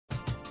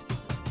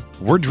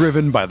We're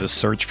driven by the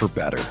search for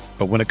better.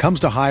 But when it comes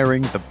to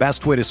hiring, the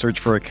best way to search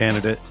for a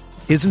candidate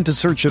isn't to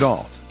search at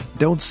all.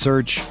 Don't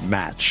search,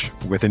 match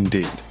with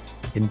Indeed.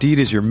 Indeed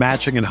is your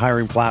matching and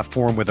hiring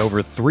platform with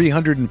over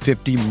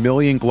 350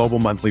 million global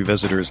monthly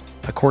visitors,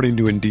 according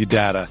to Indeed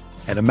data,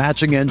 and a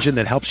matching engine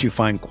that helps you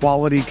find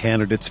quality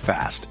candidates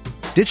fast.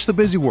 Ditch the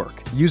busy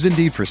work. Use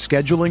Indeed for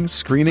scheduling,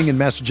 screening, and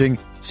messaging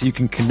so you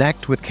can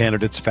connect with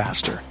candidates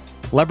faster.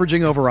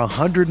 Leveraging over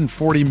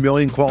 140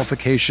 million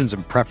qualifications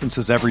and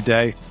preferences every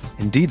day,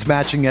 Indeed's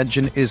matching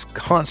engine is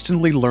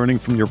constantly learning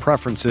from your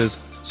preferences,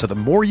 so the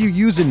more you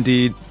use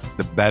Indeed,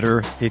 the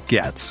better it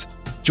gets.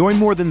 Join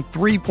more than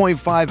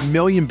 3.5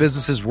 million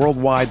businesses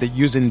worldwide that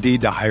use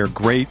Indeed to hire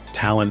great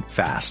talent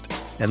fast.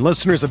 And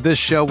listeners of this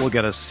show will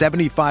get a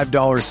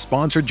 $75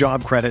 sponsored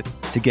job credit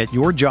to get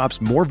your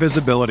jobs more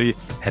visibility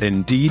at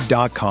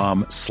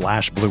Indeed.com/Blue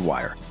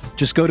Wire.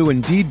 Just go to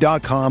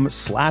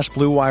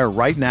Indeed.com/Blue Wire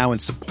right now and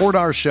support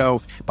our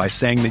show by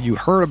saying that you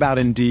heard about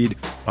Indeed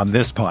on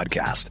this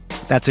podcast.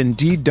 That's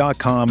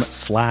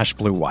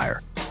Indeed.com/Blue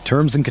Wire.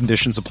 Terms and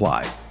conditions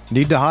apply.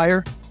 Need to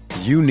hire?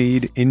 You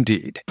need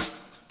Indeed.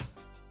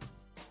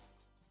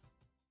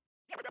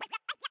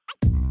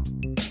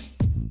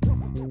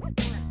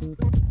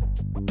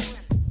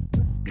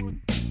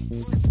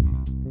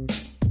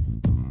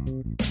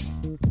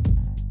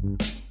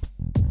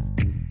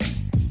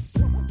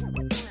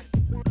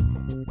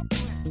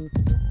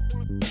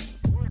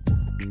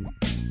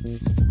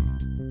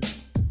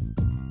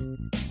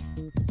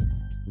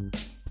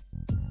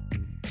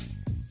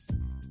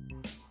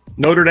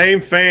 Notre Dame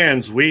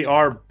fans, we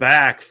are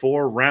back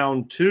for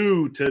round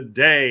 2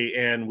 today,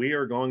 and we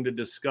are going to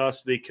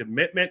discuss the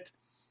commitment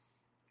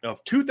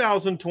of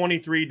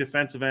 2023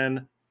 defensive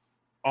end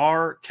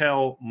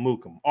Armel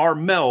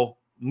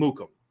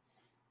Mukam.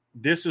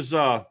 This is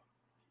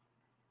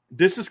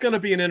going to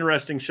be an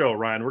interesting show,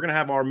 Ryan. We're going to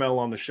have Armel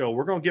on the show.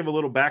 We're going to give a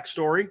little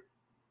backstory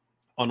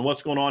on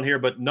what's going on here,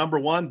 but number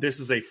one,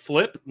 this is a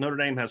flip. Notre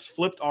Dame has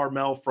flipped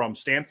Armel from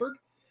Stanford.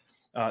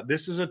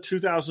 This is a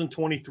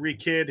 2023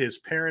 kid. His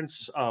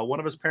parents, one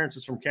of his parents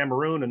is from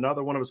Cameroon.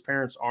 Another one of his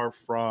parents are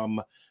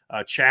from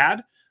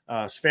Chad.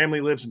 His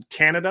family lives in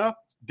Canada.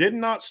 Did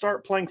not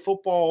start playing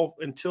football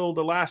until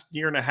the last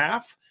year and a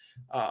half.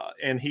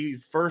 And he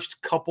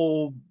first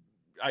couple,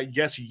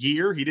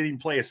 year, he didn't even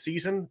play a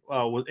season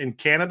was in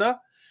Canada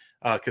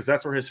because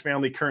that's where his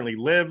family currently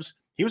lives.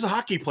 He was a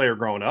hockey player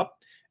growing up.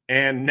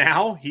 And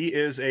now he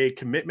is a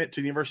commitment to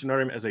the University of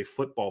Notre Dame as a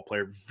football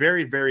player.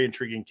 Very, very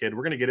intriguing kid.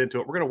 We're going to get into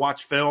it. We're going to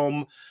watch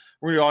film.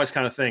 We're going to do all these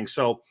kind of things.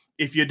 So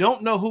if you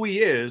don't know who he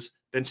is,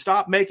 then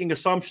stop making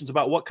assumptions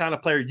about what kind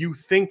of player you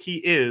think he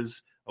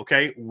is.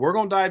 Okay, we're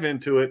going to dive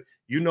into it.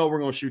 You know we're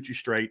going to shoot you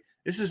straight.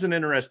 This is an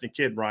interesting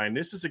kid, Brian.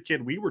 This is a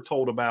kid we were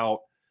told about.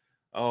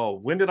 Oh,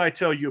 when did I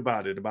tell you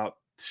about it? About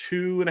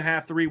 3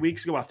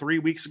 weeks ago, about 3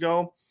 weeks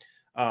ago.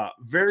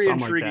 Very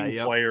something intriguing like that,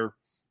 yep. Player.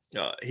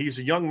 He's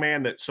a young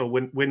man so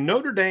when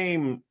Notre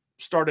Dame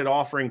started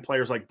offering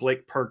players like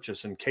Blake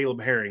Purchase and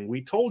Caleb Herring,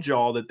 we told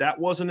y'all that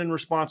wasn't in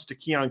response to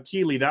Keon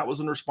Keeley. That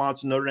was in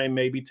response to Notre Dame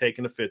maybe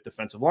taking a fit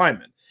defensive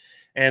lineman.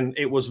 And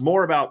it was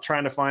more about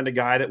trying to find a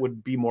guy that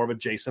would be more of a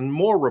Jason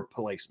Moore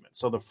replacement.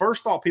 So the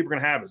first thought people are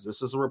going to have is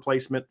this is a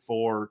replacement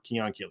for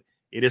Keon Keeley.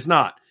 It is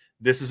not.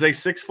 This is a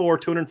 6'4",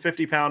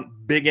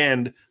 250-pound big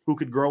end who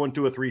could grow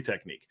into a 3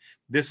 technique.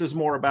 This is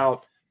more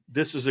about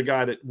this is a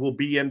guy that will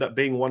end up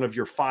being one of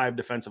your 5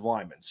 defensive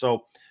linemen.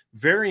 So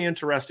very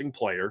interesting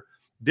player.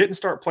 Didn't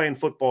start playing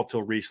football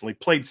till recently.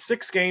 Played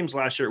 6 games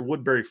last year at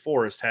Woodbury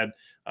Forest. Had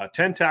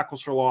 10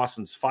 tackles for loss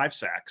and 5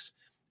 sacks.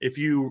 If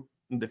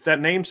that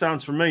name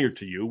sounds familiar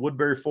to you,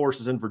 Woodbury Forest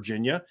is in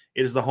Virginia.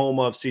 It is the home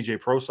of C.J.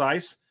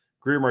 Prosise,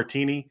 Greer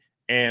Martini,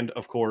 and,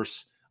 of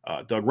course,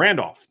 Doug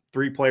Randolph.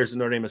 3 players that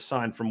Notre Dame has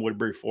signed from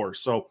Woodbury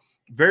Forest. So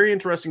very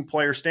interesting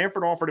player.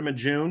 Stanford offered him in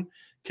June.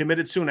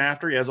 Committed soon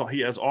after. He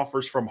has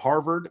offers from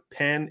Harvard,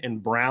 Penn,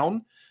 and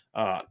Brown.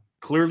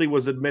 Clearly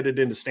was admitted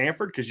into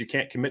Stanford because you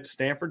can't commit to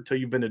Stanford until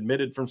you've been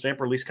admitted from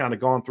Stanford, at least kind of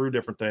gone through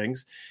different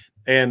things.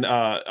 And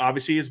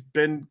obviously has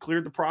been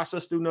cleared the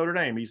process through Notre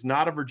Dame. He's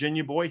not a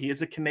Virginia boy. He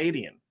is a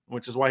Canadian,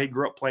 which is why he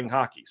grew up playing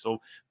hockey. So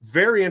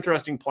very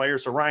interesting player.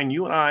 So Ryan,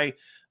 you and I,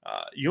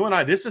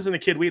 this isn't a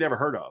kid we'd ever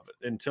heard of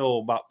until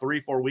about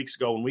 3-4 weeks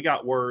ago when we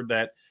got word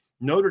that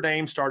Notre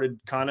Dame started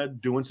kind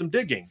of doing some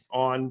digging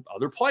on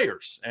other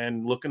players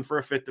and looking for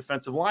a fit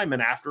defensive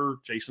lineman after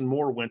Jason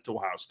Moore went to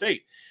Ohio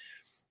State.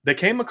 They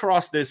came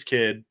across this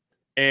kid,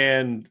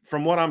 and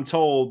from what I'm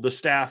told, the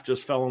staff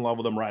just fell in love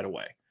with him right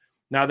away.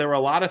 Now, there were a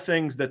lot of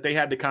things that they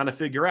had to kind of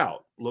figure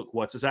out. Look,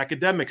 what's his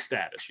academic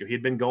status?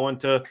 He'd been going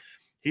to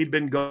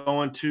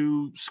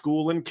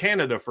school in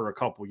Canada for a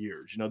couple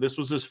years. This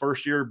was his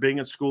first year being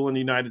at school in the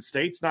United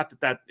States. Not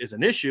that is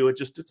an issue.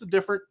 It's a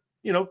different,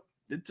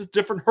 it's a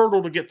different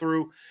hurdle to get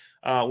through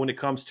when it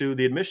comes to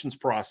the admissions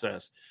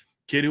process.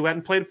 Kid who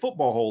hadn't played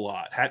football a whole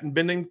lot, hadn't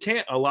been in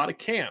a lot of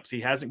camps.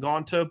 He hasn't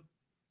gone to,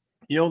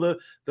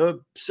 the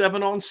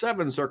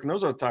 7-on-7 circuit,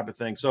 those are the type of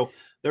things. So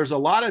there's a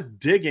lot of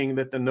digging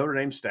that the Notre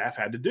Dame staff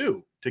had to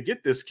do. to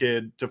get this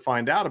kid, to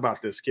find out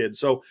about this kid.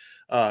 So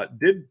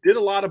did a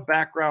lot of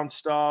background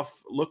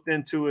stuff, looked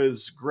into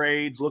his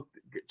grades,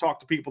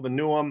 talked to people that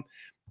knew him.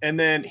 And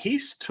then he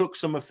took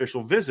some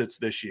official visits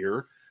this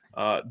year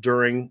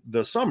during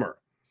the summer.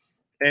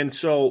 And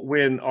so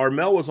when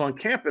Armel was on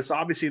campus,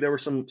 obviously there were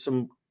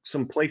some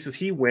places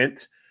he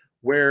went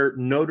where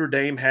Notre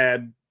Dame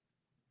had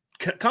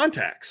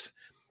contacts.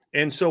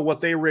 And so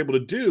what they were able to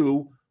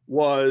do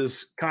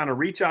was kind of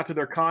reach out to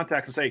their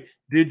contacts and say,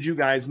 did you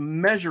guys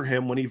measure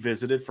him when he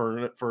visited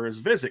for his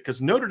visit?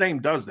 Because Notre Dame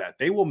does that.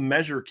 They will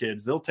measure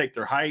kids. They'll take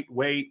their height,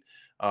 weight,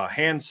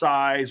 hand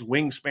size,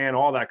 wingspan,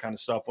 all that kind of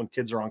stuff when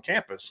kids are on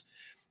campus.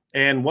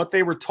 And what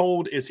they were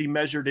told is he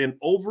measured in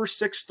over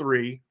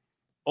 6'3",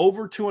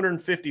 over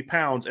 250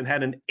 pounds, and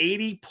had an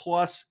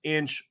 80-plus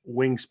inch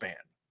wingspan,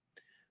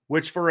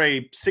 which for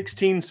a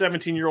 16,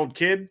 17-year-old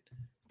kid,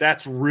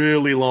 that's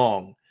really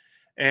long.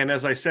 And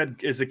as I said,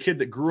 is a kid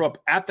that grew up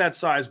at that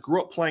size,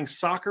 grew up playing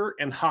soccer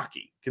and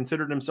hockey,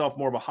 considered himself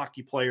more of a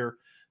hockey player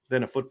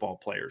than a football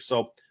player.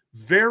 So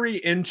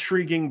very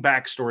intriguing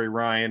backstory,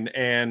 Ryan,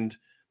 and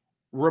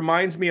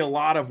reminds me a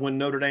lot of when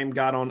Notre Dame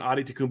got on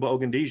Adetokunbo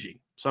Ogundeji,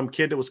 some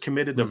kid that was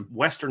committed to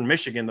Western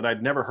Michigan that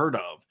I'd never heard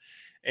of.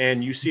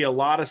 And you see a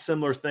lot of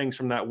similar things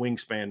from that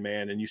wingspan,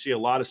 man, and you see a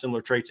lot of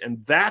similar traits.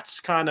 And that's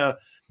kind of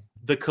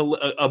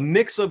a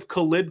mix of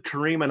Khalid,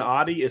 Kareem, and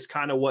Adi is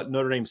kind of what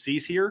Notre Dame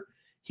sees here.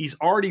 He's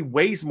already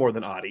weighs more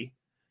than Adi,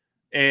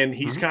 and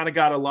he's kind of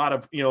got a lot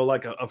of,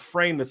 like a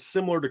frame that's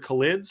similar to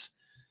Khalid's.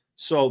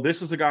 So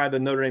this is a guy that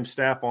Notre Dame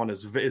staff on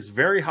is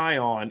very high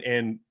on.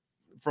 And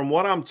from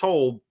what I'm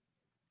told,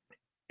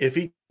 if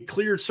he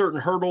cleared certain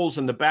hurdles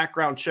and the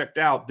background checked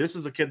out, this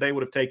is a kid they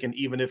would have taken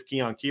even if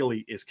Keon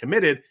Keeley is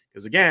committed,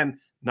 because, again,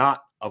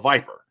 not a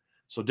Viper.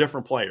 So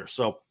different players.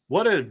 So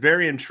what a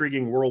very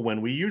intriguing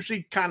whirlwind. We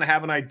usually kind of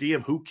have an idea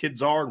of who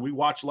kids are, and we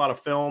watch a lot of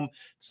film.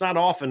 It's not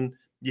often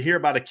you hear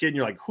about a kid and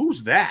you're like,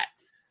 who's that?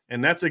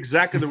 And that's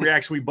exactly the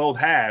reaction we both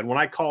had when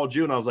I called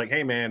you and I was like,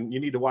 hey, man, you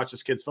need to watch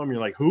this kid's film.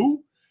 You're like,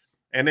 who?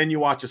 And then you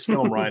watch his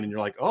film, Ryan, and you're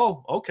like,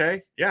 oh,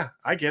 okay. Yeah,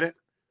 I get it.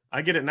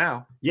 I get it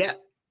now. Yeah.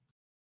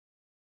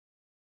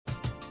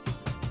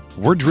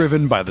 We're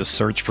driven by the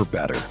search for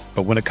better.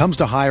 But when it comes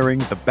to hiring,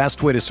 the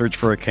best way to search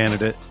for a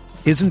candidate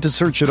isn't to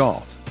search at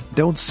all.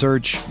 Don't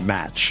search,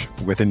 match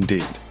with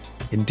Indeed.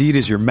 Indeed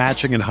is your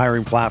matching and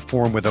hiring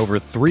platform with over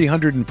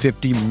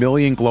 350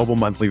 million global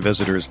monthly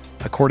visitors,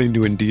 according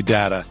to Indeed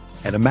data,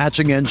 and a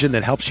matching engine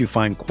that helps you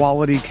find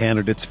quality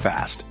candidates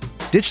fast.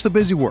 Ditch the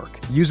busy work.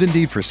 Use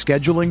Indeed for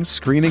scheduling,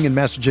 screening, and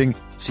messaging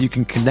so you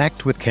can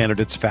connect with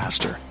candidates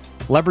faster.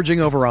 Leveraging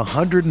over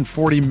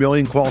 140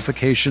 million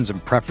qualifications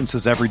and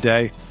preferences every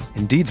day,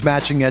 Indeed's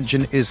matching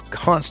engine is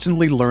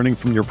constantly learning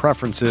from your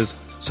preferences,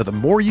 so the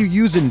more you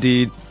use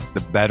Indeed,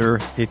 the better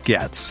it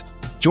gets.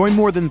 Join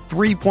more than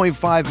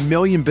 3.5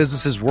 million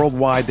businesses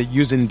worldwide that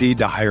use Indeed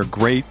to hire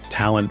great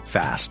talent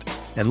fast.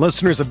 And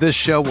listeners of this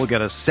show will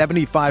get a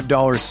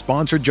 $75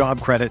 sponsored job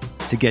credit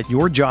to get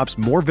your jobs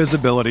more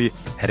visibility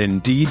at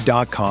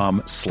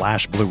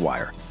Indeed.com/Blue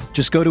Wire.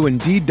 Just go to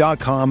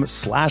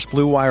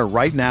Indeed.com/Blue Wire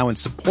right now and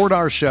support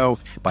our show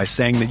by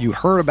saying that you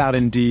heard about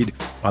Indeed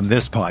on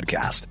this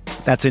podcast.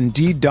 That's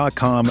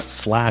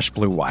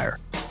Indeed.com/Blue Wire.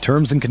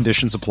 Terms and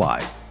conditions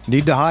apply.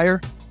 Need to hire?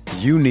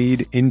 You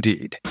need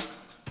Indeed.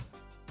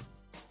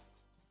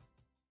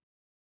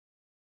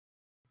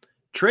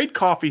 Trade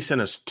Coffee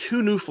sent us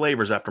 2 new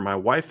flavors after my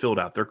wife filled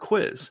out their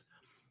quiz.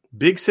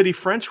 Big City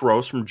French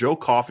Roast from Joe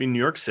Coffee, New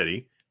York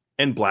City,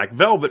 and Black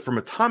Velvet from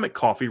Atomic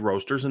Coffee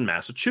Roasters in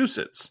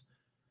Massachusetts.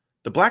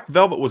 The Black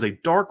Velvet was a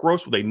dark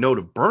roast with a note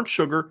of burnt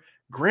sugar,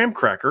 graham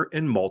cracker,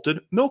 and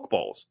malted milk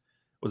balls.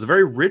 It was a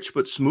very rich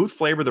but smooth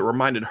flavor that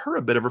reminded her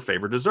a bit of her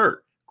favorite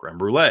dessert, creme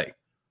brulee.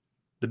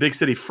 The Big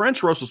City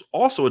French Roast was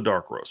also a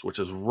dark roast, which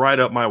is right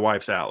up my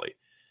wife's alley.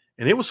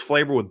 And it was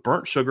flavored with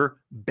burnt sugar,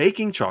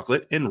 baking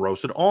chocolate, and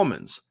roasted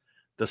almonds.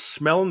 The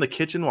smell in the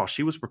kitchen while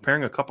she was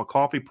preparing a cup of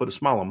coffee put a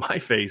smile on my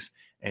face,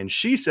 and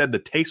she said the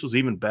taste was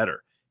even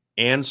better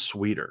and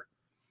sweeter.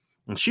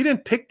 And she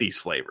didn't pick these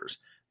flavors.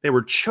 They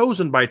were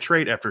chosen by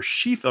Trade after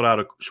she filled out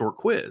a short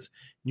quiz.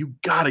 You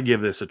got to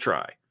give this a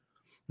try.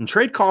 And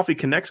Trade Coffee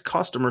connects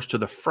customers to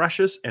the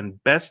freshest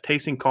and best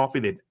tasting coffee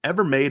they've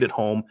ever made at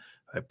home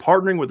by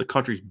partnering with the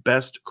country's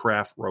best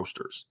craft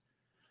roasters.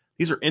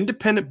 These are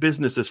independent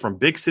businesses from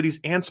big cities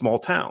and small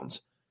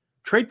towns.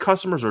 Trade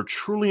customers are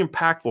truly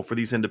impactful for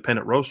these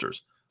independent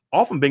roasters,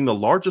 often being the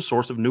largest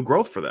source of new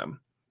growth for them.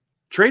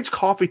 Trade's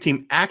coffee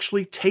team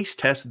actually taste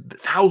tests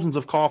thousands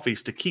of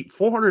coffees to keep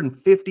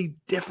 450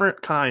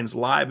 different kinds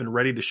live and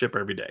ready to ship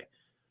every day.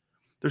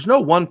 There's no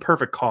one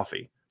perfect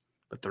coffee,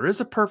 but there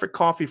is a perfect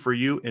coffee for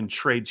you, and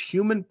Trade's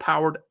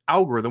human-powered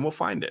algorithm will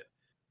find it.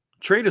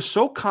 Trade is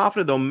so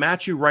confident they'll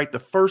match you right the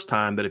first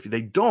time that if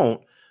they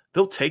don't,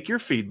 they'll take your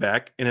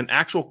feedback, and an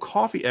actual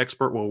coffee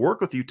expert will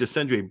work with you to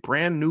send you a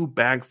brand new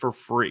bag for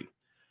free.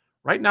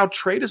 Right now,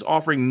 Trade is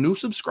offering new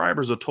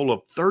subscribers a total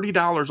of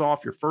 $30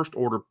 off your first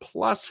order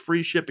plus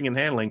free shipping and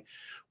handling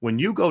when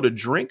you go to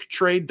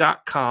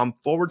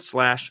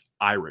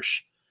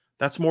drinktrade.com/Irish.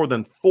 That's more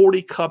than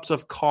 40 cups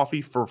of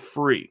coffee for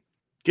free.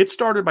 Get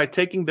started by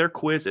taking their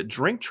quiz at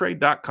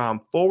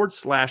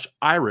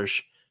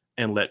drinktrade.com/Irish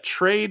and let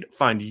Trade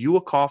find you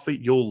a coffee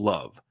you'll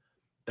love.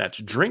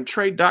 That's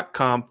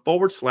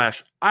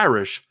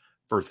drinktrade.com/Irish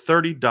for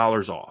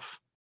 $30 off.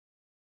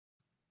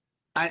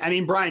 I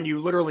mean, Brian, you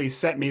literally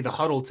sent me the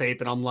huddle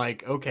tape, and I'm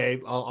like, okay,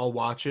 I'll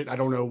watch it. I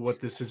don't know what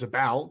this is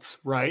about,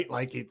 right?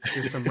 Like, it's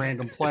just some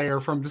random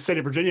player from the state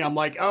of Virginia. I'm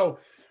like, oh,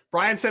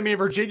 Brian sent me a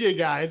Virginia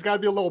guy. He's got to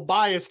be a little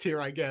biased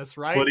here, I guess,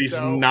 right? But he's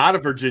not a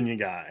Virginia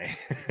guy.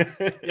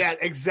 Yeah,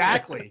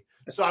 exactly.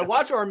 So I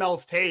watched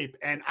Armel's tape,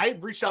 and I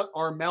reached out to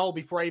Armel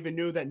before I even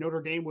knew that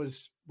Notre Dame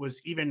was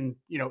even,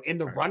 in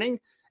the running.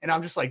 And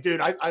I'm just like,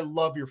 dude, I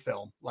love your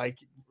film. Like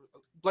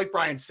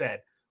Brian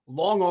said,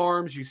 long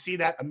arms, you see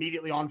that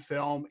immediately on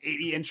film,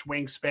 80-inch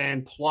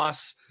wingspan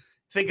plus.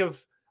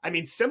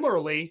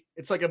 Similarly,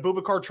 it's like a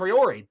Boubacar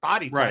Traore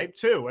body type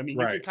too. I mean,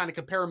 you can kind of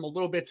compare him a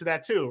little bit to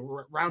that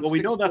too. Around we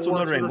know that's what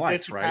Notre Dame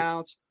likes, right?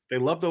 Pounds. They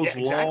love those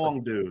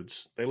long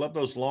dudes. They love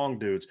those long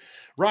dudes.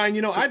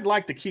 Ryan, I'd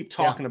like to keep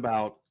talking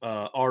about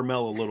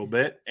Armel a little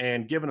bit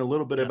and giving a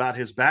little bit about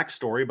his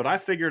backstory, but I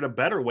figured a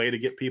better way to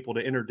get people to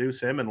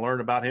introduce him and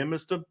learn about him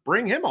is to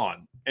bring him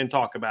on and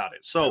talk about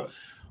it. So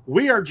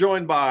we are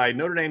joined by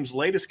Notre Dame's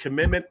latest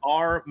commitment,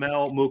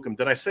 Armel Mukam.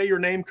 Did I say your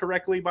name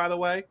correctly, by the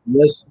way?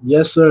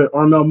 Yes, sir.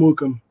 Armel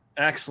Mukam.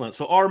 Excellent.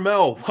 So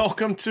Armel,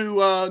 welcome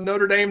to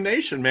Notre Dame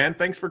Nation, man.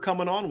 Thanks for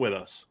coming on with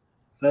us.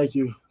 Thank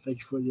you. Thank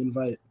you for the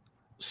invite.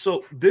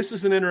 So this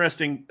is an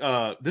interesting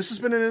this has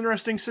been an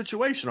interesting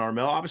situation,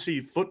 Armel.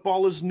 Obviously,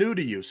 football is new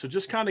to you. So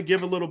just kind of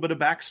give a little bit of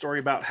backstory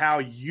about how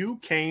you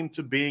came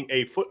to being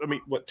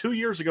 2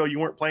 years ago you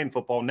weren't playing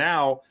football.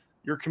 Now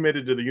you're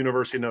committed to the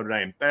University of Notre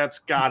Dame. That's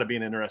got to be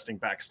an interesting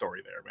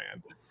backstory there,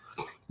 man.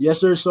 Yes,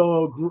 sir.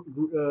 So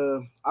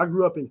I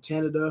grew up in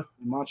Canada,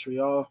 in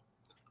Montreal.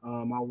 I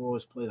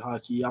always played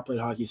hockey. I played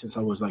hockey since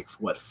I was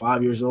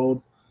 5 years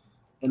old.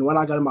 And when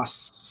I got in my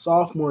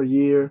sophomore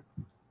year,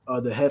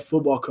 the head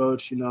football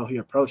coach, he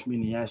approached me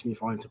and he asked me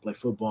if I wanted to play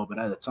football. But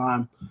at the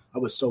time, I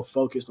was so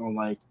focused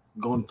on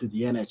going to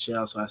the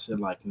NHL. So I said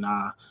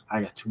nah,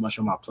 I got too much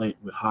on my plate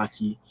with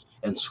hockey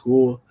and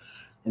school.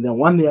 And then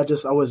one day I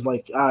was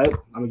like, all right,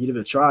 I'm going to give it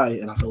a try.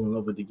 And I fell in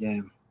love with the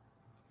game.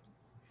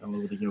 I fell in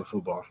love with the game of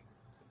football.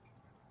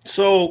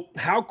 So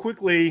how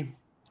quickly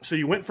 – so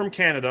you went from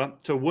Canada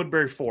to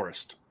Woodbury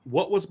Forest.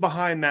 What was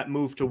behind that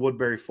move to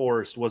Woodbury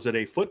Forest? Was it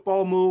a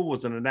football move?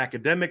 Was it an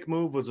academic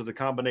move? Was it a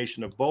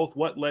combination of both?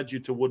 What led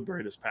you to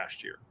Woodbury this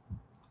past year?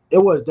 It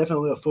was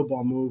definitely a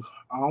football move.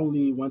 I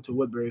only went to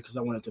Woodbury because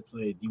I wanted to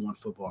play D1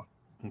 football.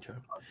 Okay.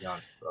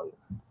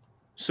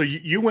 So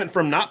you went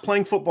from not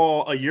playing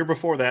football a year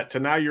before that to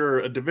now you're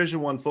a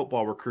Division I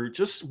football recruit.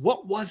 Just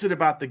what was it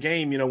about the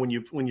game, when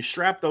you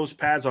strap those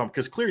pads on?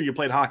 Because clearly you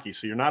played hockey,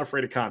 so you're not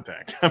afraid of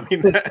contact. I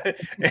mean,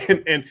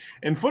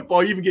 and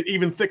football, you even get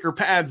even thicker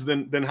pads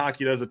than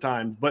hockey does at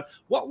times. But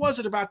what was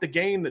it about the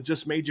game that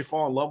just made you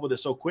fall in love with it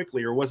so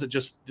quickly? Or was it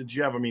just did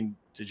you have a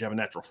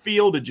natural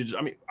feel? Did you just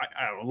I don't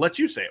know, let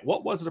you say it.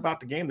 What was it about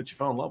the game that you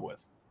fell in love with?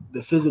 The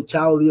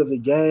physicality of the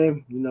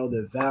game,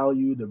 the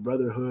value, the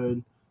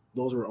brotherhood.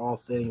 Those were all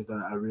things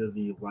that I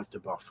really liked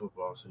about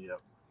football. So, yeah.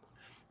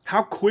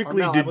 How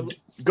quickly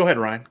go ahead,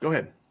 Ryan. Go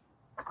ahead.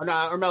 No,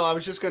 Armel, I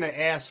was just going to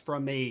ask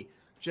from a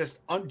just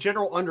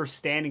general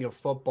understanding of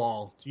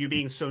football, you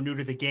being so new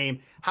to the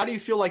game, how do you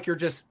feel like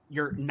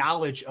your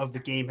knowledge of the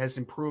game has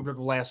improved over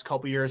the last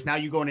couple of years? Now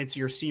you going into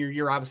your senior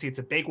year, obviously it's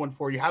a big one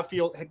for you. How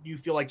do you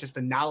feel like just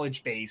the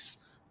knowledge base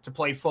to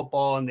play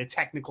football and the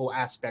technical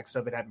aspects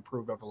of it have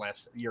improved over the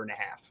last year and a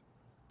half?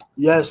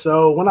 Yeah,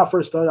 so when I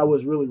first started, I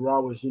was really raw.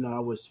 I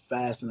was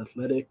fast and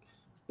athletic,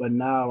 but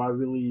now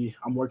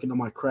I'm working on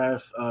my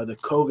craft. The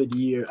COVID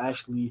year,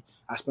 actually,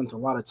 I spent a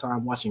lot of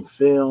time watching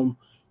film,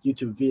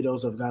 YouTube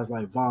videos of guys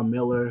like Von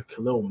Miller,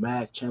 Khalil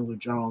Mack, Chandler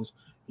Jones,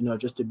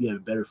 just to be a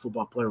better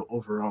football player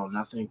overall. And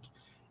I think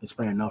it's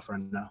paying enough right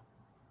now.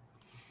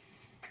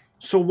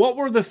 So what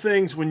were the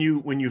things when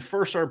you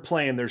first started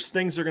playing? There's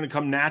things that are going to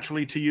come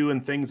naturally to you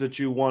and things that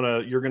you're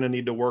going to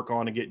need to work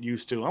on and get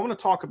used to. I want to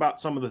talk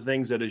about some of the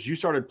things that as you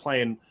started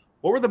playing,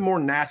 what were the more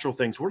natural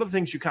things? What are the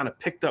things you kind of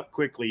picked up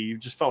quickly? You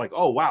just felt like,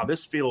 oh, wow,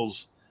 this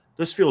feels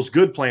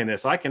good playing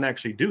this. I can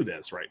actually do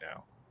this right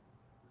now.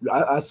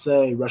 I'd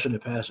say rushing the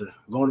passer,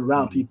 going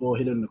around people,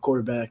 hitting the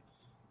quarterback.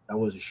 That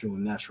was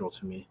extremely natural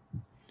to me.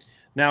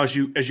 Now, as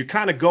you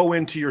kind of go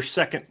into your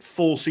second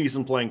full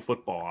season playing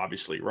football,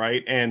 obviously,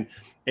 right?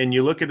 And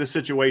you look at the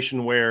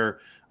situation where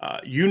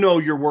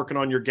you're working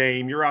on your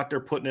game, you're out there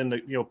putting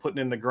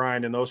in the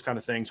grind and those kind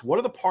of things. What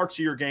are the parts of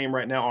your game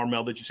right now,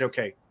 Armel, that you say,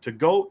 okay, to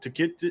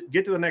get to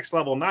the next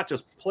level, not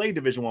just play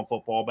Division I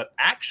football, but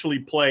actually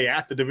play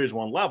at the Division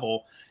I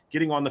level,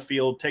 getting on the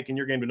field, taking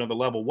your game to another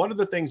level? What are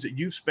the things that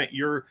you've spent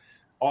your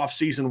off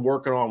season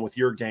working on with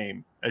your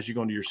game as you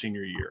go into your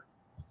senior year?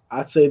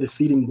 I'd say the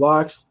feeding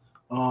blocks.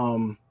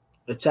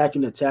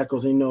 Attacking the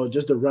tackles, and,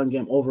 just the run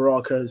game overall,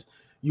 because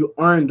you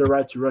earn the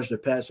right to rush the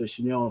passers.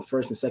 On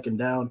first and second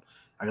down,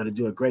 I got to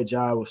do a great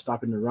job of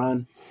stopping the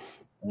run,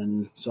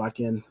 and so I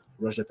can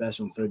rush the pass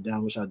on third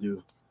down, which I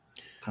do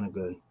kind of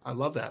good. I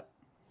love that.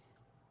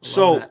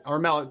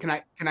 Armel, can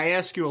I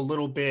ask you a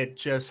little bit?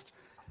 Just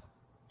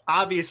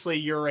obviously,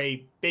 you're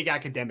a big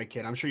academic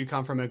kid. I'm sure you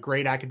come from a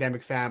great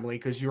academic family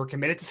because you were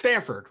committed to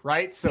Stanford,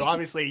 right? So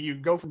obviously, you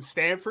go from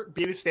Stanford,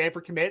 being a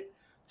Stanford commit,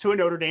 to a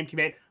Notre Dame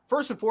commit.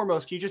 First and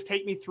foremost, can you just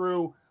take me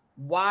through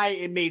why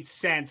it made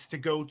sense to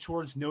go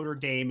towards Notre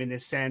Dame in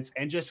this sense,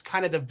 and just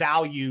kind of the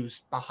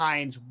values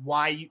behind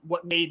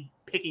what made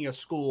picking a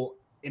school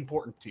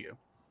important to you?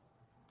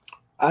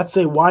 I'd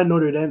say why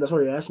Notre Dame. That's what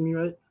you're asking me,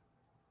 right?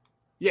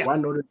 Yeah. Why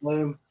Notre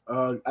Dame?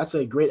 I'd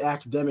say great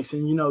academics,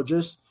 and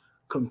just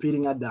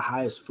competing at the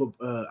highest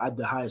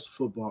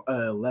football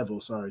level.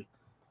 Sorry,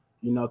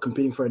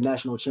 competing for a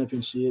national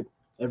championship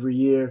every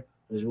year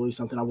is really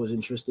something I was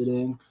interested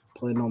in.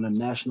 Playing on the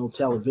national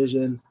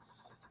television,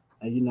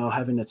 and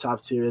having a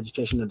top tier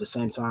education at the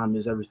same time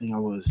is everything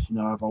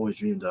I've always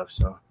dreamed of.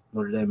 So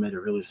Notre Dame made it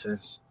really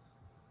sense.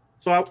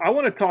 So I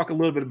want to talk a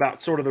little bit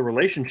about sort of the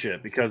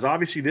relationship, because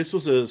obviously this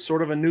was a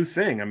sort of a new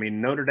thing. I mean,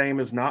 Notre Dame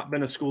has not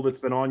been a school that's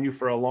been on you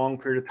for a long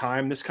period of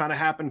time. This kind of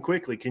happened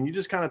quickly. Can you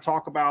just kind of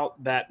talk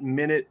about that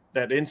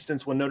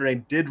instance when Notre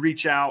Dame did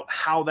reach out,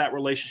 how that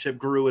relationship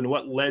grew, and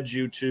what led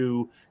you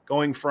to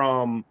going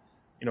from,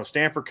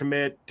 Stanford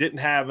commit, didn't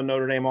have a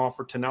Notre Dame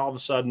offer, to now all of a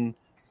sudden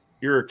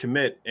you're a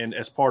commit and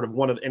as part of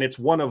it's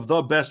one of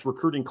the best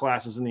recruiting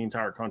classes in the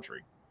entire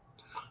country.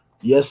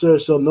 Yes, sir.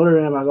 So Notre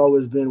Dame has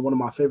always been one of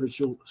my favorite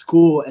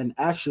school. And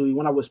actually,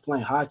 when I was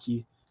playing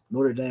hockey,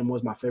 Notre Dame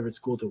was my favorite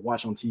school to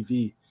watch on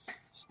TV.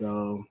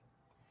 So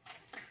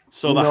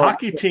the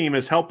hockey team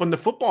is helping the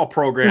football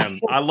program.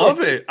 I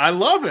love it. I'm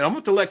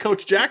going to let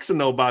Coach Jackson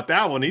know about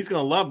that one. He's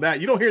going to love that.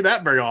 You don't hear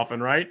that very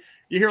often, right?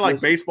 You hear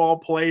baseball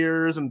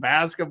players and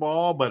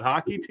basketball, but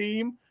hockey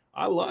team,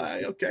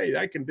 okay,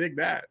 I can dig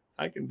that.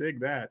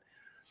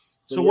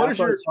 So what is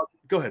your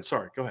 – go ahead.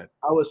 Sorry, go ahead.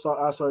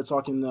 I started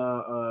talking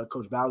to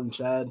Coach Bowden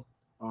Chad,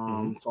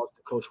 talked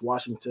to Coach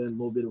Washington, a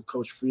little bit of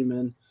Coach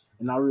Freeman,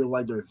 and I really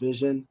liked their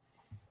vision.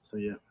 So,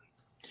 yeah.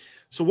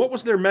 So what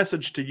was their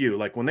message to you?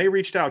 Like when they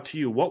reached out to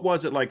you, what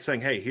was it like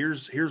saying, hey,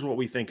 here's what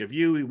we think of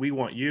you. We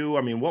want you.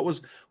 I mean, what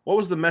was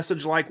the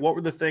message like? What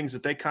were the things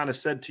that they kind of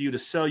said to you to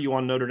sell you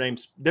on Notre Dame,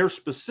 their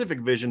specific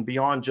vision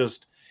beyond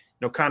just,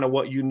 kind of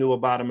what you knew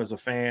about them as a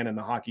fan and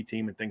the hockey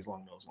team and things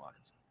along those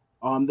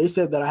lines? They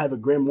said that I have a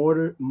great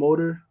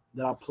motor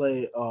that I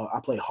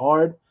play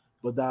hard,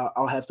 but that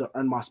I'll have to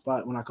earn my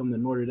spot when I come to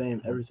Notre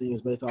Dame. Everything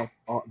is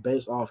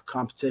based off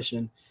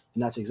competition,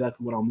 and that's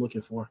exactly what I'm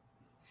looking for.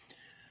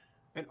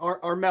 And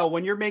Armel,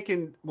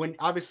 when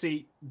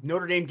obviously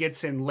Notre Dame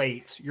gets in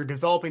late, you're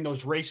developing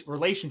those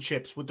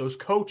relationships with those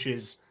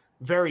coaches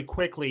very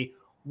quickly.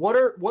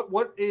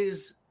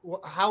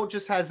 How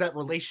just has that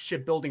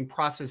relationship building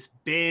process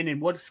been, and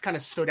what's kind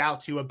of stood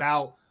out to you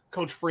about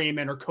Coach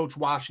Freeman or Coach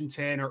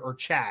Washington or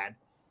Chad?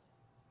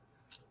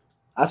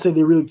 I say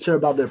they really care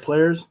about their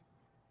players,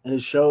 and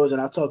it shows.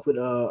 And I talked with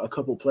a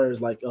couple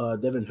players like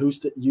Devin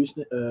Houston, yeah, is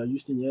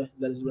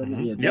that his name?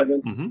 Yeah,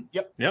 Devin. Mm-hmm.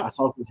 Yep. I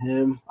talked with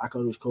him. I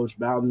talked with Coach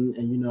Bowden,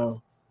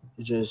 and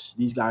it just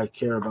these guys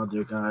care about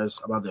their guys,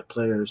 about their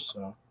players.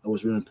 So it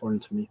was really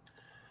important to me.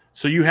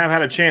 So you have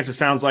had a chance, it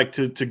sounds like,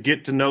 to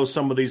get to know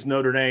some of these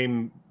Notre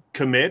Dame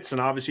commits, and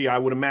obviously I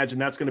would imagine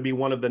that's going to be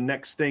one of the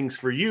next things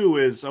for you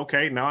is,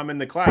 okay, now I'm in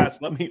the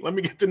class. Let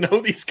me get to know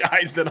these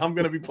guys that I'm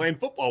going to be playing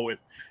football with,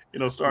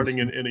 starting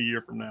in a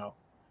year from now.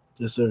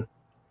 Yes, sir.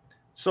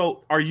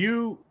 So are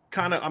you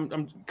kind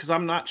of, because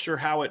I'm not sure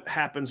how it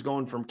happens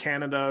going from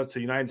Canada to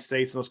the United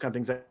States and those kind of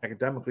things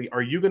academically.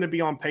 Are you going to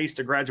be on pace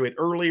to graduate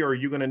early, or are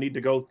you going to need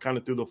to go kind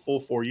of through the full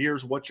 4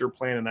 years? What's your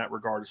plan in that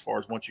regard as far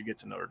as once you get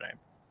to Notre Dame?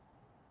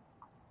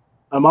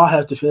 I'll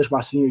have to finish my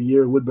senior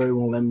year. Woodbury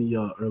won't let me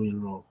early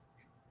enroll.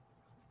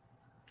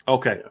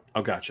 Okay.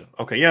 Oh, gotcha.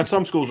 Okay. Yeah.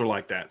 Some schools are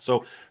like that.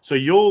 So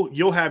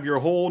you'll have your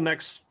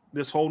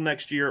this whole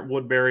next year at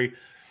Woodbury.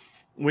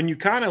 When you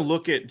kind of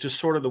look at just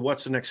sort of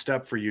what's the next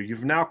step for you,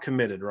 you've now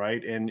committed,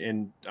 right?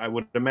 And I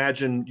would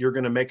imagine you're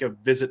going to make a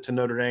visit to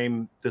Notre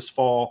Dame this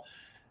fall.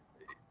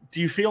 Do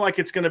you feel like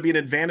it's going to be an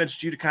advantage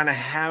to you to kind of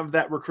have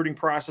that recruiting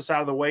process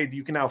out of the way?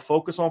 You can now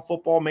focus on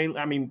football mainly,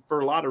 I mean, for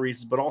a lot of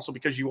reasons, but also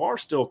because you are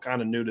still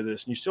kind of new to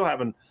this and you still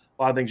having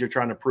a lot of things you're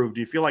trying to prove. Do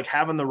you feel like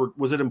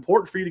was it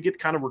important for you to get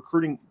kind of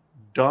recruiting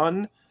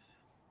done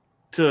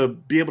to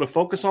be able to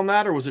focus on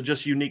that, or was it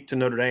just unique to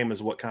Notre Dame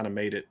is what kind of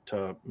made it?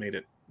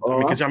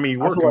 Because you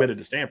were committed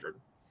to Stanford.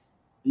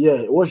 Yeah,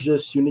 it was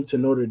just unique to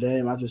Notre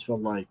Dame. I just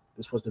felt like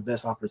this was the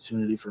best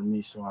opportunity for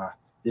me, so I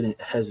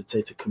didn't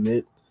hesitate to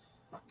commit.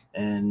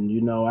 And,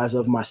 as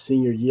of my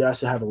senior year, I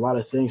still have a lot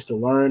of things to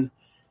learn.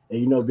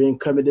 And, being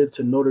committed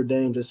to Notre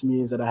Dame just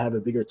means that I have a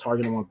bigger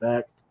target on my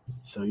back.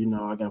 So,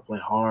 I got to play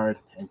hard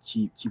and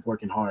keep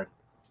working hard.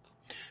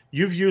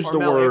 You've used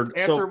Armel, the word.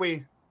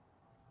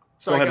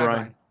 Go ahead,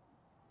 Ryan.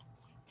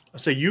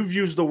 So you've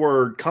used the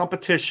word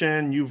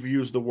competition. You've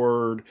used the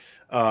word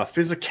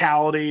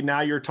physicality.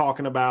 Now you're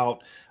talking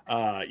about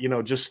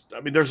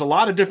There's a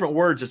lot of different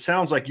words. It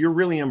sounds like you're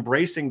really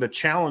embracing the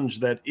challenge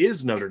that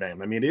is Notre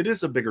Dame. I mean, it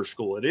is a bigger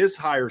school. It is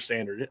higher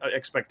standard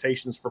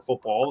expectations for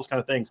football, all those kind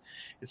of things.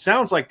 It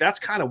sounds like that's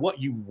kind of what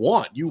you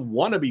want. You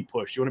want to be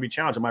pushed. You want to be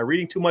challenged. Am I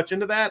reading too much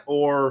into that,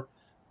 or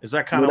is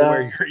that kind of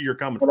where you're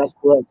coming from? That's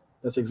correct.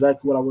 That's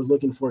exactly what I was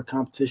looking for,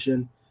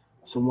 competition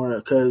somewhere,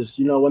 because,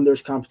 when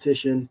there's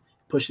competition,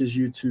 pushes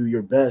you to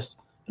your best,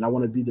 and I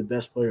want to be the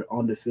best player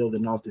on the field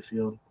and off the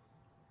field.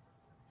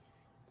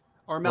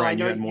 Armel, I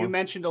know you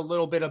mentioned a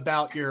little bit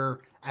about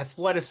your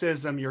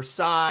athleticism, your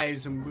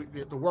size, and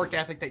the work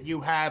ethic that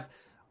you have.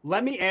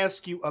 Let me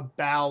ask you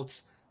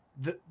about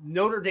the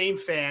Notre Dame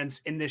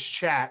fans in this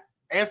chat.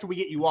 After we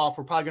get you off,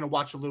 we're probably going to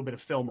watch a little bit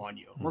of film on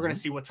you. Mm-hmm. We're going to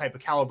see what type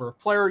of caliber of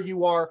player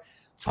you are.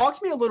 Talk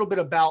to me a little bit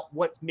about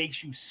what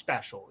makes you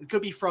special. It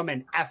could be from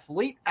an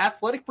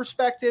athletic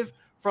perspective,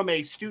 from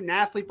a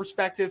student-athlete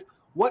perspective.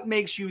 What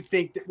makes you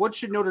think that? What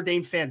should Notre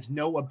Dame fans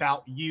know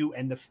about you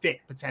and the fit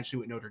potentially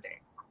with Notre Dame?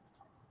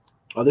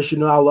 Oh, they should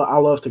know I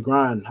love to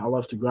grind. I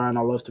love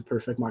to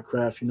perfect my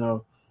craft,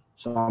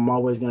 So I'm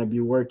always going to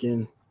be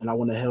working, and I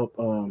want to help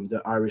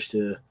the Irish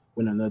to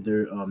win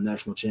another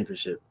national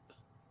championship.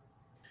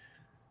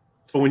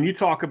 So when you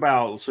talk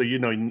about,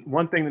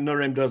 one thing that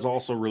Notre Dame does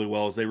also really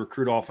well is they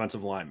recruit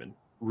offensive linemen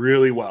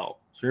really well.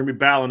 So you're going to be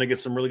battling to get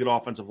some really good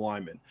offensive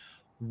linemen.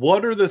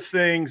 What are the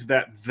things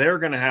that they're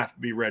going to have to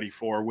be ready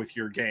for with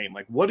your game?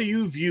 Like, what do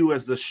you view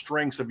as the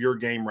strengths of your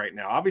game right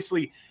now?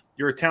 Obviously,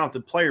 you're a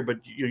talented player, but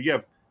you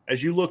have,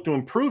 as you look to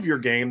improve your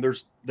game,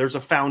 there's a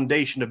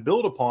foundation to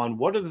build upon.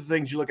 What are the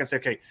things you look at and say,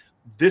 okay,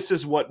 this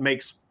is what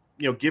makes,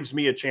 gives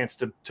me a chance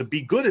to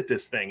be good at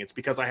this thing. It's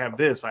because I have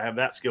this, I have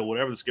that skill,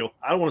 whatever the skill.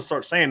 I don't want to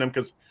start saying them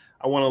because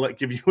I want to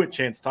give you a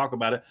chance to talk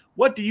about it.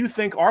 What do you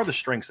think are the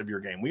strengths of your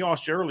game? We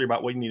asked you earlier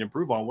about what you need to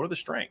improve on. What are the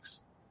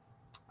strengths?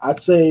 I'd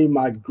say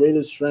my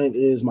greatest strength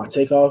is my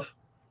takeoff.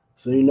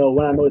 So,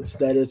 when I know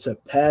that it's a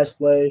pass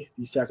play,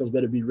 these tackles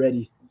better be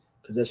ready,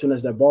 because as soon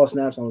as that ball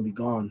snaps, I'm going to be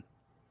gone.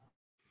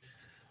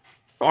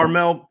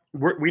 Armel,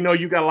 we know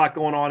you got a lot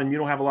going on and you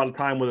don't have a lot of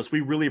time with us.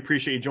 We really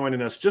appreciate you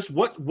joining us. Just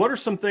what are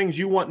some things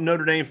you want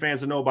Notre Dame fans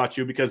to know about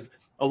you? Because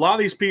a lot of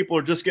these people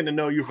are just getting to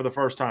know you for the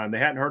first time. They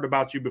hadn't heard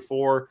about you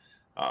before.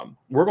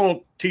 We're going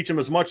to teach them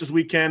as much as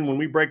we can when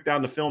we break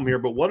down the film here.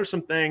 But what are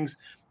some things?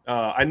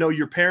 I know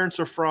your parents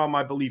are from,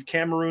 I believe,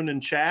 Cameroon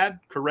and Chad,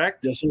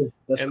 correct? Yes, sir.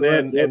 That's and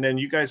correct. And then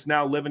you guys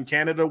now live in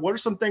Canada. What are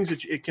some things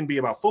that it can be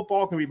about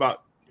football? It can be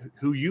about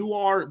who you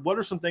are. What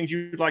are some things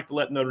you'd like to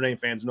let Notre Dame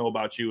fans know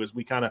about you as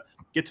we kind of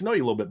get to know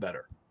you a little bit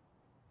better?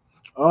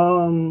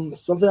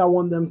 Something I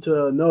want them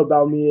to know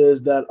about me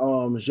is that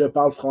je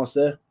parle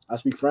français. I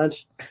speak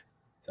French.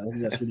 I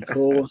think that's really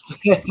cool.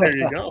 There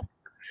you go.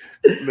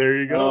 There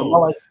you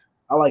go.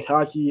 I like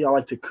hockey. I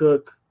like to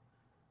cook.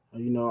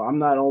 I'm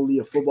not only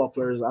a football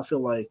player. I feel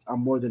like I'm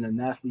more than an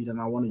athlete,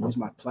 and I want to use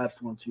my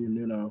platform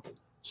to,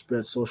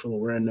 spread social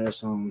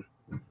awareness on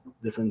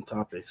different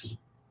topics.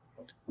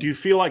 Do you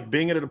feel like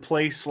being at a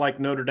place like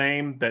Notre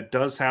Dame that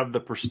does have the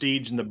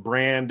prestige and the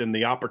brand and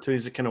the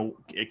opportunities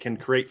it can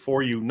create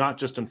for you, not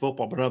just in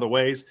football but in other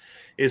ways,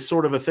 is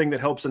sort of a thing that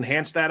helps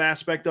enhance that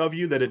aspect of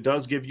you, that it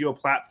does give you a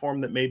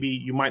platform that maybe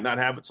you might not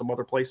have at some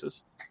other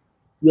places?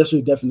 Yes, sir,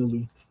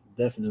 definitely.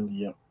 Definitely,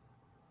 yeah.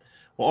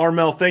 Well,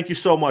 Armel, thank you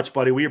so much,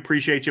 buddy. We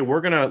appreciate you.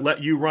 We're going to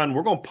let you run.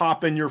 We're going to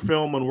pop in your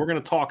film, and we're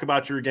going to talk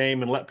about your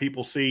game and let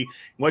people see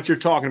what you're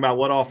talking about,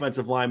 what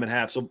offensive linemen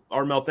have. So,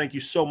 Armel, thank you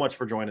so much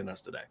for joining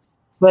us today.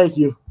 Thank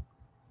you.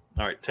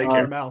 All right, take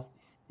care. Armel.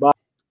 Bye.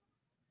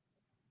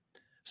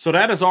 So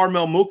that is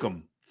Armel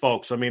Mukam,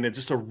 folks. I mean, it's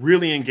just a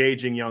really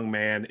engaging young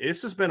man.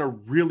 This has been a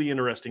really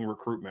interesting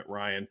recruitment,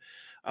 Ryan.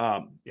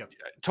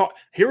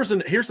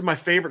 Here's my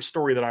favorite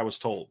story that I was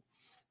told.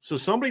 So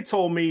somebody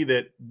told me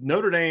that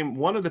Notre Dame,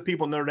 one of the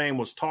people at Notre Dame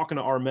was talking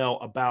to Armel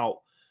about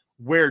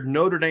where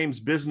Notre Dame's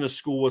business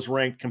school was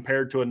ranked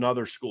compared to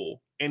another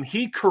school, and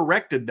he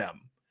corrected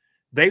them.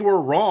 They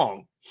were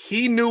wrong.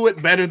 He knew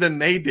it better than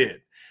they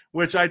did,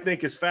 which I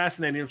think is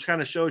fascinating. It kind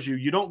of shows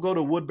you don't go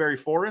to Woodbury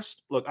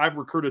Forest. Look, I've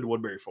recruited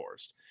Woodbury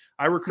Forest.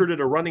 I recruited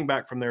a running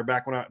back from there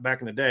back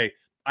in the day.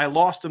 I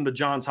lost him to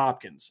Johns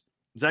Hopkins.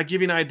 Does that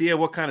give you an idea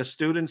what kind of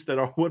students that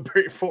are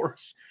Woodbury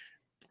Forest,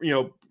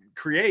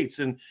 creates?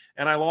 And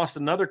I lost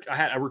another.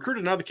 I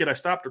recruited another kid. I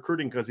stopped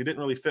recruiting because he didn't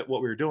really fit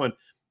what we were doing.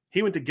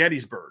 He went to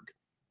Gettysburg,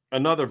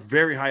 another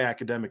very high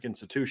academic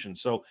institution.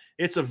 So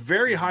it's a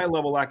very high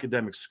level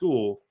academic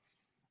school.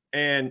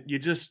 And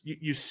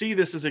you see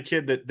this as a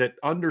kid that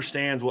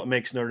understands what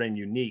makes Notre Dame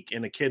unique,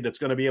 and a kid that's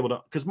going to be able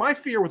to, because my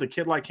fear with a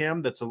kid like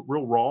him that's a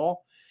real raw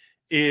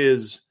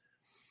is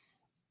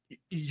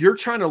you're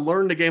trying to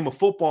learn the game of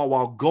football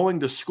while going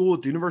to school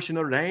at the University of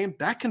Notre Dame.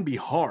 That can be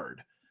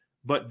hard.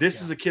 But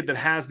this is a kid that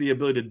has the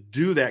ability to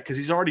do that because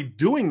he's already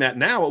doing that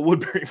now at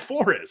Woodbury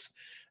Forest.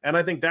 And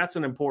I think that's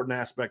an important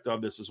aspect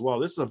of this as well.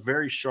 This is a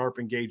very sharp,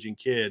 engaging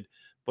kid,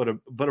 but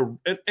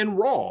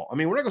raw. I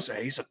mean, we're not going to say,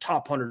 hey, he's a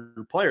top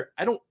 100 player.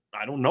 I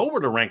don't know where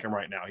to rank him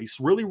right now.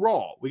 He's really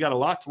raw. We got a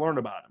lot to learn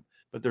about him,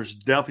 but there's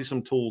definitely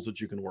some tools that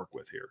you can work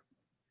with here.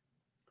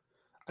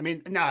 I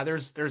mean,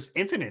 there's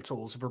infinite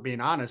tools if we're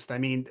being honest. I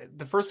mean,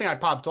 the first thing I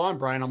popped on,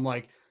 Brian, I'm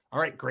like, all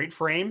right, great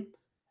frame.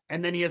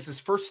 And then he has this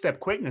first step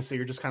quickness that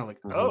you're just kind of like,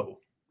 oh,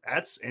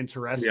 that's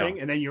interesting.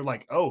 Yeah. And then you're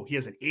like, oh, he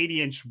has an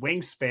 80-inch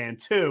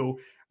wingspan too.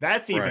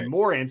 That's even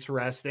more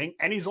interesting.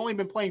 And he's only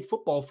been playing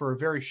football for a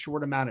very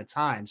short amount of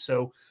time.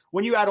 So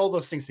when you add all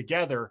those things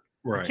together,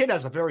 the kid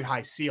has a very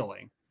high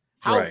ceiling.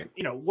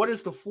 What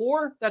is the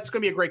floor? That's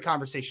going to be a great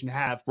conversation to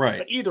have. Right.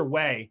 But either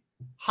way,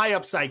 high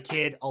upside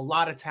kid, a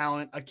lot of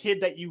talent, a kid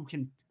that you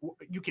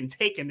can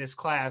take in this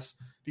class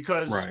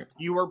because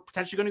you are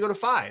potentially going to go to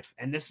 5.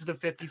 And this is the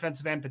 5th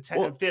defensive end,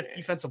 fifth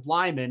defensive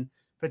lineman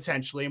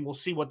potentially. And we'll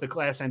see what the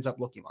class ends up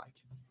looking like.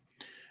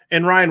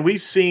 And Ryan,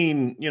 we've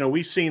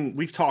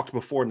talked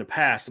before in the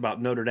past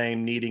about Notre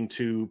Dame needing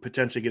to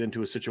potentially get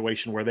into a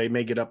situation where they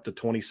may get up to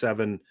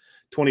 27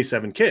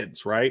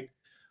 kids. Right.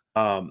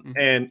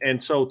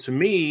 And so to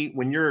me,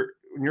 when you're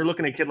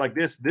looking at a kid like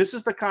this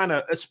is the kind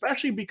of,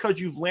 especially because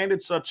you've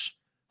landed such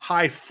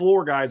high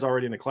floor guys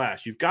already in the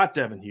class. You've got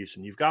Devin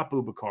Houston, you've got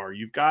Boubacar,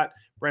 you've got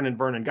Brendan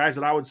Vernon, guys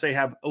that I would say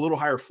have a little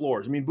higher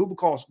floors. I mean,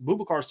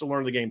 Boubacar's still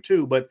learning the game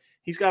too, but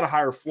he's got a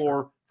higher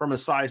floor from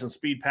his size and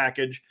speed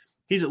package.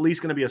 He's at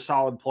least going to be a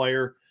solid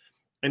player.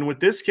 And with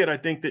this kid, I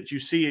think that you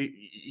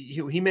see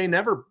he may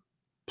never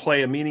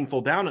play a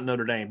meaningful down at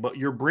Notre Dame, but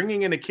you're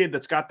bringing in a kid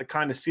that's got the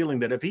kind of ceiling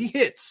that if he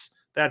hits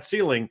that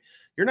ceiling,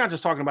 you're not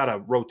just talking about a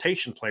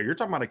rotation player. You're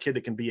talking about a kid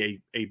that can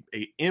be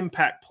a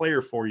impact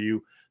player for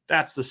you.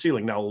 That's the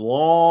ceiling. Now,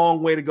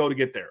 long way to go to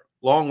get there.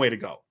 Long way to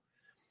go.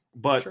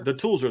 But the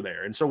tools are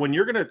there. And so when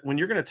you're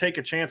gonna take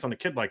a chance on a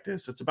kid like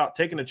this, it's about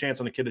taking a chance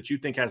on a kid that you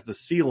think has the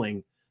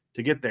ceiling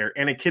to get there,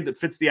 and a kid that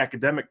fits the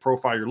academic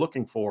profile you're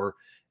looking for,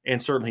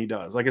 and certainly he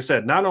does. Like I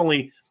said, not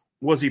only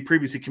was he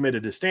previously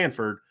committed to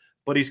Stanford,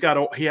 but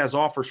he has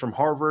offers from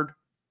Harvard,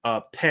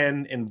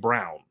 Penn, and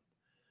Brown.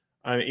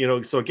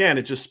 So again,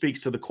 it just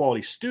speaks to the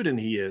quality student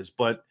he is,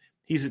 but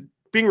he's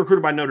being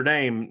recruited by Notre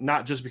Dame,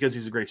 not just because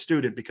he's a great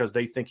student, because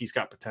they think he's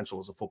got potential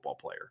as a football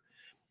player.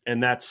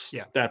 And that's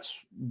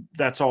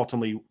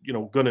ultimately,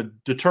 going to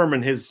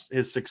determine his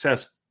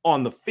success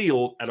on the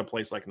field at a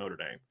place like Notre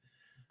Dame.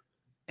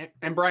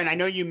 And Brian, I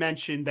know you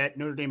mentioned that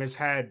Notre Dame has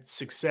had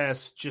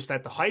success just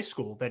at the high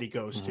school that he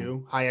goes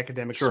to, high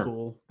academic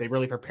school. They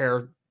really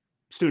prepare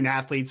student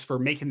athletes for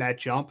making that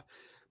jump.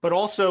 But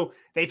also,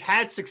 they've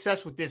had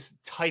success with this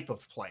type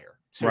of player,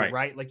 too,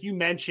 right? Like you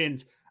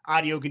mentioned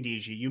Adi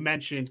Ogundiji, you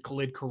mentioned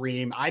Khalid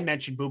Kareem, I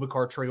mentioned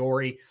Boubacar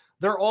Traore.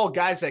 They're all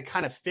guys that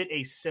kind of fit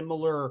a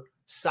similar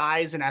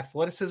size and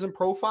athleticism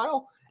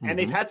profile, and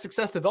they've had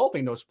success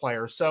developing those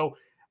players. So,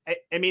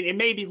 I mean, it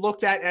may be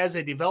looked at as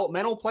a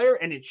developmental player,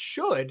 and it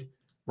should,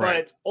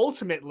 but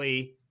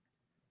ultimately,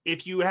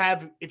 if you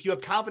have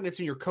confidence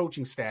in your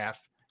coaching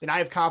staff, then I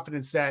have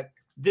confidence that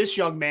this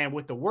young man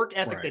with the work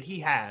ethic that he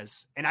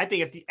has, and I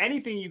think if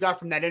anything you got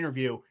from that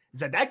interview is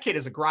that kid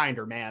is a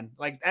grinder, man.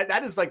 Like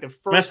that is like the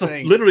first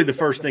thing. Literally the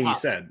first thing he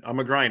said. I'm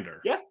a grinder.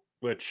 Yeah.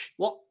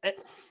 Well,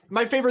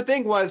 my favorite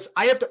thing was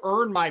I have to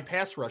earn my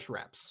pass rush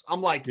reps.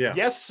 I'm like,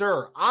 yes,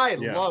 sir. I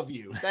love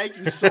you. Thank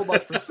you so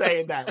much for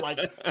saying that. Like,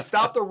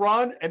 stop the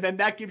run, and then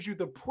that gives you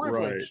the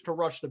privilege to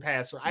rush the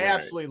passer. I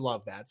absolutely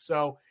love that.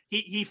 So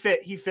he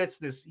fits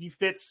this. He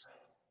fits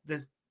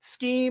the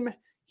scheme.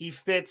 He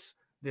fits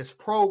this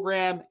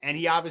program, and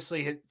he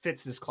obviously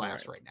fits this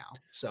class right now.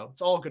 So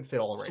it's all a good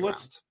fit all the way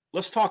around.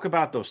 Let's talk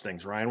about those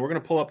things, Ryan. We're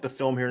going to pull up the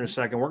film here in a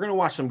second. We're going to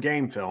watch some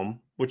game film,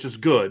 which is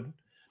good.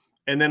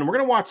 And then we're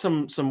going to watch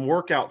some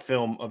workout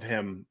film of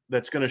him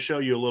that's going to show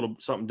you a little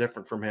something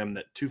different from him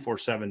that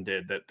 247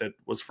 did that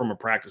was from a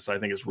practice I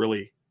think is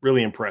really,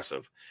 really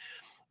impressive.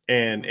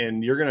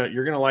 And you're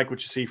gonna like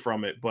what you see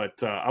from it.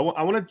 But I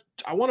want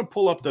to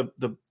pull up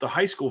the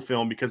high school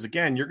film, because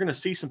again, you're going to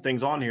see some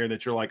things on here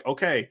that you're like,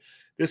 okay,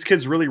 this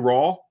kid's really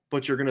raw,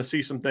 but you're going to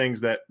see some things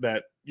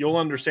that you'll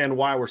understand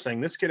why we're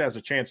saying this kid has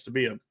a chance to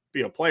be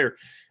a player.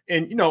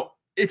 And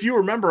if you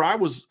remember, I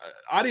was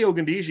Adi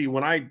Ogundiji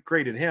when I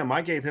graded him.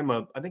 I gave him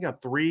a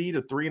 3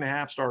 to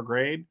 3.5 star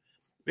grade.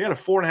 We had a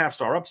 4.5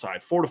 star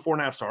upside, 4 to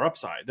 4.5 star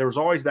upside. There was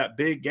always that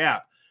big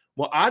gap.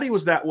 Well, Adi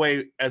was that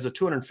way as a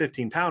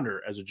 215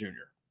 pounder as a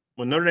junior.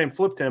 When Notre Dame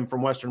flipped him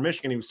from Western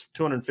Michigan, he was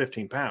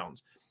 215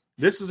 pounds.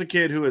 This is a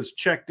kid who has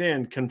checked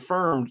in,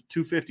 confirmed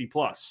 250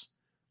 plus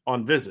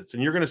on visits.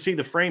 And you're going to see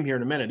the frame here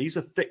in a minute. He's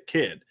a thick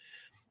kid,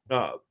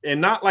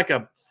 and not like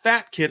a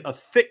fat kid, a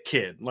thick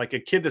kid, like a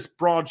kid that's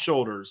broad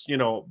shoulders,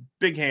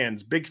 big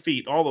hands, big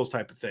feet, all those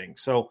type of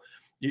things. So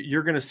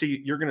you're going to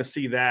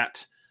see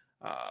that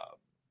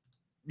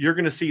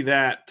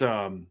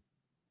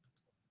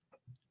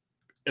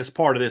as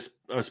part of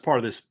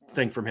this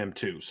thing from him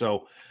too.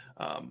 So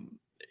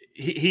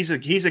he's a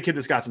kid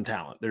that's got some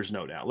talent. There's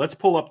no doubt. Let's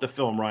pull up the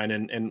film,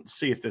 Ryan, and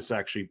see if this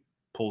actually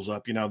pulls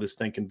up. This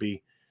thing can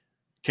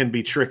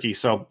be tricky.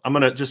 So I'm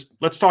going to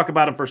let's talk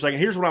about him for a second.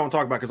 Here's what I want to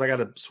talk about, because I got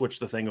to switch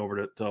the thing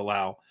over to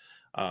allow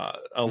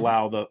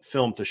the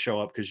film to show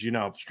up, because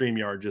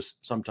StreamYard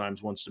just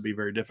sometimes wants to be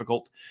very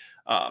difficult.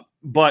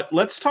 But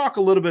let's talk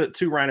a little bit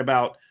too, Ryan,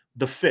 about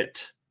the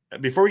fit.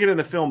 Before we get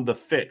into the film, the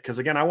fit, because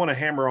again, I want to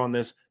hammer on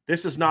this.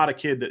 This is not a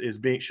kid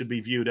that should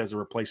be viewed as a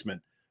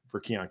replacement for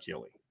Keon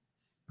Keeley.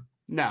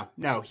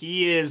 No,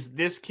 he is.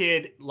 This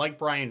kid, like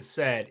Brian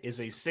said, is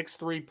a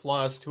 6'3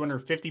 plus,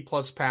 250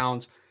 plus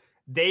pounds.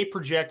 They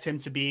project him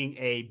to being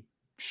a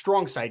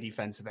strong side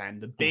defensive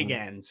end, the big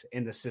end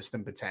in the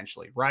system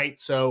potentially, right?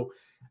 So,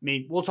 I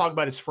mean, we'll talk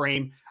about his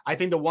frame. I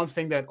think the one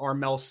thing that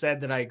Armel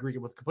said that I agree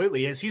with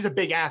completely is he's a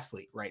big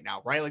athlete right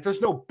now, right? Like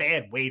there's no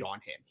bad weight on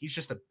him. He's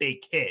just a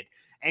big kid.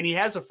 And he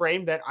has a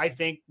frame that I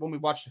think when we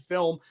watch the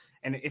film,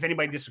 and if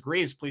anybody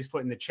disagrees, please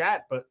put in the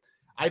chat, but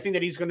I think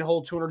that he's going to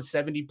hold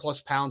 270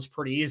 plus pounds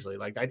pretty easily.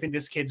 Like I think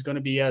this kid's going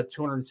to be a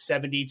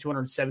 270,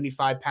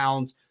 275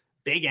 pounds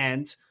big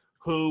end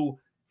who,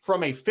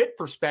 from a fit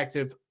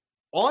perspective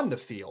on the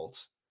field,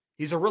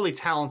 he's a really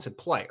talented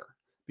player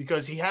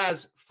because he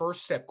has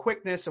first step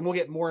quickness. And we'll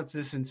get more into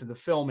this into the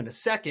film in a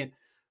second,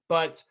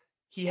 but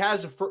he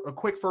has a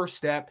quick first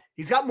step.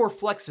 He's got more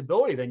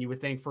flexibility than you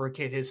would think for a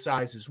kid his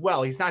size as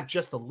well. He's not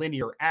just a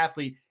linear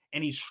athlete.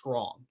 And he's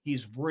strong.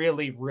 He's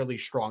really, really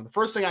strong. The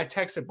first thing I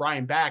texted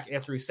Brian back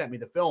after he sent me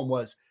the film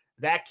was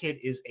that kid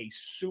is a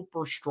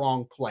super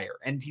strong player.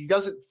 And he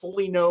doesn't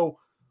fully know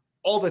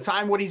all the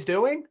time what he's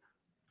doing.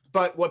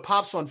 But what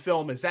pops on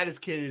film is that his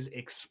kid is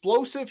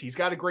explosive. He's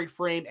got a great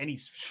frame and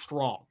he's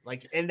strong.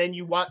 Like, and then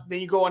you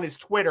go on his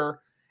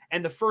Twitter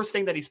and the first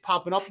thing that he's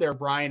popping up there,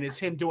 Brian, is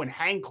him doing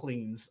hang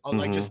cleans,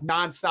 like just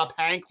nonstop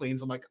hang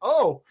cleans. I'm like,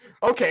 oh,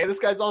 okay. This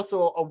guy's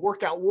also a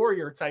workout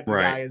warrior type of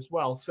guy as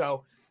well.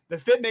 So the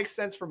fit makes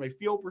sense from a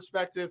field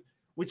perspective.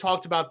 We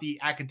talked about the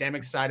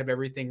academic side of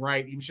everything,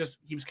 right? He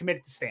was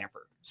committed to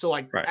Stanford. So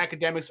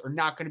academics are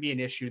not going to be an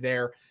issue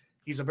there.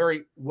 He's a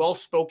very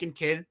well-spoken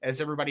kid,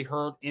 as everybody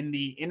heard in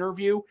the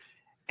interview.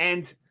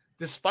 And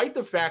despite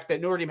the fact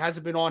that Notre Dame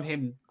hasn't been on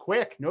him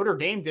quick, Notre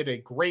Dame did a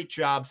great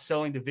job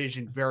selling the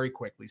vision very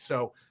quickly.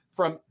 So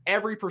from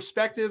every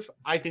perspective,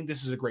 I think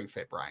this is a great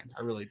fit, Brian.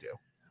 I really do.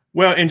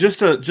 Well, and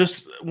just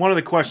one of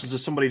the questions that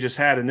somebody just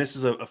had, and this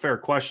is a fair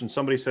question.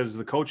 Somebody says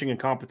the coaching and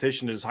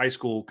competition is high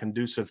school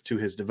conducive to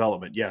his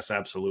development. Yes,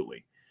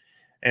 absolutely.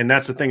 And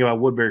that's the thing about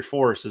Woodbury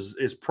Forest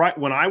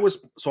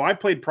I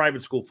played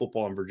private school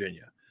football in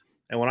Virginia.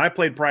 And when I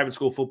played private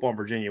school football in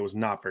Virginia, it was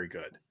not very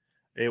good.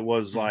 It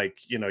was like,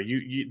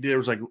 there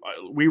was like,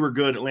 we were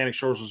good. Atlantic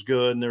Shores was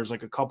good. And there's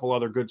like a couple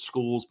other good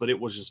schools, but it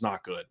was just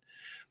not good.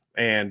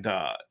 And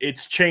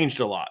it's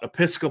changed a lot.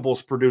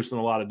 Episcopal's producing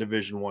a lot of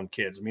Division I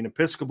kids. I mean,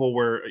 Episcopal,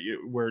 where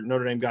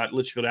Notre Dame got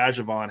Litchfield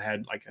Agevon,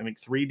 had like I think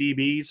 3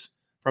 DBs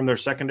from their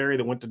secondary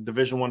that went to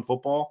Division I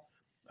football.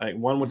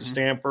 One went to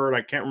Stanford.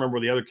 I can't remember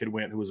where the other kid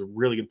went, who was a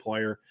really good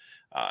player.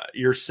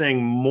 You're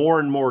seeing more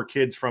and more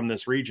kids from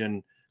this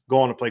region go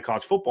on to play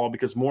college football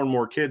because more and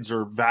more kids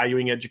are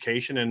valuing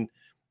education, and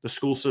the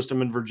school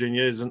system in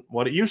Virginia isn't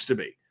what it used to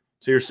be.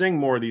 So you're seeing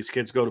more of these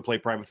kids go to play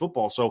private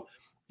football. So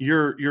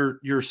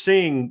you're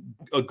seeing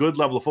a good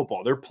level of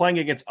football. They're playing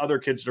against other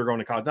kids that are going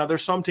to college. Now,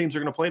 there's some teams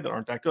they're going to play that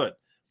aren't that good.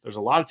 There's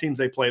a lot of teams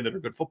they play that are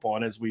good football.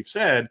 And as we've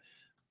said,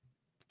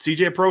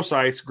 CJ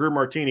Prosise, Greer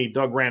Martini,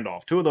 Doug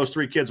Randolph, 2 of those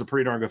 3 kids are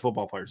pretty darn good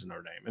football players in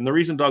Notre Dame. And the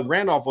reason Doug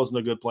Randolph wasn't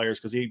a good player is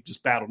because he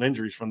just battled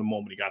injuries from the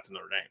moment he got to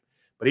Notre Dame.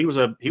 But he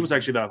was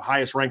actually the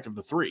highest ranked of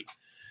the 3.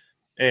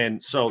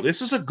 And so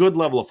this is a good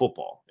level of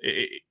football.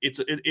 It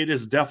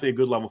is definitely a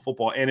good level of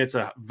football, and it's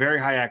a very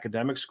high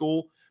academic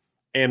school.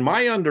 And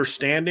my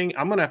understanding,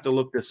 I'm going to have to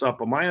look this up,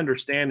 but my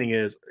understanding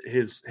is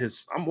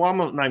I'm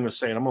not even going to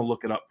say it. I'm going to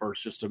look it up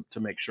first just to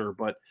make sure.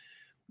 But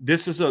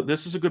this is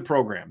a good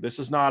program. This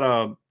is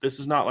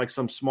not like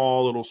some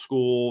small little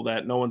school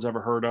that no one's ever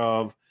heard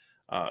of,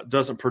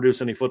 doesn't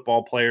produce any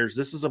football players.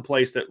 This is a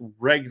place that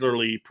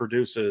regularly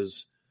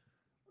produces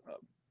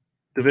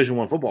Division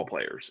I football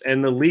players,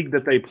 and the league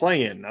that they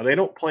play in. Now, they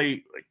don't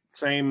play like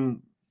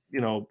same,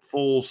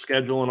 full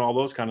schedule and all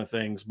those kind of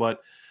things, but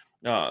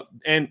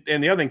and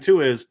the other thing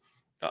too is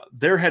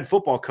their head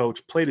football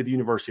coach played at the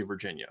University of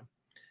Virginia,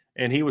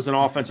 and he was an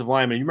offensive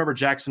lineman. You remember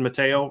Jackson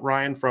Mateo,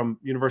 Ryan, from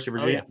University of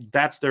Virginia? Oh, yeah.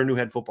 That's their new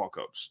head football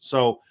coach.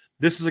 So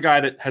this is a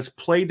guy that has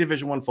played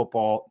Division I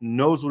football,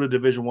 knows what a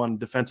Division I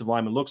defensive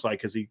lineman looks like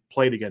because he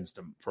played against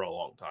him for a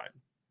long time.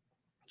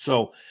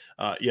 So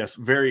yes,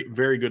 very,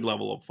 very good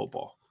level of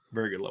football.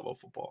 Very good level of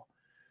football.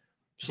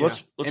 So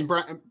let's and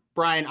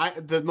Brian,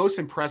 the most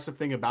impressive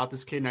thing about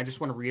this kid, and I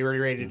just want to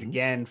reiterate it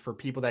again for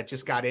people that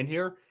just got in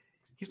here,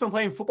 he's been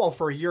playing football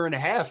for a year and a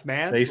half,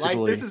 man. Basically,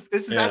 like this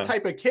is that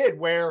type of kid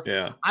where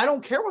I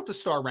don't care what the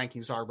star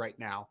rankings are right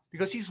now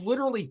because he's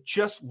literally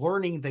just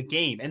learning the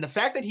game. And the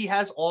fact that he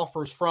has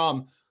offers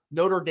from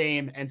Notre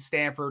Dame and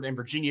Stanford and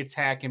Virginia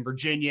Tech and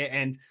Virginia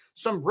and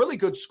some really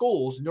good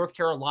schools, North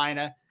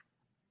Carolina,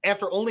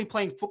 after only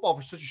playing football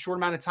for such a short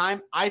amount of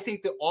time, I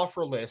think the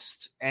offer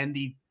list and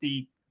the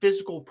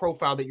physical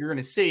profile that you're going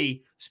to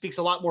see speaks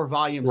a lot more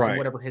volumes than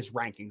whatever his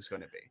ranking is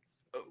going to be.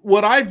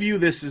 What I view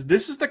this is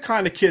the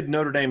kind of kid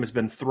Notre Dame has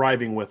been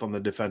thriving with on the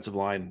defensive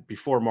line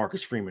before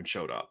Marcus Freeman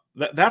showed up.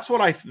 That's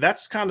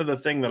kind of the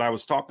thing that I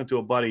was talking to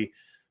a buddy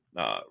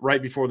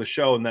right before the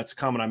show, and that's a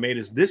comment I made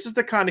is this is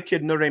the kind of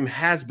kid Notre Dame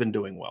has been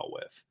doing well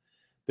with.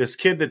 this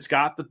kid that's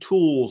got the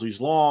tools. He's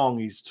long,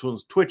 he's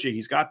twitchy,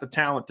 he's got the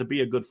talent to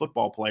be a good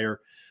football player.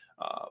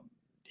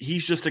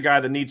 He's just a guy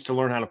that needs to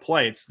learn how to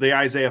play. It's the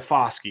Isaiah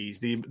Foskey's,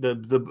 the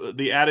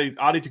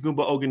Adetokunbo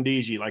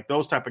Ogundiji, like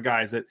those type of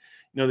guys that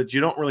that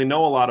you don't really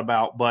know a lot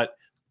about, but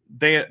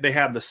they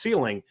have the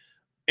ceiling.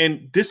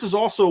 And this is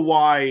also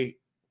why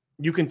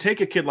you can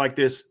take a kid like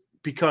this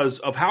because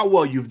of how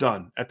well you've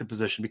done at the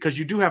position, because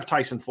you do have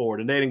Tyson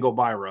Ford and Aiden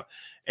Gobira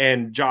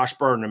and Josh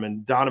Burnham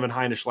and Donovan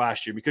Heinisch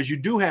last year, because you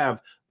do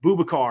have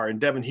Boubacar and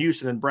Devin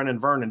Houston and Brennan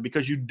Vernon,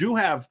 because you do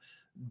have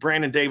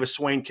Brandon Davis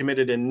Swain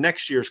committed in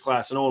next year's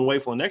class and Owen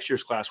Wafel in next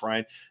year's class,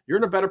 Ryan. You're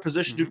in a better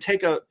position to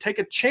take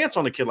a chance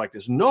on a kid like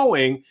this,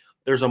 knowing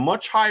there's a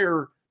much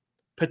higher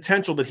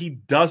potential that he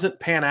doesn't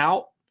pan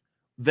out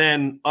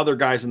than other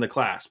guys in the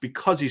class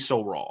because he's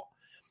so raw.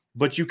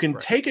 But you can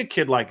take a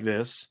kid like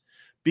this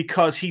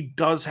because he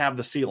does have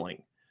the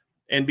ceiling.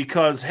 And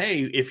because,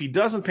 hey, if he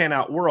doesn't pan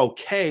out, we're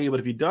okay. But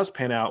if he does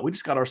pan out, we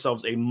just got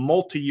ourselves a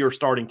multi-year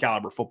starting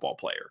caliber football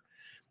player.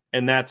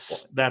 And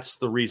that's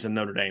the reason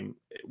Notre Dame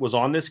was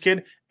on this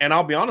kid. And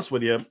I'll be honest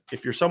with you,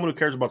 if you're someone who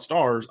cares about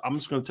stars, I'm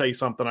just going to tell you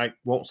something. I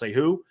won't say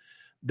who.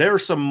 There are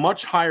some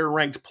much higher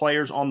ranked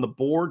players on the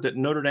board that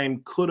Notre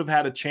Dame could have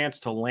had a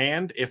chance to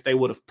land if they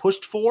would have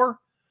pushed for,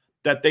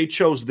 that they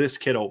chose this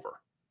kid over.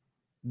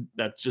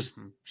 That's just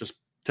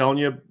telling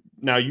you.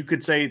 Now, you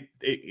could say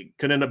it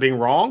could end up being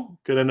wrong,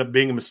 could end up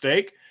being a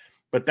mistake,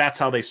 but that's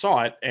how they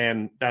saw it,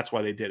 and that's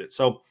why they did it.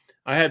 So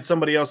I had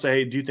somebody else say,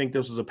 hey, do you think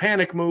this was a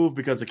panic move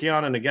because of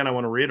Keon? And again, I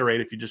want to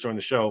reiterate, if you just joined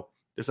the show,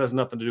 this has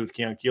nothing to do with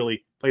Keon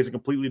Keeley. Plays a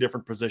completely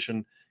different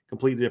position,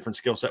 completely different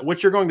skill set,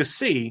 which you're going to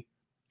see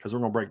because we're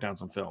going to break down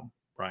some film,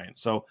 Brian.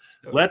 So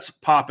let's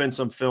pop in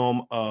some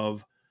film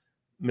of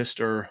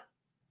Mr.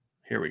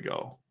 Here we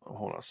go. Oh,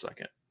 hold on a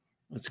second.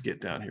 Let's get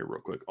down here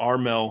real quick.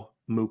 Armel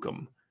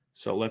Mukam.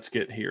 So let's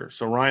get here.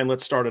 So, Ryan,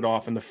 let's start it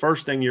off. And the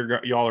first thing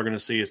y'all are going to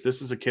see is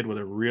this is a kid with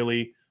a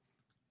really,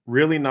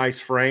 really nice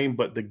frame,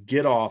 but the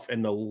get off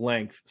and the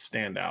length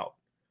stand out.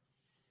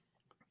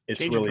 It's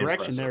change really of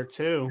direction impressive.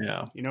 there,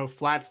 too. Yeah.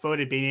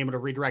 Flat-footed, being able to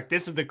redirect.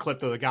 This is the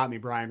clip, though, that got me,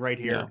 Brian, right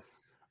here. Yeah.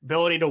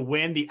 Ability to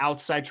win the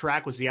outside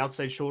track was the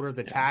outside shoulder of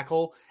the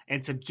tackle,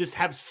 and to just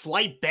have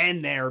slight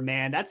bend there,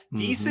 man. That's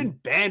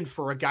decent bend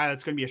for a guy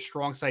that's going to be a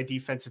strong side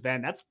defensive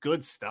end. That's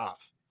good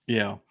stuff.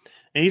 Yeah.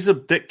 And he's a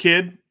thick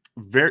kid.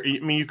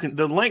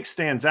 The length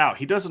stands out.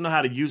 He doesn't know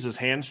how to use his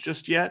hands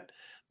just yet,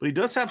 but he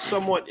does have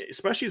somewhat,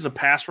 especially as a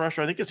pass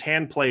rusher. I think his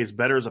hand play is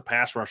better as a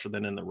pass rusher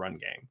than in the run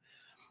game.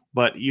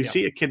 But you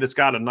see a kid that's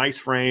got a nice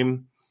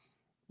frame.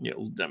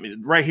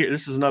 Right here,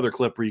 this is another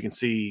clip where you can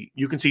see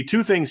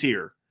two things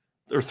here.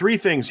 There are three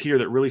things here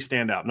that really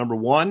stand out. Number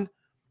one,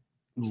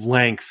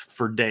 length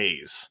for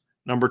days.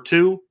 Number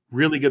two,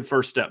 really good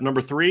first step.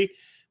 Number three,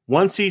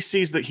 once he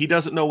sees that he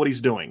doesn't know what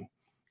he's doing,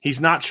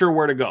 he's not sure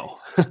where to go,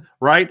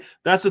 right?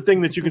 That's the thing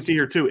that you can see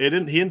here too.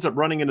 He ends up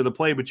running into the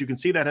play, but you can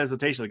see that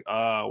hesitation,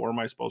 like, where am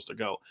I supposed to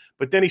go?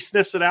 But then he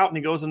sniffs it out and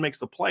he goes and makes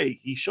the play.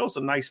 He shows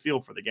a nice feel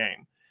for the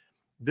game.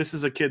 This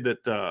is a kid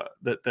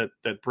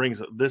that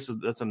brings –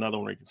 that's another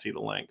one where you can see the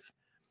length.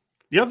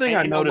 The other thing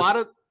I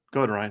noticed – go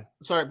ahead, Ryan.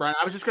 Sorry, Brian.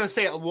 I was just going to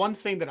say one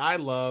thing that I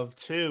love,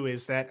 too,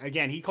 is that,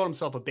 again, he called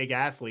himself a big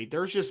athlete.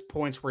 There's just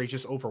points where he's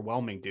just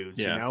overwhelming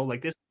dudes,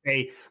 Like this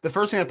the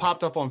first thing that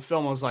popped up on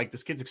film was like,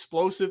 this kid's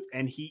explosive,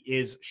 and he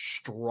is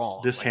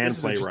strong. This hand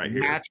play right here.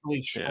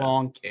 Naturally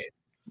strong kid.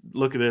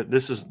 Look at it.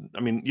 This is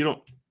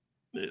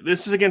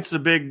against a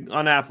big,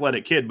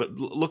 unathletic kid, but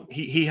look,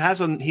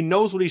 he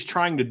knows what he's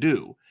trying to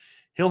do.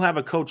 He'll have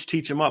a coach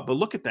teach him up, but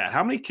look at that.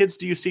 How many kids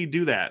do you see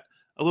do that?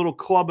 A little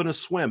club and a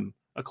slip,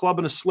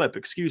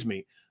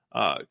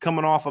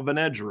 coming off of an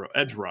edge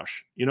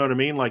rush. You know what I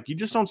mean? Like, you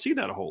just don't see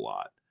that a whole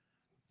lot.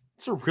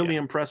 It's a really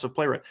impressive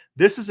play. Right.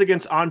 This is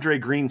against Andre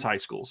Green's high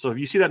school. So if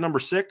you see that number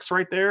 6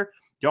 right there,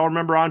 y'all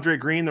remember Andre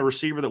Green, the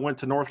receiver that went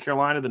to North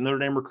Carolina that Notre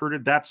Dame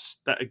recruited?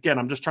 Again,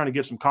 I'm just trying to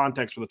give some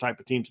context for the type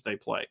of teams that they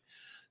play.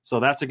 So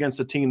that's against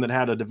a team that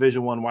had a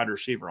Division I wide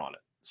receiver on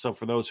it. So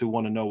for those who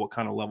want to know what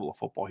kind of level of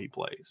football he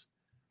plays.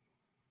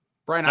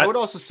 Brian, I would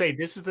also say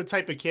this is the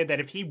type of kid that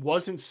if he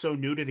wasn't so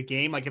new to the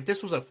game, like if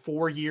this was a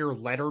 4-year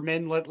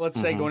Letterman, let's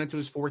say going into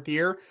his 4th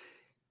year,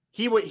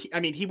 he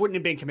wouldn't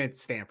have been committed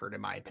to Stanford, in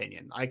my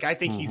opinion. Like, I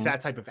think he's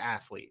that type of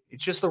athlete.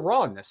 It's just the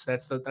rawness.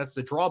 That's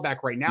the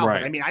drawback right now.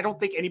 Right. But I don't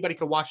think anybody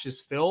could watch this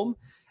film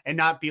and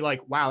not be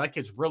like, wow, that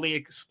kid's really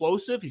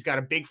explosive. He's got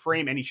a big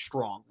frame and he's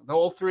strong.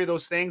 All three of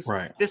those things.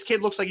 Right. This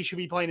kid looks like he should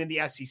be playing in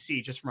the SEC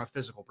just from a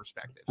physical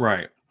perspective.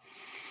 Right.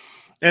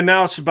 And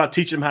now it's about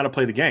teaching him how to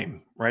play the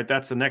game, right?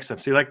 That's the next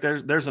step. See, like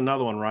there's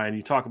another one, Ryan.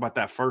 You talk about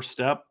that first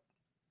step.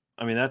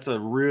 That's a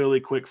really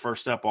quick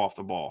first step off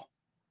the ball.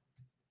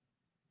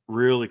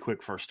 Really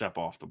quick first step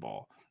off the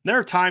ball. There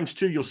are times,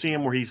 too, you'll see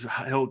him where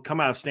he'll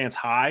come out of stance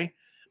high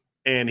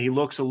and he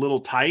looks a little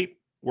tight,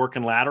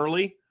 working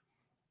laterally.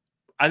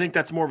 I think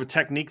that's more of a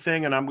technique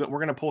thing, and we're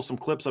going to pull some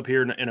clips up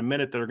here in a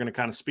minute that are going to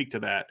kind of speak to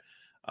that.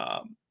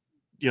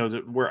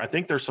 Where I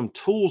think there's some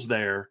tools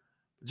there.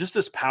 just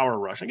this power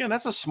rush. Again,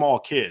 that's a small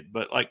kid,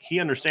 but like he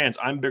understands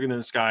I'm bigger than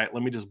this guy.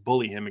 Let me just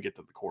bully him and get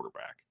to the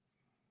quarterback.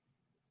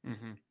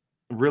 Mm-hmm.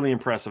 Really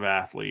impressive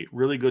athlete,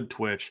 really good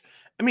twitch.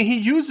 I mean, he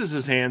uses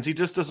his hands. He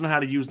just doesn't know how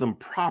to use them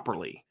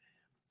properly.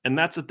 And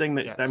that's the thing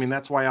that, I mean,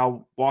 that's why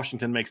Al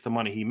Washington makes the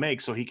money he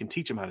makes, so he can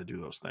teach him how to do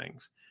those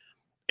things.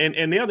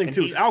 And the other thing,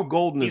 too, is Al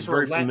Golden is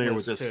very familiar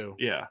with this. Too.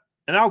 Yeah.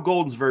 And Al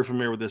Golden's very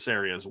familiar with this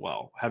area as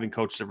well, having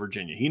coached at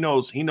Virginia. He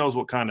knows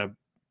what kind of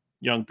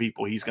young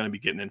people he's going to be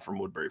getting in from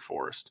Woodbury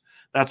Forest.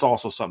 That's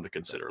also something to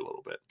consider a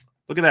little bit.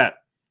 Look at that.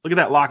 Look at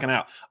that locking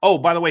out. Oh,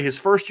 by the way, his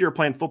first year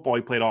playing football,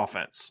 he played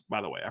offense,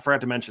 by the way. I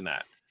forgot to mention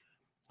that.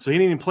 So he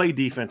didn't even play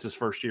defense his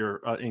first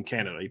year in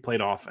Canada. He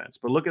played offense.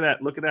 But look at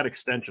that. Look at that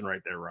extension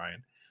right there,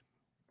 Ryan,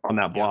 on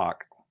that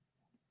block.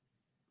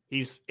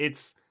 This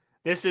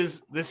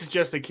is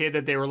just a kid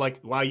that they were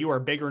like, wow, you are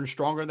bigger and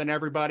stronger than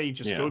everybody.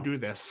 Just go do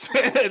this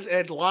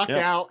and lock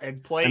out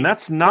and play. And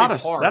that's not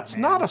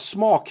a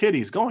small kid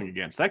he's going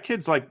against. That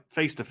kid's like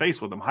face to face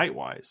with him height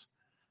wise.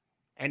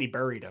 And he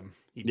buried him.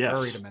 He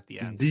buried him at the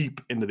end.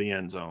 Deep into the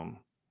end zone.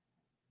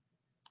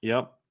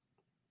 Yep.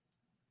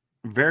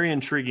 Very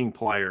intriguing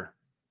player.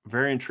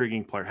 Very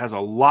intriguing player. Has a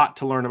lot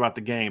to learn about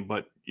the game,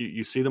 but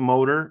you see the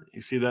motor,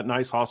 you see that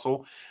nice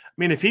hustle. I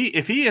mean, if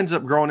he ends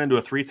up growing into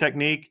a 3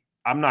 technique,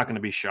 I'm not going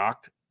to be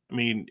shocked. I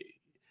mean,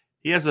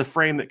 he has a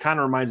frame that kind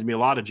of reminds me a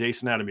lot of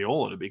Jason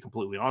Adamiola, to be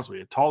completely honest with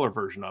you. A taller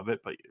version of it,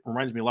 but it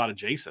reminds me a lot of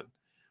Jason.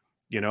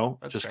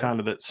 That's just fair. Kind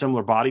of that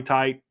similar body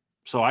type.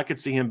 So I could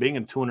see him being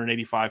a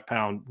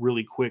 285-pound,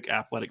 really quick,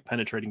 athletic,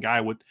 penetrating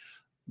guy with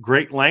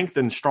great length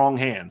and strong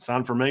hands.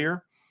 Sound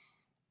familiar?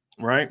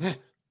 Right?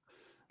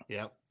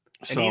 Yep.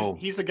 And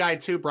he's a guy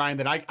too, Brian,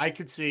 that I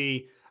could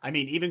see. I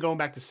mean, even going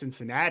back to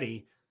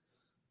Cincinnati,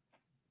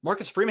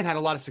 Marcus Freeman had a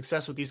lot of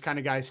success with these kind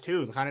of guys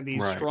too. Kind of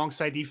these strong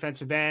side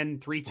defensive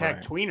end,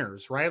 3-tech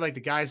tweeners, right? Like the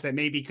guys that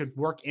maybe could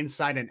work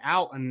inside and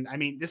out. And I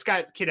mean, this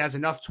kid has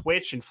enough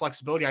twitch and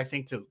flexibility, I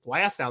think, to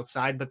blast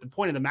outside. But the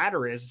point of the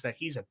matter is that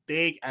he's a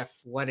big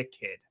athletic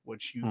kid,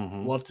 which you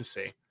love to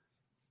see.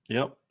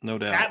 Yep, no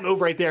doubt. That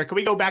move right there. Can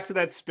we go back to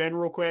that spin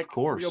real quick? Of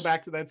course. Can we go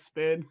back to that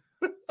spin?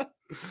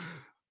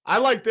 I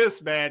like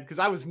this, man, because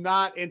I was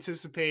not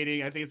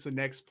anticipating, I think it's the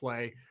next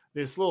play,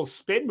 this little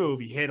spin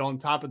move he hit on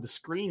top of the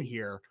screen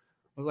here.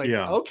 I was like,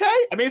 okay.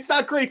 I mean, it's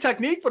not great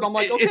technique, but I'm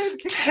like, okay. It's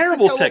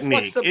terrible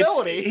technique.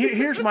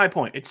 Here's my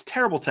point. It's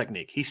terrible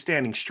technique. He's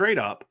standing straight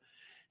up.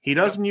 He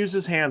doesn't use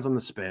his hands on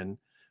the spin.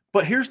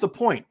 But here's the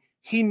point.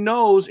 He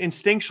knows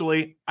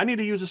instinctually, I need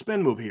to use a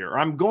spin move here. Or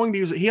I'm going to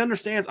use it. He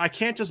understands I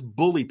can't just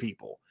bully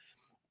people.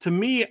 To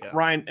me,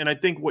 Ryan, and I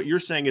think what you're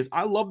saying is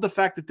I love the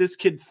fact that this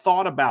kid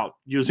thought about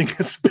using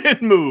a spin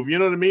move. You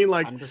know what I mean?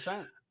 Like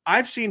 100%.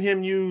 I've seen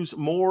him use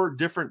more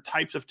different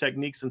types of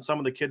techniques than some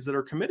of the kids that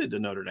are committed to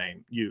Notre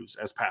Dame use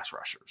as pass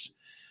rushers.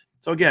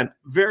 So again,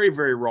 very,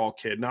 very raw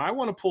kid. Now I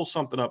want to pull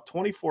something up.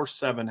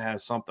 24/7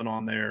 has something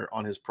on there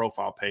on his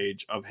profile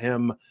page of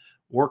him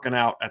working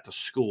out at the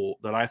school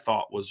that I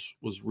thought was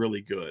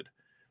really good.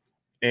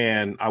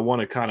 And I want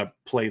to kind of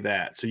play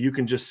that. So you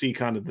can just see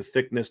kind of the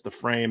thickness, the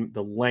frame,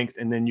 the length,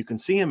 and then you can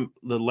see him,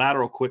 the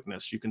lateral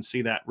quickness. You can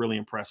see that really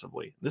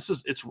impressively.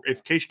 It's in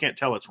case you can't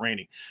tell, it's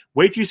raining.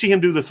 Wait till you see him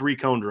do the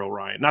 3-cone drill,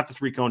 Ryan. Not the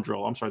 3-cone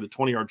drill. I'm sorry, the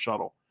 20-yard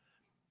shuttle.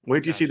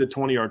 Wait till you see the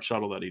 20-yard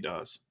shuttle that he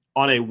does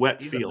on a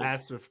wet field. He's a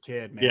massive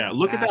kid, man. Yeah,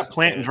 look at that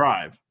plant and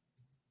drive.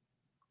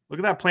 Look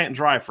at that plant and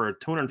drive for a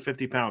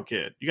 250-pound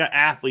kid. You got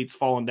athletes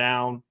falling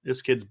down.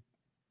 This kid's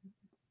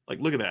like,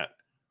 look at that.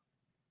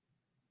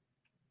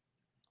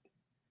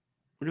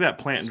 Look at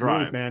that plant and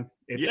drive, man.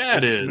 It's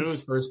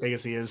smooth for as big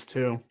as he is,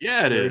 too.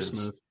 Yeah, it is.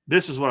 Smooth.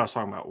 This is what I was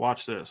talking about.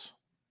 Watch this.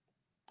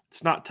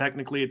 It's not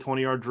technically a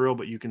 20-yard drill,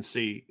 but you can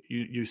see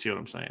you see what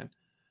I'm saying.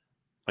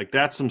 Like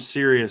that's some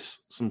serious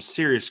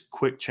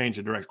quick change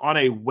of direction on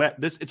a wet.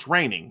 It's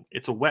raining.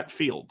 It's a wet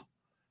field.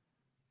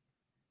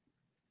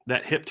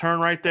 That hip turn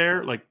right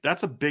there, like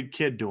that's a big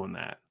kid doing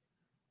that.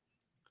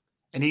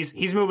 And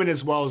he's moving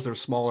as well as their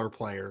smaller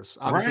players.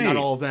 Obviously, not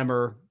all of them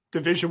are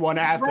Division I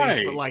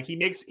athletes, but like he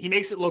makes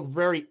it look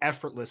very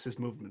effortless, his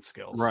movement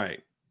skills.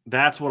 Right.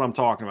 That's what I'm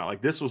talking about.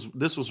 Like this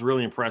was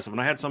really impressive.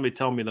 And I had somebody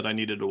tell me that I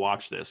needed to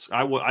watch this.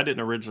 I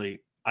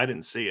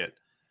didn't see it,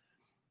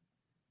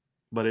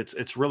 but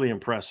it's really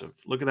impressive.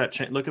 Look at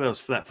that. Look at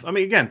those. I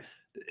mean, again,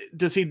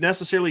 does he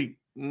necessarily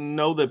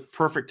know the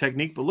perfect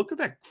technique? But look at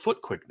that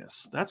foot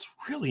quickness. That's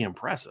really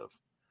impressive.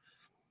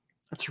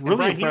 That's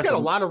really impressive. He's got a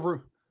lot of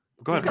room.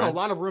 He's got a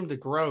lot of room to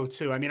grow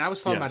too. I mean, I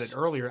was talking about it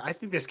earlier. I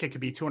think this kid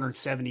could be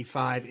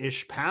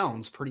 275-ish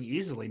pounds pretty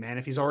easily, man.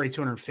 If he's already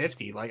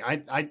 250,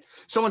 like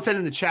someone said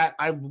in the chat,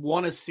 I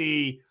want to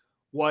see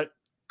what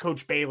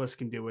Coach Bayless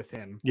can do with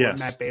him. What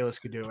Matt Bayless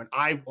could do, and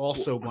I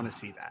also want to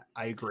see that.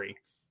 I agree.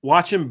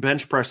 Watch him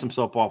bench press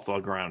himself off the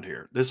ground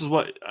here. This is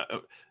what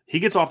he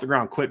gets off the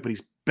ground quick, but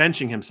he's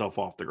benching himself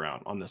off the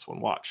ground on this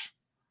one. Watch,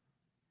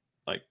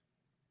 like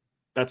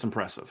that's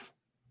impressive.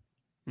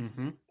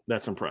 Mm-hmm.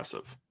 That's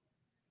impressive.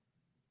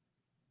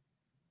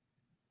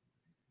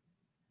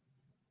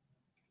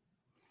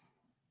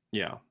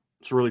 Yeah,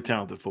 it's a really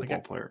talented football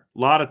player. A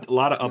lot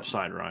of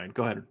upside, Ryan.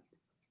 Go ahead.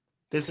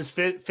 This is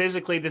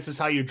physically, this is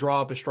how you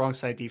draw up a strong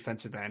side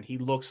defensive end. He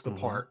looks the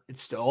part.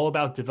 It's still all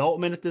about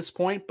development at this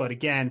point. But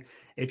again,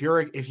 if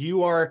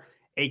you are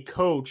a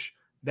coach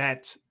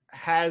that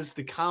has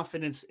the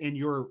confidence in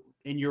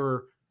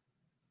your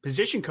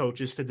position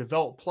coaches to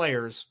develop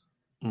players,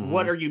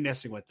 what are you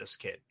missing with this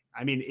kid?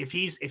 I mean, if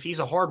he's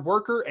a hard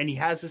worker and he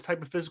has this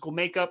type of physical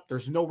makeup,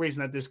 there's no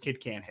reason that this kid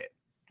can't hit.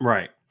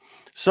 Right.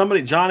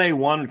 Somebody, John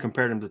A1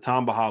 compared him to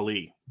Tom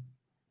Bahali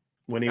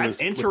when he was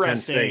with Penn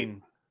State.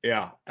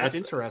 Yeah, that's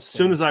interesting. As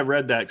soon as I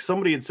read that,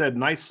 somebody had said,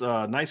 nice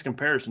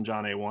comparison,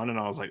 John A1. And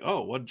I was like,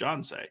 oh, what did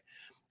John say?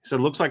 He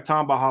said, looks like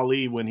Tom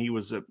Bahali when he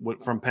was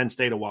from Penn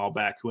State a while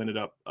back, who ended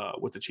up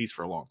with the Chiefs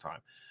for a long time.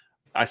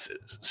 I said,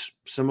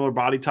 similar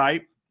body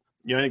type.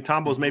 You know, I think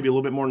Tombo's maybe a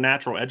little bit more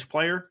natural edge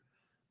player.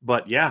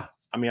 But, yeah,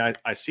 I mean,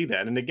 I see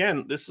that. And,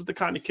 again, this is the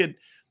kind of kid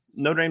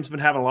Notre Dame's been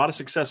having a lot of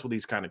success with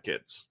these kind of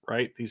kids,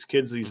 right? These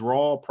kids, these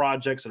raw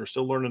projects that are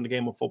still learning the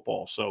game of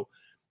football. So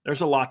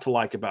there's a lot to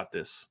like about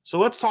this. So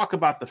let's talk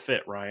about the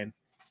fit, Ryan.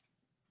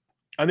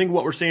 I think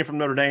what we're seeing from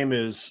Notre Dame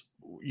is,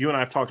 you and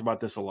I have talked about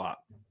this a lot.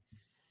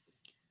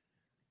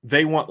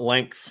 They want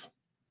length.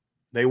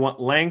 They want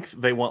length.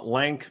 They want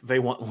length. They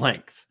want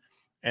length.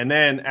 And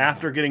then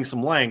after getting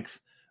some length,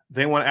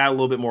 they want to add a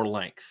little bit more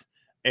length.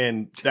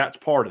 And that's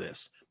part of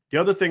this. The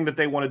other thing that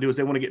they want to do is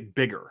they want to get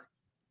bigger.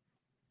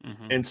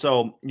 And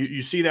so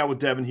you see that with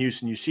Devin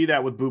Houston. You see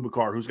that with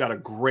Boubacar, who's got a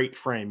great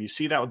frame. You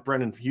see that with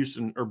Brendan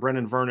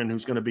Vernon,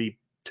 who's going to be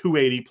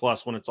 280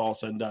 plus when it's all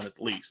said and done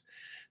at least.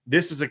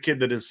 This is a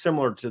kid that is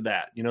similar to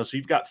that. You know, so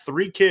you've got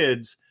three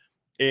kids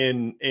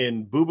in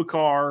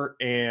Boubacar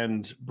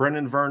and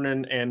Brendan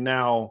Vernon and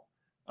now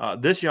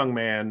this young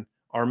man,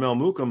 Armel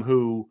Mukam,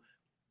 who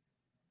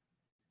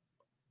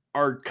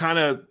are kind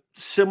of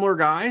similar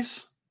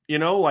guys, you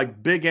know,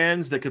 like big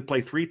ends that could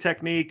play three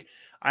technique.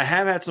 I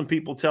have had some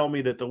people tell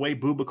me that the way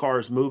Boubacar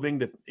is moving,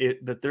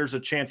 that there's a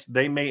chance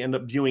they may end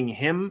up viewing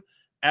him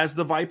as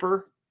the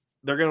Viper.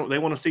 They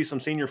want to see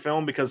some senior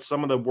film because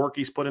some of the work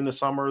he's put in the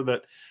summer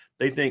that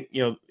they think,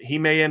 you know, he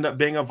may end up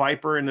being a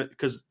Viper, and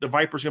because the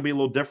Viper's going to be a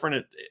little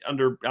different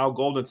under Al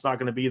Golden. It's not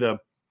going to be the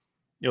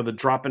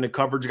drop into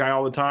coverage guy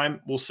all the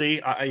time. We'll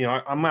see. I'm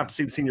gonna have to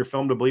see the senior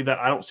film to believe that.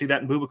 I don't see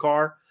that in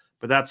Boubacar,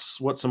 but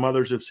that's what some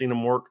others who've seen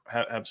him work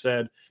have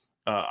said.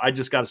 I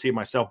just got to see it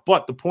myself.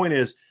 But the point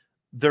is,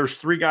 there's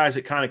three guys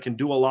that kind of can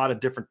do a lot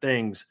of different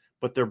things,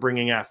 but they're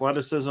bringing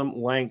athleticism,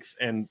 length,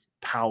 and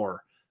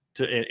power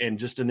and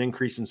just an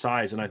increase in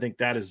size. And I think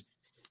that is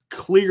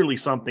clearly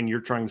something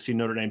you're trying to see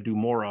Notre Dame do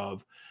more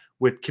of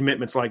with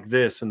commitments like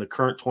this in the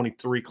current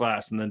 23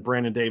 class. And then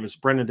Brandon Davis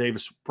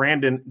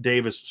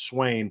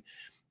Swain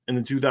in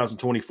the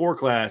 2024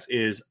 class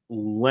is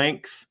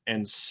length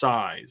and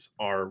size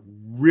are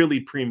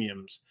really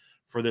premiums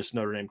for this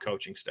Notre Dame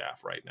coaching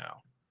staff right now.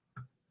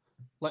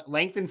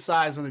 Length and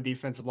size on the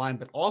defensive line,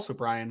 but also,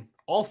 Brian,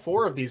 all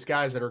four of these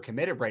guys that are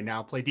committed right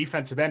now play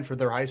defensive end for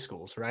their high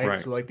schools, right?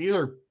 So, like, these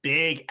are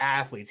big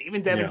athletes.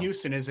 Even Devin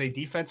Houston is a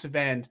defensive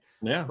end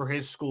for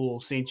his school,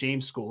 St.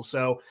 James School.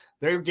 So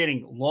they're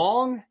getting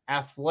long,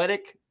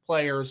 athletic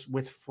players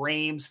with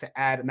frames to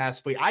add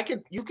massively.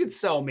 You could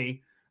sell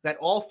me that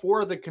all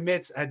four of the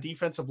commits at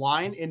defensive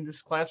line in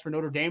this class for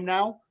Notre Dame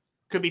now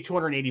could be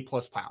 280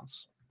 plus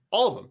pounds.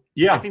 All of them.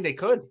 Yeah. I think they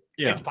could.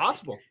 Yeah. It's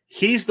possible.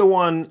 He's the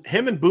one,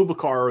 him and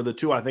Boubacar are the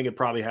two I think would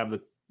probably have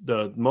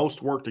the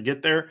most work to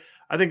get there.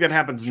 I think that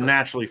happens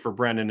naturally for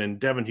Brendan, and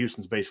Devin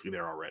Houston's basically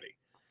there already.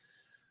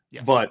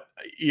 Yes. But,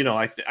 you know,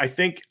 I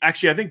think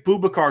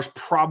Boubacar's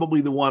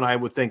probably the one I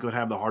would think would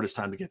have the hardest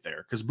time to get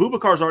there, because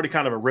Boubacar's already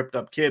kind of a ripped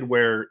up kid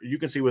where you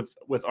can see with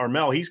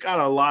Armel, he's got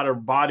a lot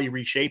of body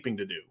reshaping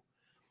to do.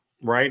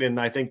 Right. And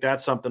I think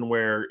that's something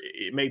where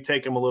it may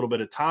take him a little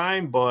bit of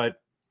time, but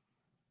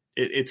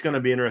it's going to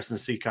be interesting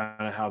to see kind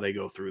of how they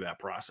go through that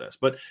process.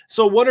 But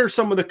so what are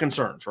some of the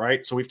concerns,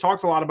 right? So we've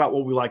talked a lot about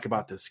what we like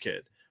about this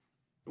kid.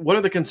 What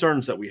are the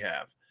concerns that we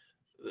have?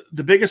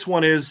 The biggest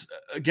one is,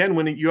 again,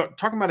 when you're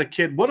talking about a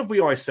kid, what have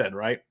we always said,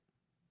 right?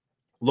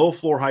 Low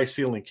floor, high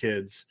ceiling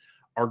kids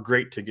are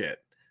great to get.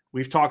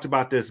 We've talked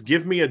about this.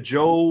 Give me a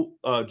Joe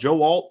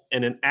Alt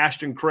and an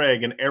Ashton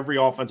Craig in every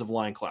offensive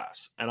line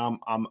class, and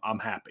I'm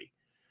happy.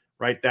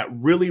 Right, that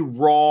really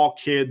raw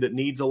kid that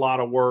needs a lot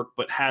of work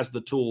but has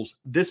the tools.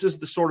 This is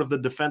the sort of the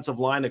defensive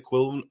line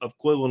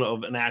equivalent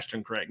of an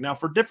Ashton Craig. Now,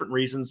 for different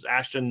reasons,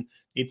 Ashton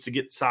needs to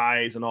get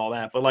size and all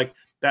that, but like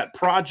that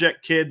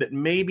project kid that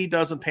maybe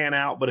doesn't pan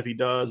out, but if he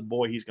does,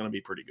 boy, he's going to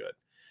be pretty good.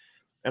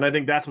 And I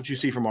think that's what you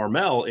see from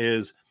Armel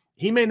is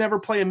he may never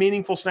play a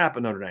meaningful snap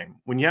at Notre Dame.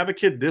 When you have a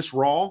kid this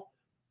raw,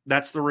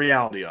 that's the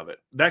reality of it.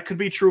 That could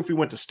be true if he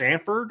went to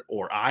Stanford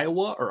or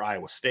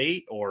Iowa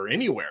State or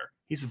anywhere.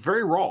 He's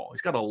very raw. He's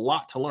got a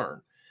lot to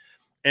learn.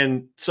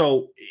 And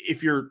so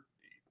if you're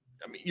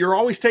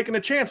always taking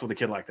a chance with a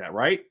kid like that,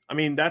 right? I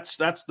mean, that's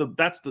to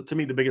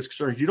me the biggest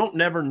concern. You don't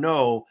never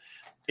know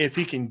if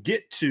he can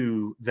get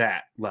to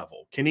that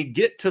level. Can he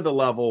get to the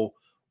level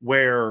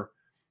where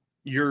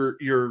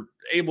you're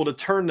able to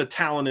turn the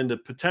talent into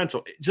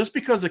potential? Just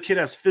because a kid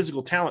has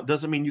physical talent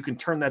doesn't mean you can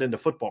turn that into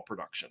football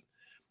production.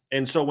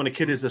 And so when a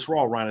kid is this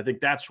raw, Ryan, I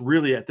think that's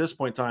really at this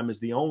point in time is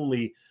the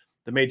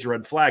major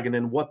red flag. And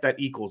then what that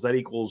equals,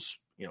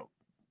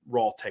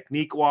 raw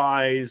technique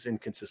wise,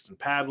 inconsistent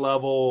pad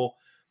level,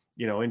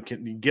 and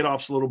can get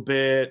offs a little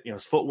bit,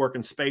 his footwork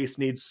and space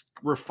needs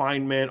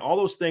refinement. All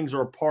those things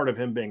are a part of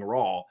him being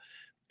raw.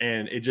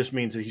 And it just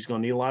means that he's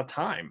going to need a lot of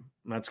time.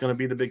 And that's going to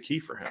be the big key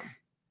for him.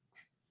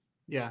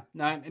 Yeah.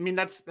 No, I mean,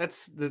 that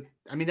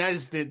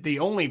is the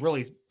only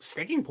really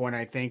sticking point,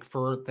 I think,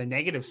 for the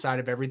negative side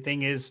of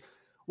everything is,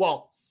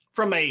 well,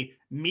 from a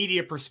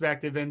media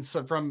perspective and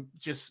so from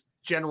just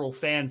general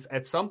fans,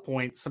 at some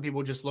point, some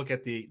people just look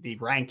at the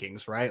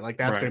rankings, right? Like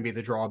that's going to be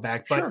the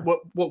drawback. But Sure.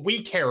 what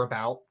we care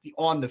about, the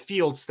on the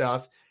field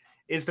stuff,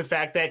 is the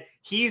fact that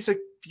he's a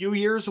few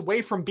years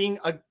away from being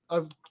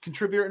a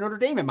contributor at Notre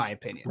Dame, in my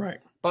opinion. Right.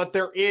 But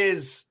there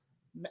is,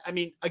 I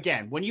mean,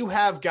 again, when you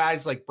have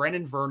guys like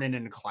Brennan Vernon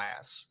in a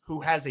class who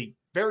has a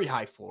very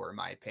high floor, in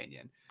my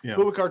opinion,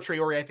 Boubacar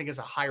Traore, I think, is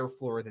a higher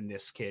floor than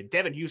this kid.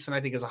 Devin Houston,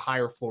 I think, is a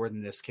higher floor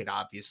than this kid,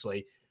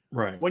 obviously.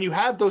 Right. When you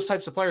have those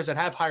types of players that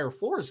have higher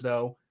floors,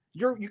 though,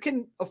 you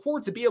can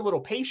afford to be a little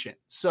patient.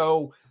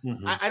 So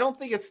I don't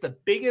think it's the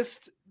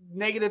biggest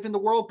negative in the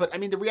world, but I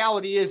mean, the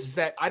reality is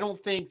that I don't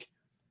think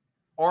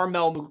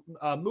Armel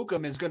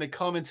Mukam is going to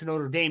come into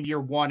Notre Dame year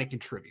one and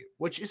contribute,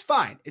 which is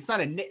fine. It's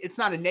not a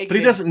negative. But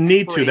he doesn't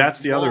need to. That's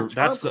the other.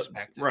 That's the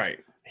perspective. Right.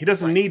 He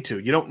doesn't need to.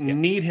 You don't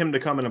need him to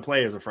come in and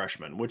play as a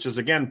freshman, which is,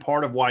 again,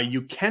 part of why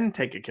you can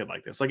take a kid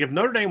like this. Like if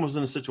Notre Dame was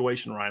in a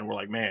situation, Ryan, we're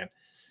like, man,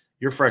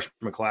 your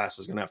freshman class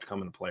is going to have to come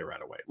in and play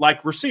right away.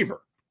 Like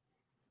receiver.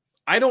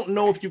 I don't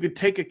know if you could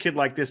take a kid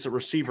like this at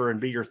receiver and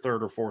be your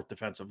third or fourth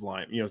defensive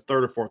line,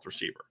 third or fourth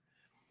receiver.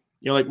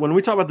 Like when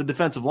we talk about the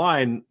defensive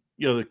line,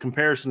 the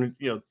comparison,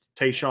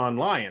 Tayshaun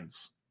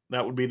Lyons,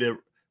 that would be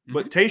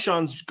but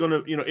Tayshaun's going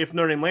to, if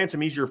Notre Dame lands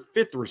him, he's your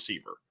fifth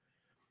receiver.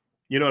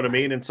 You know what I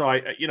mean? And so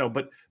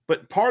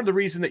but part of the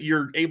reason that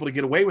you're able to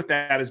get away with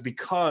that is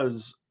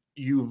because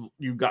you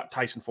got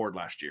Tyson Ford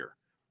last year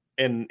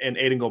and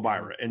Aiden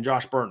Gobira and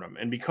Josh Burnham,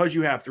 and because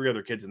you have three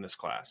other kids in this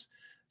class.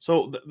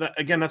 So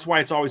again, that's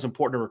why it's always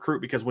important to recruit,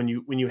 because when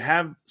you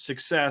have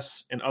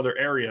success in other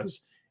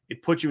areas,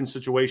 it puts you in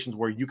situations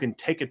where you can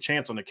take a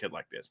chance on a kid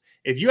like this.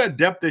 If you had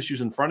depth issues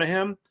in front of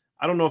him,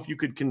 I don't know if you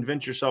could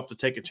convince yourself to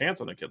take a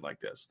chance on a kid like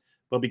this.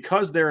 But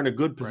because they're in a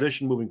good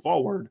position moving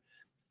forward,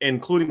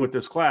 including with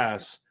this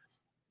class,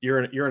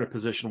 you're in a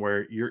position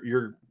where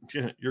you're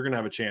going to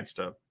have a chance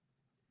to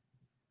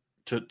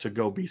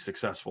go be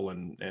successful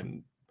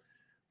and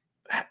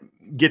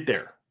get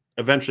there,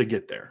 eventually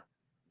get there.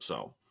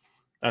 So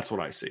that's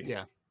what I see.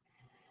 Yeah.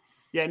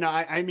 Yeah, no,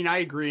 I mean, I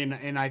agree.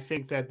 And I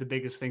think that the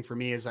biggest thing for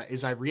me is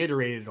I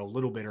reiterated it a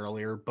little bit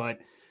earlier,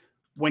 but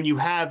when you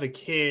have a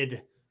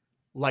kid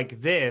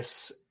like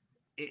this,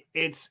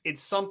 it's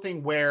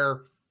something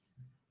where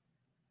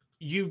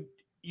you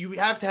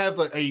have to have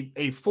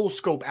a full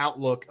scope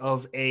outlook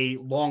of a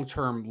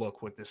long-term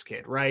look with this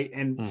kid. Right.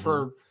 And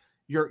for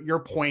your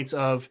points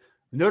of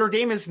Notre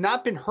Dame has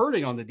not been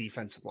hurting on the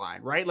defensive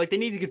line, right? Like they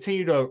need to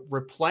continue to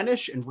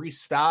replenish and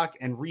restock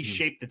and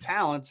reshape the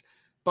talent.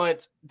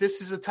 But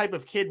this is a type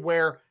of kid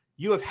where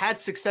you have had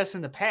success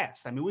in the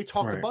past. I mean, we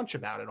talked a bunch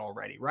about it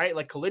already, right?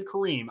 Like Khalid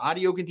Kareem,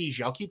 Adi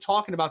Ogundeji. I'll keep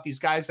talking about these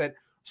guys that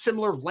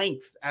similar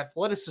length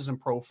athleticism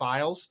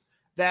profiles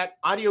that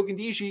Adi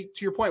Ogundeji,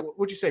 to your point,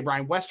 what'd you say,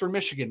 Brian? Western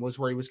Michigan was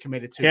where he was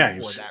committed to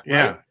before that, right?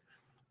 Yeah.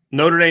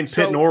 Notre Dame,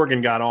 Pitt, and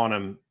Oregon got on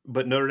him,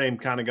 but Notre Dame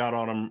kind of got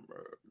on him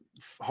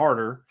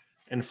harder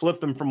and flipped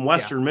them from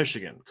Western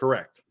Michigan.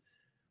 Correct.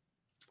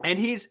 And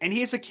he's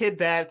a kid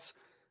that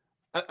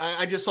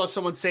I just saw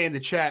someone say in the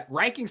chat,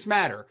 rankings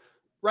matter.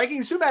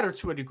 Rankings do matter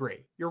to a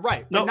degree. You're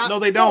right. No,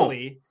 they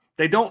don't.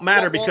 They don't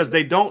matter because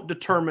they don't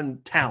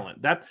determine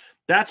talent.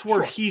 That's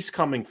where he's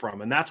coming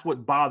from. And that's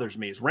what bothers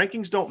me is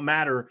rankings don't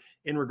matter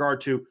in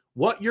regard to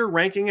what your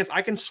ranking is.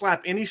 I can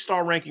slap any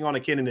star ranking on a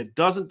kid and it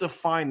doesn't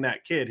define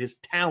that kid. His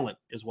talent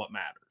is what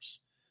matters.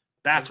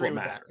 That's what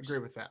matters. I agree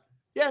with that.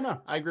 Yeah,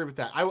 no, I agree with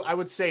that. I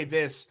would say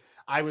this.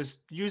 I was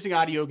using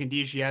Adi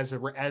Ogundeji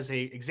as a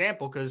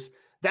example because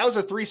that was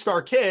a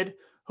 3-star kid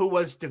who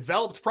was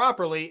developed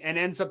properly and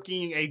ends up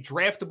being a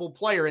draftable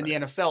player in the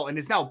NFL and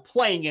is now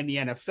playing in the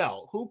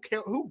NFL.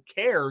 Who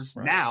cares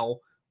now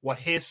what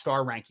his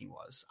star ranking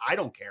was? I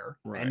don't care.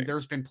 Right. And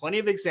there's been plenty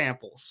of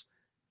examples.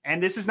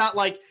 And this is not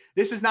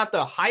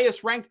the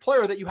highest ranked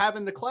player that you have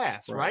in the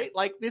class, right?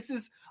 Like this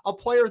is a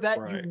player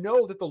that you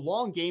know that the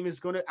long game is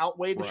going to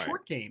outweigh the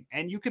short game.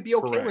 And you could be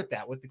okay with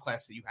that with the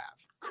class that you have.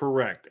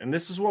 Correct. And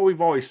this is what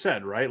we've always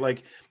said, right?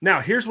 Like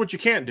now here's what you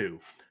can't do.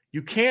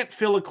 You can't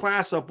fill a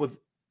class up with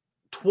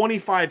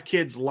 25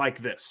 kids like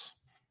this.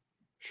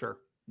 Sure.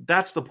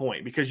 That's the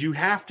point, because you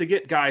have to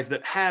get guys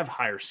that have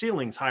higher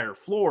ceilings, higher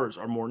floors,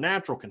 are more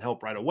natural, can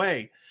help right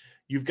away.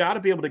 You've got to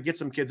be able to get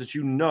some kids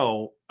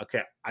that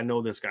okay, I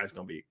know this guy's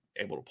going to be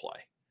able to play.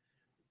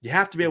 You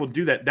have to be able to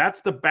do that.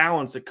 That's the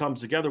balance that comes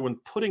together when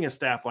putting a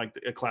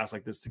class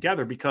like this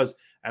together, because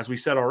as we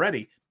said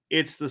already,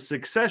 it's the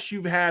success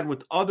you've had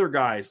with other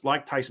guys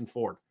like Tyson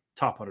Ford,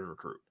 top 100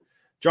 recruit.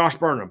 Josh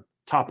Burnham,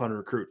 top 100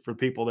 recruit for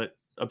people that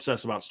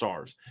obsess about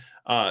stars.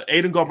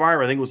 Aiden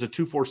Garbira, I think, was a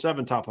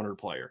 247 top 100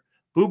 player.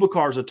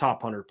 Boubacar's a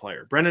top 100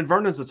 player. Brendan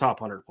Vernon's a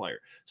top 100 player.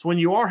 So when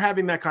you are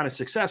having that kind of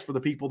success for the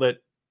people that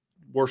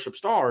worship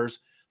stars,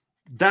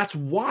 that's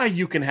why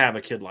you can have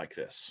a kid like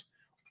this.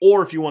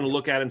 Or if you want to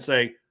look at it and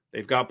say,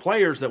 they've got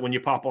players that when you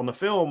pop on the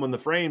film and the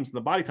frames and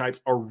the body types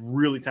are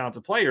really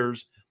talented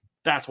players,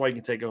 that's why you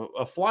can take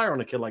a flyer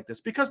on a kid like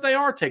this, because they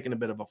are taking a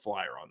bit of a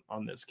flyer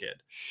on this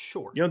kid.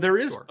 Sure. There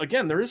is,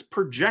 again, there is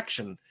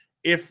projection.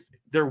 If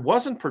there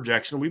wasn't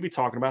projection, we'd be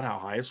talking about how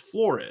high his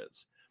floor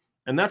is.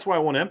 And that's why I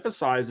want to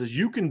emphasize is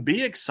you can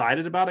be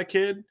excited about a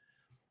kid,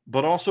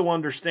 but also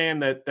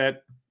understand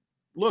that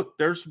look,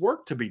 there's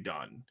work to be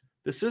done.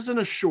 This isn't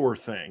a sure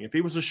thing. If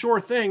he was a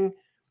sure thing,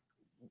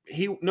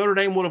 Notre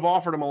Dame would have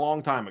offered him a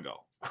long time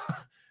ago.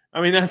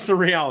 I mean, that's the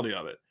reality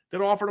of it.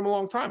 They'd offered him a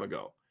long time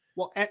ago.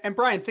 Well, and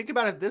Brian, think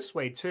about it this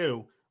way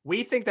too.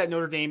 We think that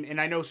Notre Dame,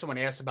 and I know someone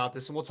asked about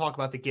this, and we'll talk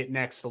about the get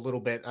next a little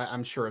bit,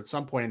 I'm sure at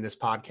some point in this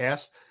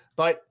podcast,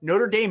 but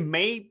Notre Dame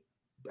may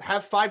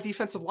have 5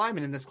 defensive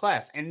linemen in this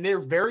class, and there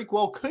very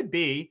well could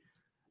be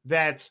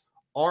that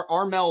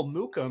Armel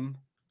Mukam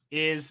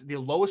is the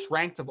lowest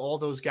ranked of all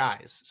those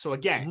guys. So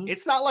again,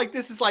 it's not like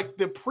this is like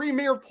the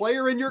premier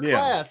player in your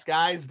class,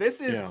 guys.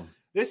 This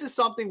is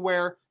something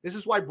where this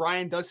is why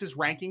Brian does his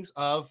rankings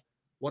of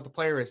what the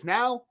player is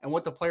now and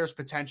what the player's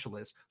potential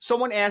is.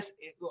 Someone asked,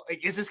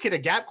 is this kid a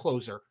gap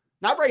closer?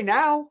 Not right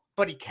now,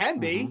 but he can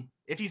be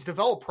if he's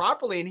developed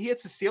properly and he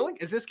hits the ceiling.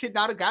 Is this kid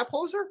not a gap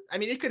closer? I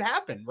mean, it could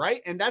happen,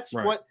 right? And that's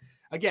what,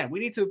 again, we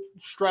need to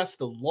stress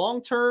the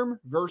long-term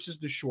versus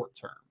the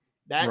short-term.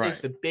 That is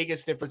the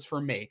biggest difference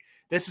for me.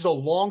 This is a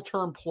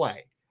long-term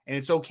play, and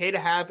it's okay to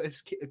have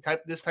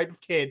this type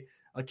of kid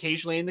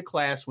occasionally in the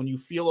class when you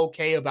feel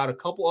okay about a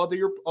couple other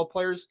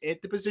players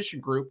at the position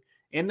group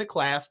in the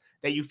class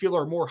that you feel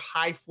are more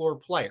high floor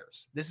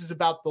players. This is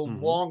about the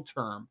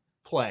long-term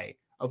play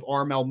of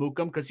Armel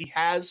Mukam because he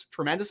has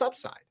tremendous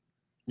upside.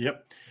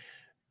 Yep.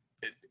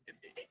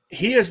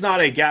 He is not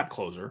a gap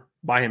closer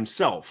by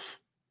himself,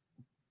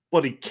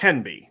 but he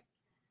can be.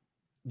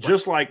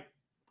 Just like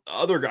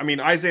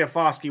Isaiah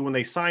Foskey, when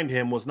they signed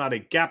him, was not a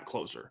gap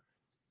closer.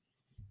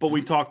 But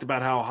we talked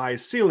about how high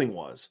his ceiling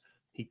was.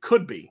 He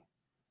could be.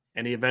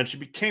 And he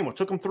eventually became one. It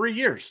took him 3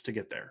 years to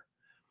get there.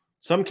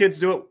 Some kids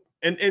do it.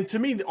 And to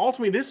me,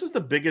 ultimately, this is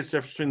the biggest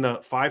difference between the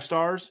 5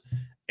 stars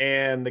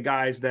and the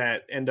guys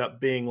that end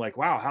up being like,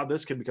 wow, how'd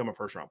this kid become a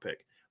first-round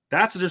pick?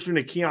 That's the difference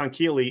between a Keon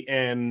Keeley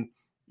and,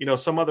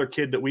 some other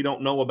kid that we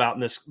don't know about in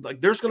this. Like,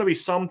 there's going to be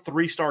some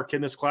 3-star kid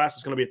in this class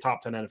that's going to be a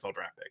top 10 NFL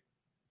draft pick.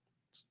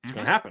 It's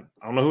going to happen.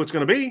 I don't know who it's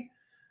going to be.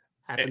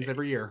 Happens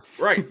every year.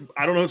 Right.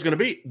 I don't know who it's going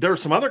to be. There are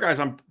some other guys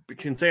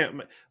can say,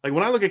 like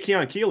when I look at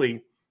Keon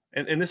Keeley,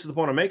 and this is the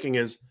point I'm making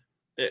is,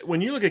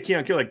 when you look at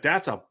Keon Keeley, like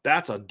that's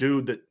a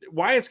dude that –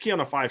 why is Keon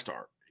a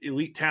 5-star?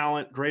 Elite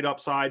talent, great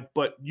upside,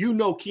 but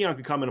Keon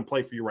can come in and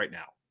play for you right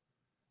now.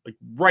 Like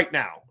right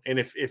now. And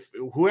if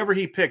whoever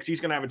he picks, he's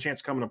going to have a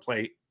chance to come in and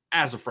play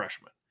as a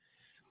freshman.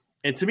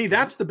 And to me,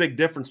 that's the big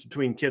difference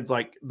between kids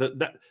like –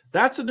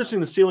 that's the difference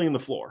between the ceiling and the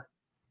floor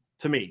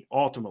to me,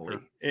 ultimately,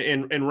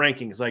 in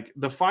rankings. Like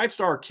the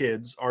 5-star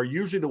kids are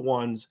usually the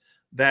ones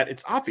that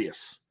it's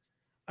obvious.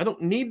 I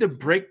don't need to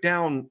break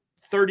down –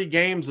 30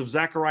 games of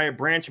Zachariah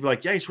Branch and be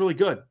like, yeah, he's really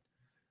good.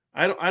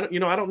 I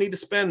don't need to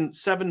spend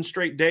 7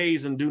 straight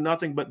days and do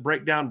nothing but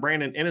break down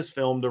Brandon Ennis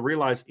film to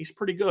realize he's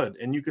pretty good.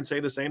 And you can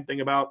say the same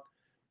thing about,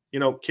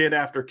 kid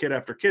after kid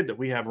after kid that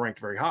we have ranked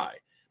very high.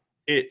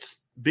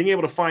 It's being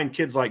able to find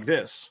kids like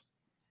this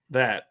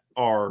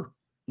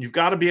you've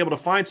got to be able to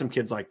find some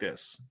kids like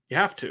this. You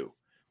have to.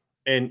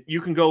 And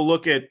you can go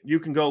look at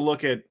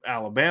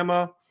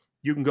Alabama.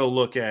 You can go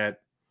look at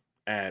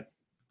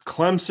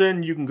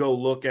Clemson. You can go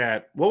look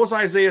at what was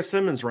Isaiah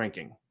Simmons'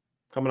 ranking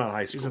coming out of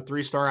high school. He's a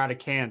 3-star out of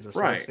Kansas,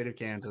 right? The state of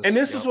Kansas. And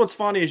this is what's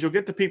funny is you'll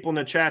get the people in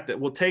the chat that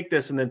will take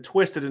this and then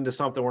twist it into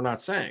something we're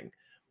not saying.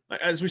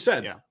 As we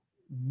said,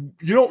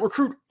 you don't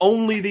recruit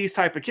only these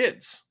type of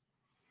kids,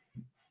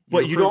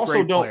 but you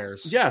also don't.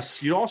 Players.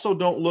 Yes, you also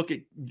don't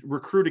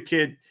recruit a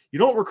kid. You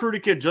don't recruit a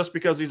kid just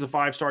because he's a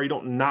 5-star. You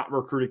don't not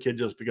recruit a kid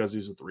just because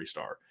he's a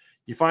 3-star.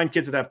 You find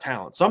kids that have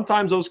talent.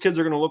 Sometimes those kids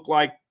are going to look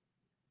like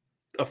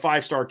a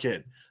 5-star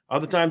kid.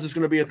 Other times it's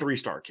going to be a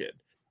 3-star kid.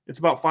 It's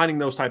about finding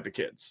those type of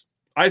kids.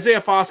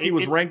 Isaiah Foskey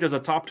was ranked as a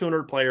top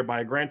 200 player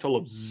by a grand total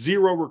of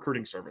 0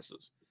 recruiting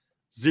services.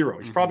 0.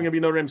 He's probably going to be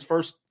Notre Dame's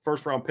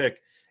first round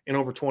pick in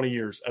over 20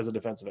 years as a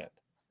defensive end.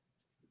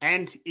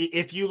 And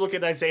if you look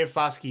at Isaiah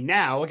Foskey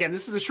now, again,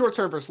 this is the short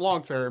term versus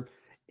long term.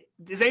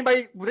 Would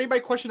anybody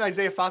question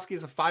Isaiah Foskey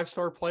as a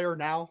 5-star player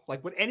now?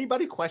 Like, would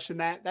anybody question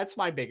that? That's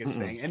my biggest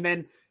thing. And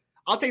then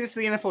I'll take this to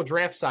the NFL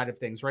draft side of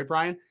things, right,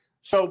 Brian?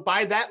 So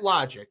by that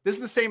logic, this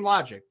is the same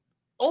logic.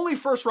 Only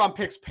 1st-round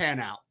picks pan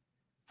out.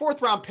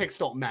 4th-round picks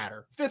don't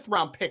matter.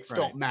 5th-round picks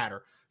don't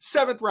matter.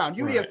 7th round,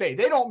 UDFA,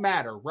 they don't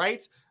matter,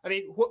 right? I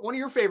mean, one of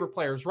your favorite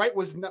players, right,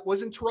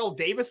 wasn't Terrell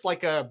Davis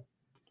like a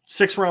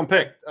 6th-round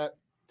pick?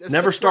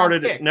 Never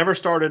started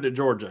at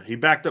Georgia. He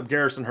backed up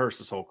Garrison Hurst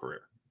his whole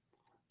career.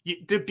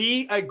 To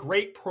be a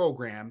great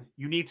program,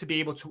 you need to be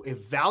able to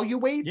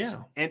evaluate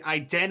and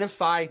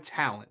identify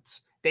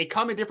talents. They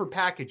come in different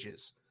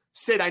packages.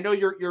 Sid, I know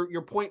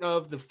your point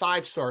of the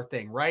 5-star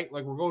thing, right?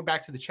 Like, we're going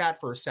back to the chat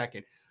for a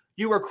second.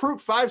 You recruit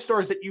 5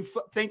 stars that you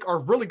think are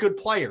really good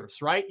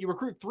players, right? You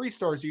recruit 3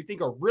 stars that you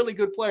think are really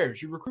good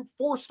players. You recruit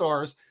 4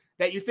 stars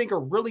that you think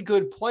are really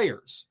good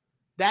players.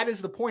 That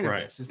is the point of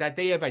this, is that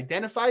they have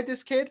identified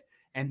this kid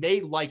and they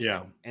like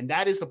him. And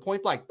that is the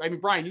point blank. I mean,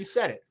 Brian, you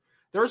said it.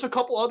 There's a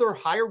couple other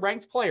higher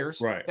ranked players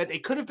that they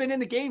could have been in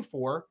the game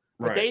for,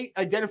 but they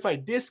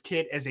identified this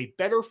kid as a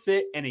better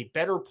fit and a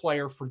better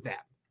player for them.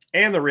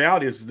 And the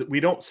reality is that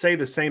we don't say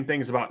the same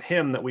things about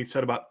him that we've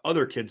said about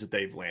other kids that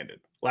they've landed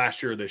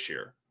last year or this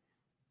year.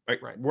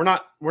 Right. We're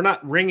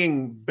not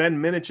ringing Ben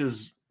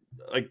Minich's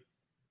like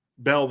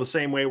bell the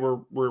same way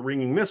we're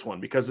ringing this one,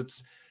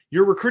 because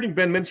you're recruiting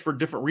Ben Minich for a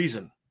different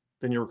reason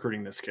than you're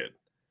recruiting this kid,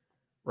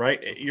 right?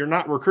 You're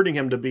not recruiting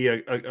him to be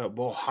a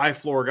high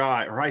floor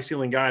guy or high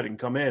ceiling guy that can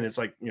come in. It's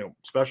like,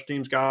 special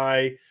teams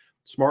guy,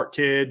 smart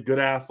kid, good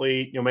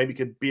athlete, maybe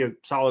could be a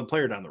solid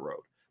player down the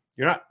road.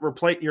 You're not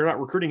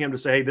recruiting him to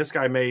say, hey, this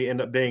guy may end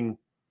up being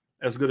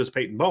as good as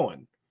Peyton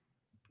Bowen.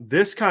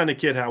 This kind of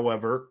kid,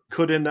 however,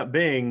 could end up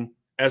being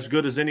as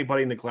good as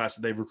anybody in the class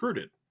that they've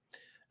recruited.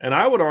 And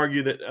I would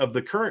argue that of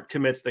the current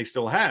commits they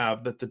still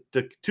have, that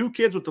the 2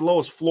 kids with the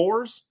lowest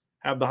floors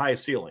have the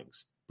highest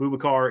ceilings,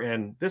 Boubacar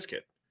and this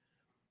kid.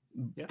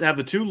 They have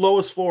the 2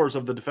 lowest floors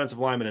of the defensive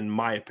linemen, in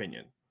my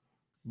opinion.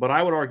 But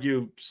I would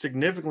argue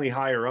significantly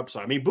higher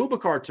upside. I mean,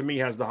 Boubacar, to me,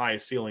 has the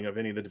highest ceiling of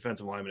any of the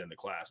defensive linemen in the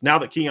class. Now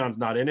that Keon's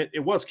not in it, it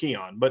was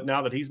Keon, but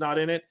now that he's not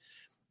in it,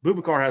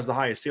 Boubacar has the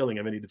highest ceiling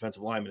of any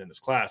defensive lineman in this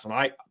class.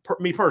 And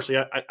me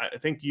personally, I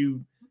think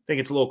you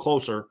think it's a little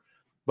closer,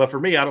 but for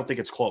me, I don't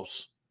think it's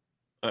close.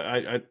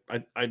 I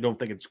don't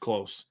think it's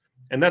close.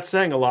 And that's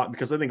saying a lot,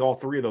 because I think all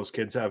 3 of those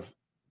kids are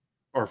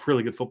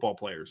really good football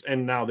players,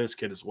 and now this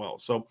kid as well.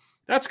 So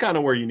that's kind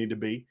of where you need to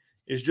be,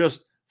 is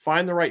just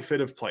find the right fit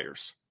of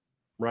players,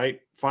 right?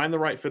 Find the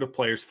right fit of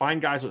players,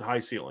 find guys with high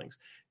ceilings.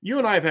 You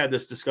and I have had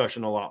this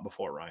discussion a lot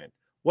before, Ryan.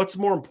 What's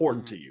more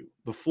important to you,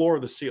 the floor or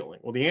the ceiling?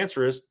 Well, the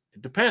answer is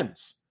it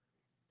depends.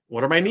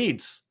 What are my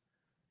needs?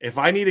 If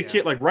I need a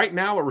kid, like right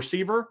now, a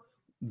receiver,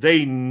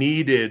 they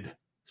needed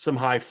some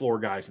high floor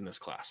guys in this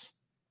class,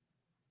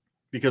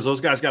 because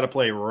those guys got to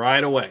play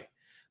right away.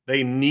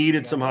 They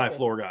needed some high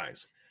floor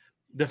guys.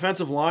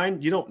 Defensive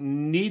line, you don't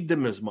need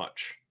them as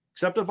much,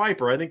 except a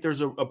Viper. I think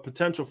there's a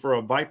potential for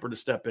a Viper to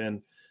step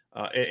in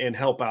and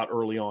help out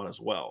early on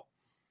as well.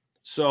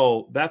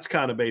 So that's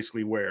kind of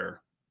basically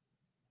where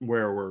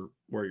you're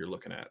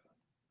looking at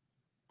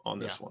on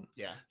this one.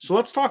 Yeah. So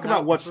let's talk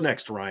about what's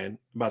next, Ryan,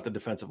 about the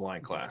defensive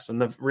line class.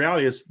 And the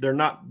reality is they're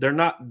not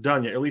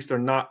done yet. At least they're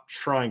not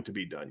trying to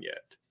be done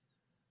yet.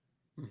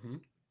 Mm-hmm.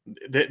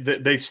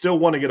 They still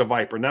want to get a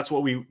Viper, and that's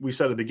what we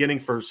said at the beginning.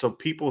 For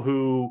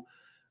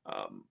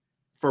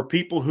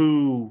people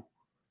who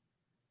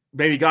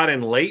maybe got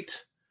in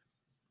late,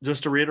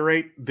 just to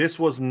reiterate, this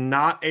was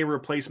not a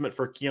replacement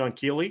for Keon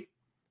Keeley.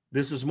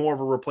 This is more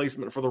of a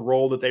replacement for the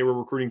role that they were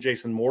recruiting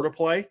Jason Moore to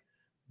play,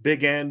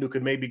 big end who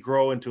could maybe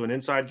grow into an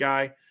inside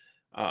guy.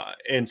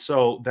 And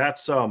so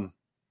that's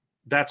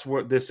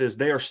what this is.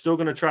 They are still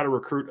going to try to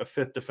recruit a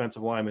 5th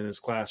defensive lineman in this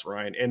class,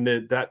 Ryan. And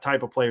that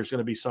type of player is going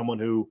to be someone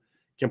who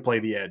can play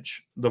the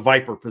edge, the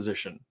Viper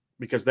position,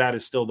 because that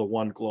is still the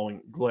one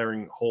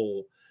glaring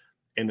hole,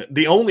 and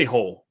the only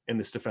hole in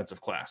this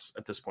defensive class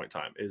at this point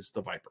in time is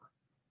the Viper.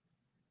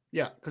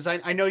 Yeah, because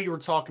I know you were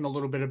talking a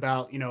little bit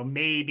about,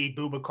 maybe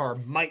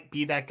Boubacar might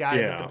be that guy.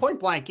 Yeah. But the point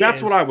blank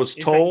that's what I was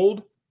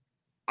told.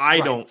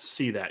 I don't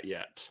see that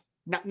yet.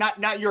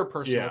 Not your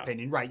personal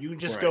opinion, right? You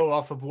just go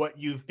off of what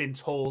you've been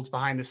told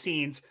behind the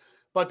scenes.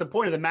 But the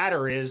point of the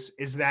matter is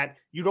that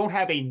you don't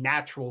have a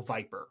natural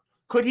Viper.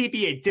 Could he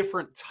be a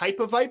different type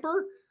of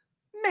Viper?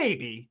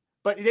 Maybe.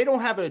 But they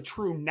don't have a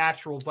true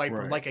natural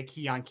Viper like a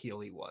Keon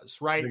Keeley was,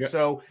 right?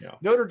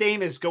 Notre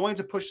Dame is going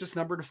to push this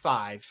number to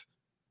 5.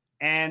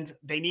 And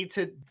they need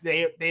to,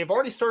 they have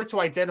already started to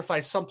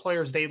identify some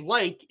players they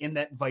like in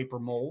that Viper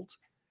mold.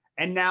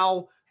 And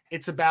now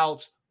it's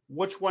about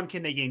which one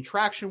can they gain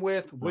traction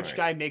with, which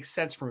guy makes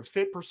sense from a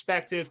fit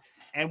perspective,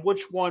 and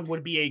which one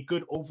would be a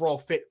good overall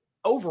fit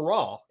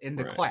overall in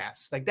the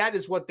class. Like, that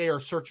is what they are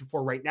searching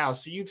for right now.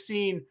 So you've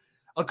seen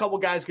a couple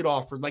guys get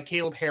offered, like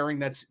Caleb Herring,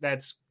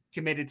 that's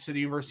committed to the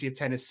University of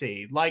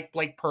Tennessee, like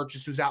Blake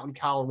Purchase, who's out in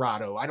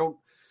Colorado.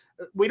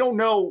 We don't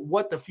know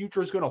what the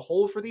future is going to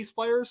hold for these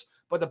players,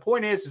 but the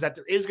point is that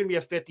there is going to be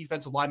a 5th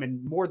defensive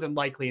lineman more than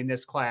likely in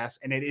this class,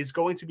 and it is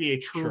going to be a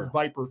true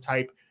Viper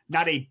type,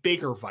 not a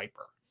bigger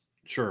Viper.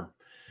 Sure.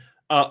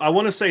 I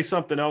want to say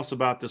something else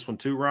about this one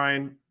too,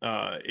 Ryan,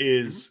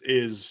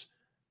 is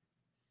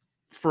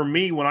for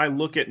me, when I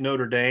look at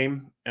Notre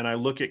Dame and I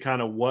look at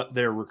kind of what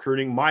they're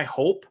recruiting, my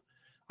hope,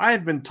 I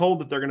have been told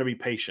that they're going to be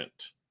patient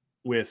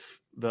with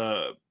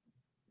the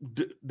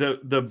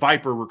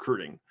Viper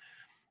recruiting.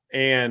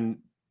 And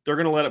they're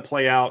going to let it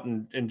play out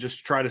and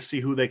just try to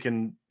see who they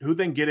can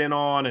get in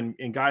on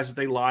and guys that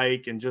they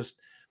like, and just,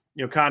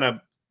 kind of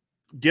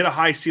get a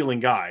high ceiling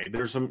guy.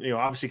 There's some,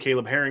 obviously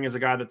Caleb Herring is a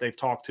guy that they've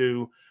talked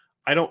to.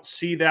 I don't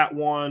see that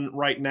one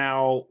right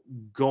now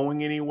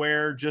going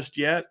anywhere just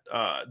yet.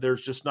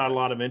 There's just not a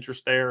lot of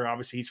interest there.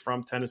 Obviously, he's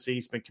from Tennessee.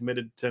 He's been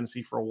committed to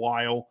Tennessee for a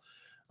while.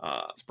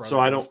 So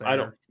I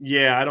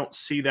don't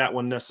see that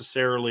one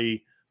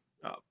necessarily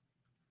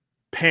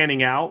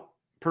panning out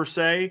per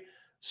se.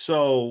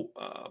 So,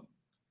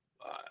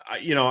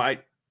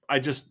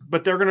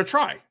 but they're going to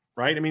try,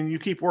 right? I mean, you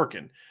keep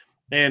working.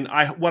 And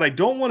what I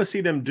don't want to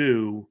see them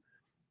do,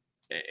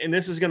 and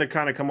this is going to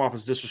kind of come off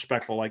as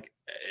disrespectful,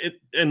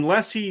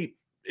 unless he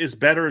is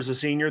better as a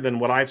senior than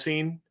what I've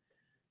seen,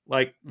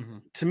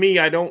 to me,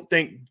 I don't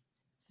think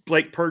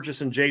Blake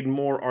Purchase and Jaden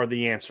Moore are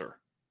the answer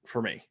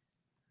for me.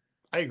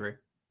 I agree.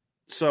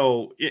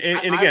 So,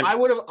 and again, I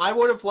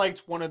would have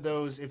liked one of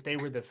those if they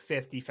were the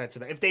fifth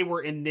defensive. If they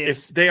were in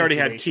this, if they already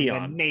had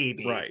Keon,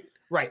 maybe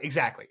right,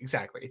 exactly.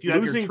 If you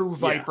losing, have your true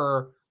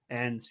Viper,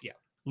 and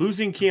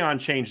losing Keon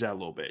changed that a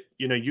little bit.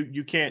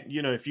 You can't.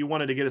 If you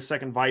wanted to get a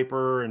second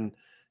Viper and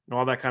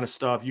all that kind of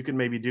stuff, you can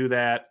maybe do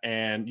that,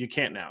 and you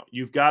can't now.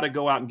 You've got to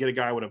go out and get a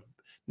guy with a.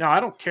 Now, I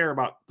don't care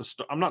about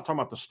I'm not talking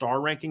about the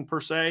star ranking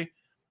per se.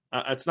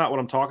 That's not what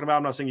I'm talking about.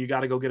 I'm not saying you got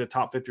to go get a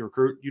top 50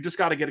 recruit. You just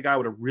got to get a guy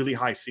with a really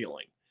high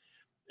ceiling.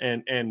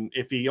 And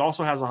if he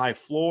also has a high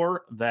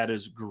floor, that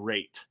is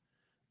great.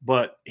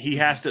 But he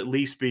has to at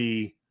least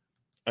be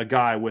a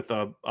guy with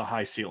a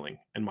high ceiling,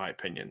 in my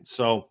opinion.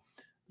 So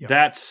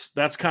that's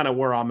kind of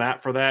where I'm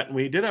at for that. And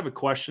we did have a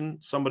question.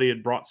 Somebody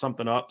had brought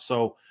something up.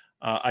 So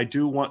I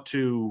do want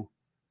to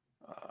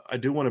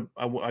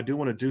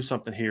do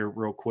something here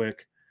real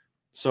quick.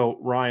 So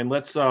Ryan,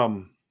 let's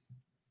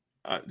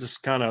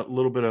just kind of a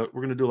little bit of,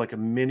 we're going to do like a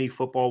mini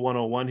football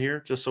 101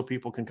 here, just so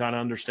people can kind of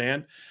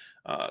understand.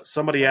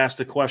 Somebody asked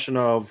a question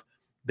of,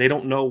 they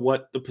don't know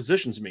what the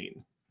positions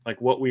mean, like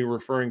what we were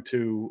referring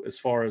to as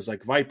far as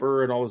like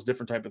Viper and all those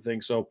different type of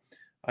things. So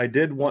I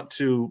did want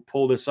to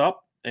pull this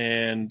up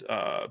and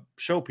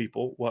show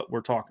people what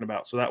we're talking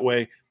about. So that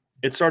way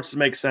it starts to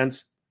make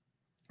sense.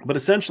 But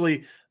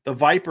essentially the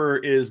Viper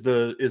is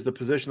the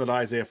position that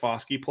Isaiah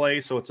Foskey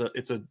plays. So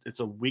it's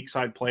a weak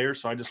side player.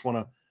 So I just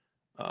want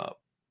to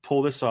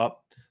pull this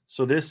up.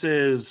 So this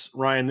is,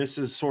 Ryan, this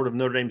is sort of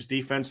Notre Dame's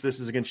defense. This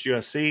is against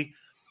USC.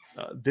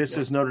 This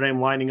is Notre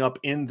Dame lining up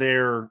in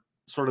their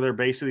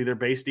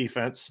base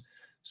defense.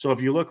 So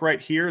if you look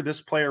right here,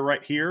 this player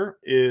right here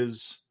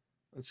is,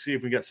 let's see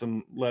if we get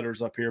some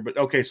letters up here. But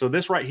okay, so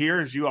this right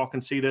here, as you all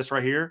can see this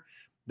right here,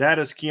 that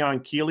is Keon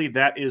Keeley.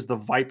 That is the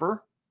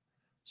Viper.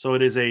 So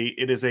it is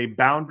a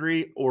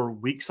boundary or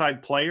weak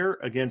side player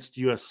against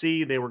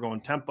USC. They were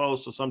going tempo,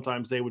 so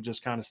sometimes they would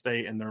just kind of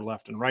stay in their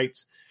left and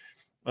rights.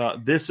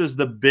 This is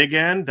the big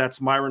end. That's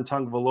Myron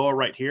Tungvaloa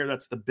right here.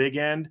 That's the big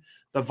end.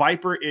 The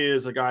Viper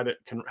is a guy that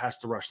has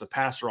to rush the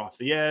passer off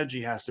the edge.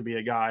 He has to be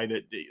a guy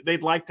that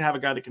they'd like to have a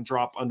guy that can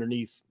drop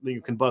underneath.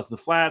 You can buzz the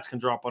flats, can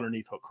drop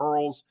underneath hook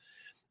curls.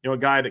 A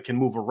guy that can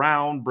move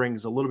around,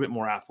 brings a little bit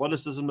more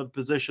athleticism to the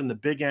position. The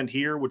big end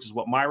here, which is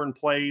what Myron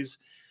plays,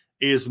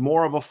 is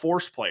more of a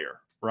force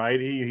player, right?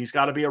 He's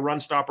got to be a run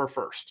stopper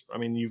first. I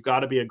mean, you've got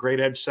to be a great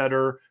edge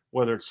setter,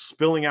 whether it's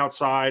spilling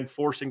outside,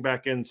 forcing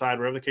back inside,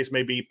 whatever the case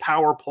may be.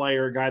 Power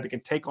player, a guy that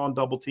can take on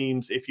double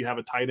teams if you have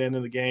a tight end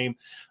in the game,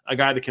 a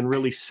guy that can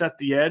really set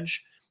the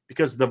edge,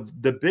 because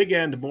the big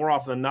end, more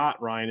often than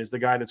not, Ryan, is the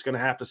guy that's going to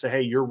have to say,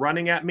 hey, you're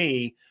running at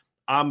me.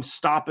 I'm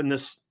stopping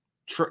this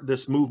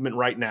movement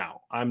right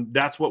now.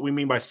 That's what we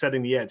mean by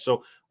setting the edge.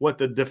 So what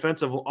the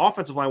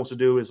offensive line wants to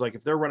do is, like,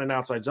 if they're running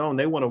outside zone,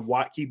 they want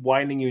to keep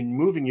widening you and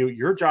moving you.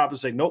 Your job is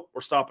to say, nope, we're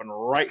stopping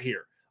right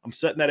here. I'm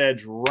setting that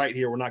edge right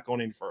here. We're not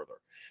going any further.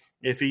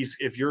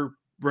 If you're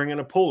bringing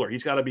a puller,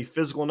 he's got to be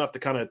physical enough to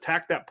kind of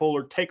attack that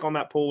puller, take on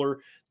that puller,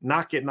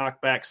 not get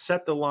knocked back,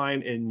 set the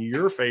line in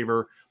your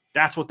favor.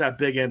 That's what that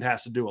big end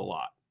has to do a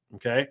lot.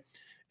 Okay.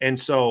 And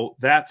so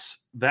that's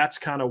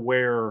kind of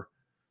where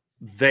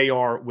they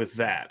are with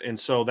that. And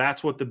so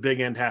that's what the big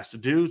end has to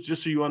do,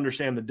 just so you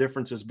understand the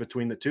differences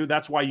between the two.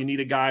 That's why you need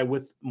a guy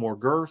with more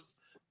girth,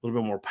 a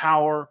little bit more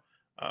power,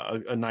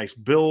 a nice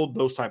build,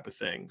 those type of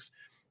things.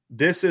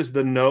 This is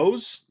the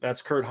nose.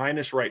 That's Kurt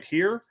Heinisch right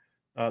here.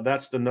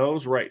 That's the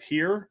nose right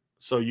here.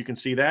 So you can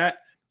see that.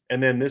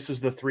 And then this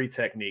is the 3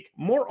 technique.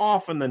 More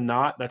often than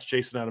not, that's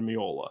Jason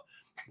Adamiola.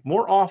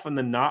 More often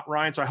than not,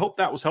 Ryan. So I hope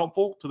that was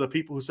helpful to the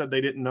people who said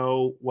they didn't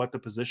know what the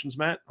positions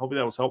meant. Hopefully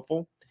that was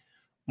helpful.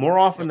 More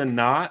often than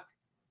not,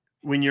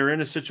 when you're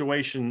in a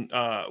situation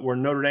where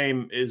Notre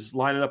Dame is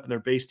lining up in their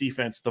base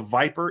defense, the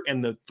Viper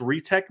and the 3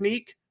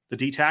 technique, the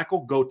D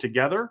tackle, go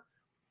together,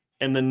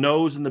 and the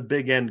nose and the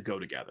big end go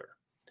together.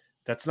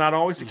 That's not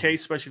always the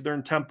case, especially if they're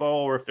in tempo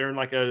or if they're in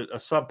like a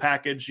sub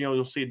package.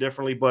 You'll see it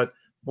differently, but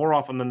more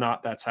often than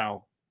not, that's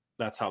how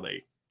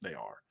they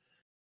are.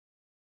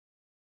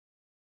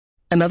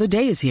 Another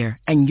day is here,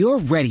 and you're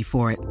ready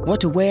for it.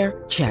 What to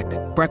wear? Check.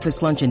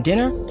 Breakfast, lunch, and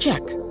dinner?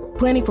 Check.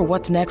 Planning for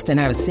what's next and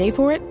how to save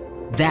for it?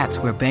 That's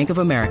where Bank of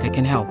America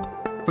can help.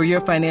 For your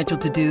financial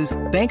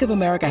to-dos, Bank of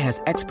America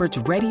has experts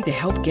ready to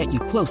help get you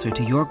closer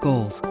to your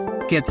goals.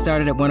 Get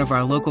started at one of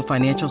our local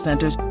financial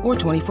centers or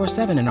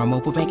 24/7 in our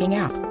mobile banking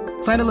app.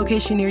 Find a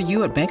location near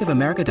you at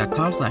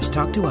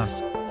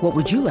bankofamerica.com/talktous. What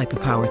would you like the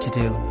power to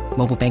do?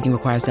 Mobile banking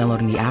requires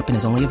downloading the app and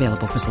is only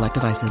available for select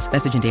devices.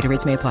 Message and data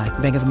rates may apply.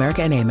 Bank of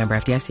America N.A., member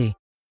FDIC.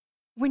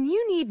 When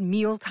you need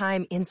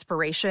mealtime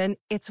inspiration,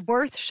 it's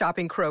worth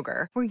shopping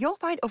Kroger, where you'll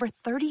find over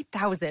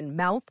 30,000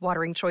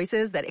 mouth-watering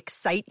choices that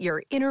excite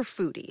your inner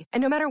foodie.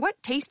 And no matter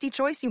what tasty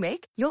choice you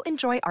make, you'll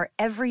enjoy our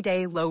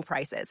everyday low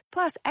prices,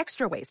 plus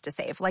extra ways to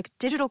save, like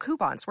digital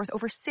coupons worth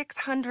over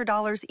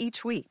 $600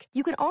 each week.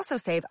 You can also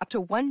save up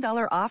to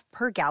 $1 off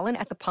per gallon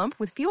at the pump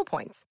with fuel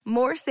points.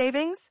 More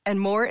savings and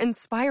more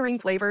inspiring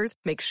flavors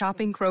make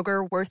shopping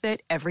Kroger worth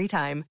it every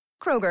time.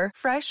 Kroger,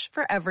 fresh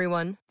for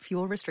everyone.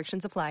 Fuel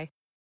restrictions apply.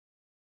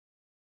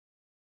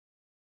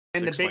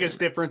 And the biggest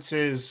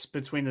differences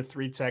between the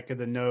 3-tech and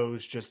the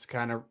nose, just to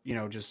kind of,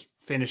 just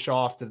finish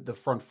off the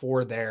front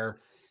four there,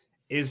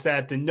 is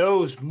that the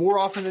nose, more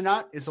often than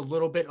not, is a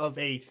little bit of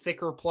a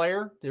thicker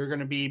player. They're going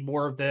to be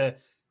more of the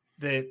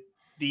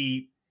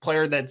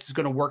player that's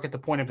going to work at the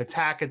point of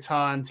attack a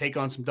ton, take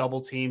on some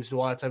double teams, do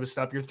all that type of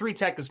stuff. Your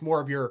 3-tech is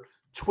more of your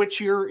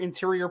twitchier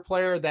interior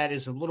player that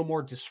is a little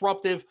more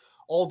disruptive,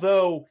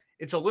 although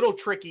it's a little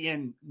tricky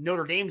in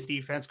Notre Dame's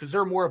defense because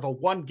they're more of a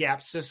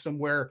one-gap system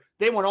where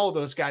they want all of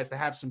those guys to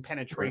have some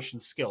penetration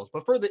skills.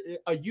 But for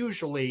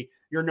usually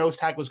your nose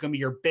tackle is going to be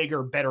your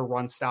bigger, better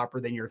run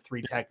stopper than your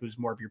 3-tech, who's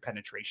more of your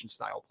penetration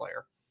style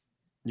player.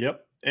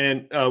 Yep.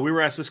 And we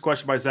were asked this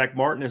question by Zach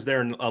Martin. Is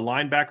there a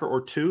linebacker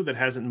or two that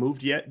hasn't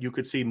moved yet? You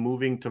could see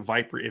moving to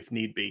Viper if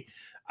need be.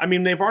 I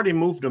mean, they've already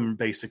moved them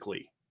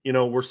basically.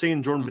 We're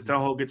seeing Jordan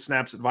Botelho get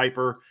snaps at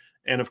Viper.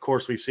 And of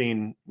course we've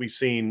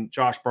seen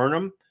Josh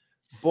Burnham.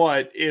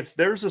 But if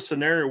there's a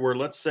scenario where,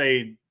 let's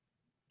say,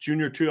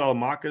 Junior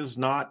Tuihalamaka's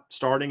not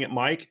starting at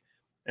Mike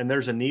and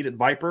there's a need at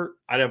Viper,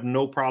 I'd have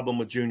no problem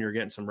with Junior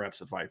getting some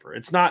reps at Viper.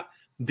 It's not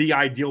the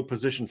ideal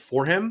position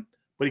for him,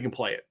 but he can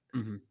play it.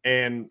 Mm-hmm.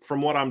 And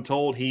from what I'm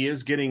told, he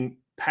is getting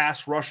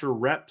pass rusher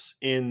reps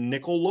in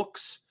nickel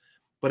looks,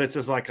 but it's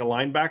as like a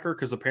linebacker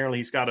because apparently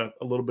he's got a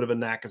little bit of a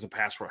knack as a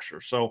pass rusher.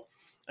 So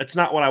it's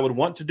not what I would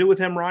want to do with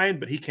him, Ryan,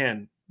 but he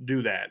can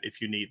do that if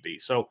you need be.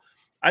 So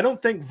I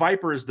don't think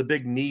Viper is the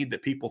big need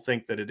that people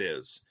think that it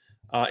is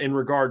in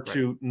regard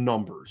to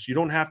numbers. You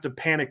don't have to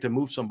panic to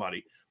move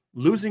somebody.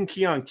 Losing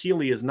Keon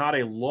Keeley is not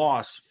a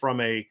loss from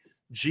we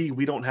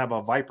don't have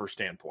a Viper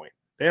standpoint.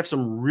 They have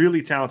some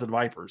really talented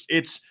Vipers.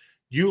 It's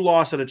you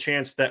lost at a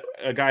chance that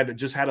a guy that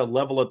just had a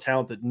level of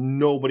talent that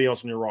nobody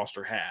else on your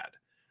roster had.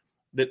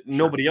 That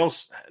nobody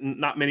else,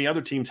 not many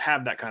other teams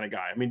have that kind of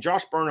guy. I mean,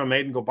 Josh Burnham,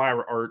 Aiden Gobai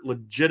are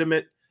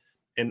legitimate,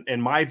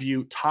 in my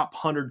view, top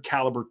 100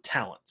 caliber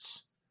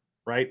talents.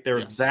 Right?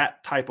 They're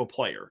that type of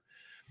player.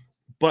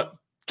 But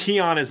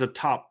Keon is a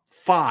top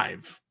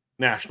 5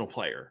 national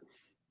player.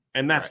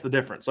 And that's the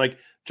difference. Like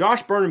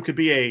Josh Burnham could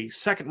be a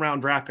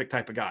second-round draft pick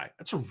type of guy.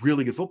 That's a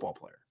really good football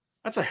player.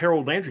 That's a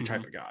Harold Landry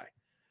type of guy.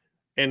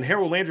 And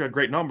Harold Landry had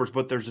great numbers,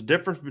 but there's a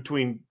difference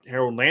between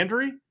Harold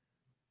Landry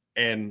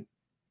and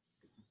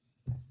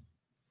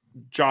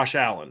Josh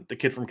Allen, the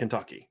kid from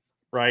Kentucky,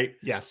 right?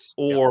 Yes.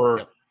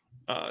 Or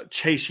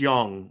Chase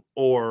Young,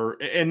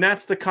 and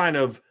that's the kind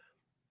of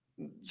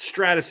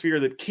stratosphere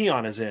that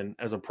Keon is in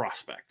as a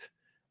prospect.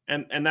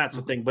 And that's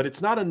the thing, but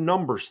it's not a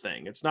numbers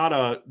thing. It's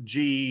not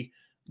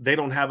they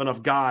don't have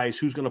enough guys.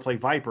 Who's going to play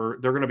Viper?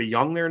 They're going to be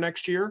young there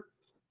next year,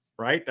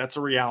 right? That's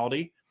a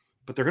reality,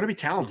 but they're going to be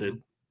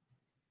talented.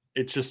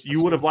 It's just,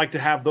 you would have liked to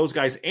have those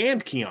guys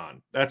and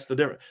Keon. That's the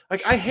difference.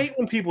 Like, I hate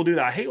when people do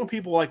that. I hate when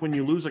people, like, when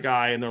you lose a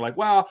guy and they're like,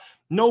 well,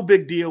 no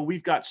big deal.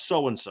 We've got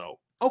so-and-so.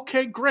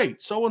 Okay, great.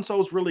 So-and-so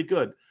is really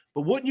good.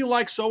 But wouldn't you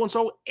like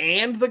so-and-so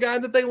and the guy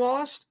that they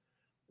lost?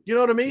 You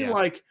know what I mean? Yeah.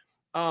 Like,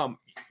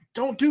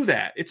 don't do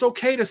that. It's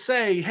okay to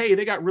say, hey,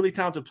 they got really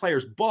talented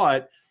players,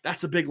 but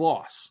that's a big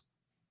loss.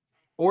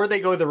 Or they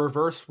go the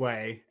reverse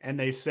way and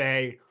they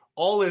say,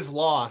 all is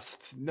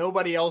lost.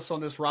 Nobody else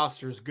on this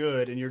roster is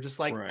good. And you're just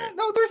like,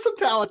 no, there's some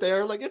talent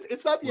there. Like,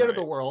 it's not the end of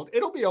the world.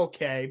 It'll be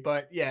okay.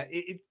 But yeah,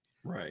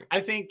 I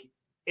think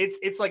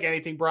it's like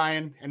anything,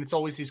 Brian. And it's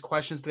always these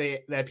questions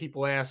that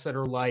people ask that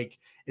are like,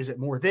 is it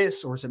more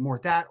this, or is it more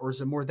that, or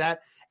is it more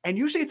that? And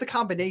usually it's a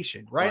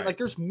combination, right? Like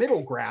there's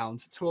middle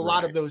ground to a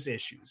lot of those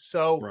issues.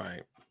 So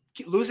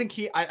losing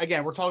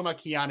again, we're talking about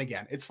Keon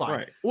again. It's fine.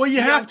 Right. Well, you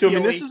have to. I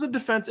mean, this is a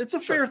defense. It's a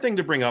fair thing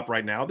to bring up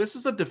right now. This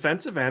is a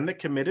defensive end that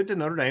committed to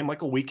Notre Dame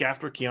like a week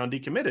after Keon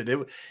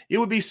decommitted. It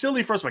would be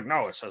silly for us, like,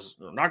 no, it says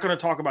we're not going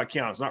to talk about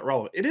Keon. It's not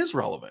relevant. It is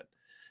relevant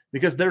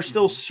because they're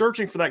still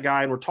searching for that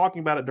guy, and we're talking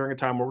about it during a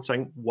time where we're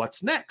saying,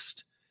 what's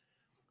next?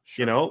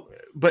 You know,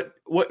 but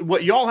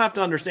what y'all have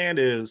to understand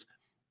is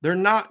they're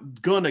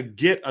not going to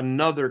get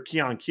another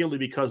Keon Keeley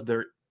because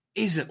there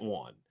isn't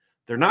one.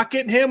 They're not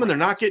getting him, and they're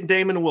not getting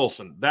Damon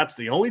Wilson. That's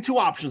the only two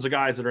options of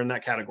guys that are in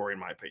that category, in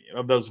my opinion,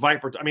 of those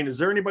Vipers. I mean, is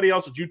there anybody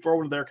else that you'd throw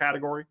into their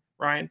category,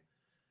 Ryan?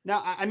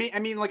 Now, I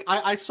mean, like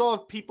I saw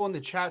people in the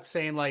chat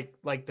saying like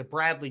the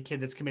Bradley kid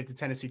that's committed to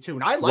Tennessee too,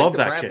 and I like the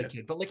Bradley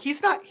kid, but like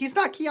he's not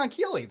Keon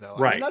Keeley though.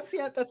 Right. I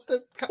mean, that's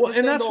the well,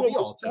 and that's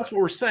what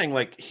we're saying.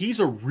 Like he's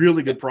a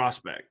really good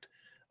prospect.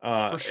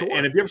 For sure.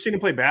 And have you ever seen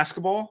him play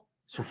basketball?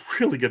 He's a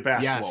really good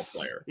basketball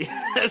player.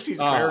 Yes, he's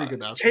very good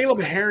basketball.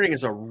 Caleb Herring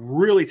is a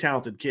really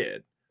talented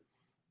kid.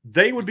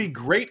 They would be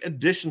great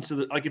additions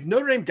to like if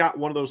Notre Dame got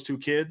one of those two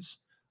kids,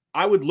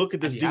 I would look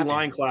at this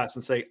D-line class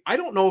and say, I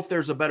don't know if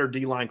there's a better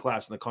D-line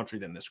class in the country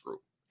than this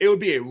group. It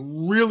would be a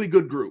really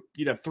good group.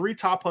 You'd have 3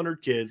 top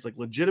 100 kids, like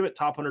legitimate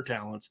top 100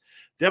 talents.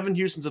 Devin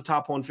Houston's a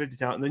top 150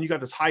 talent. And then you got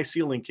this high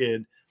ceiling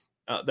kid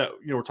that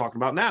we're talking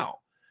about now.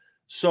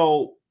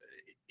 So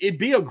it'd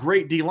be a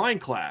great D-line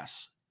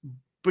class,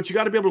 but you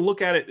got to be able to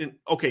look at it and,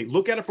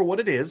 look at it for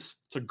what it is.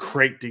 It's a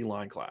great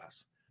D-line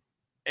class.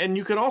 And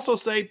you can also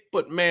say,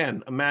 but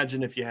man,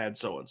 imagine if you had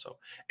so-and-so.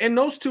 And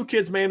those two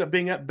kids may end up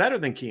being better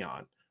than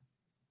Keon.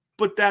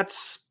 But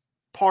that's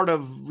part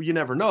of you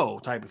never know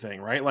type of thing,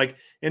 right? Like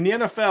in the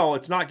NFL,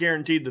 it's not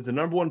guaranteed that the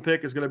number 1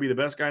 pick is going to be the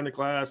best guy in the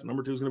class.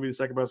 Number 2 is going to be the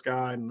second best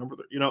guy. And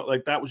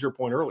like that was your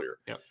point earlier.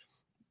 Yep.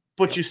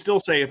 But you still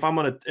say if I'm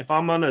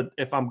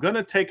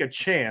gonna take a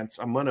chance,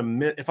 I'm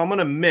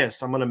gonna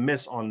miss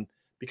on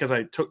because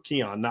I took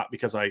Keon, not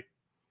because I,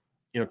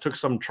 took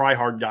some try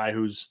hard guy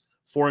who's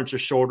 4 inches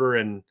shorter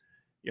and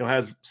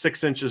has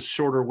 6 inches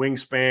shorter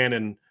wingspan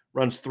and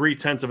runs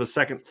 0.3 of a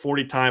second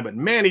 40 time, but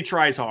man, he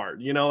tries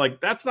hard.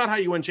 Like that's not how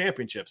you win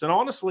championships. And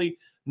honestly,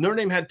 Notre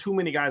Dame had too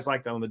many guys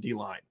like that on the D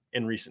line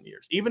in recent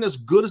years. Even as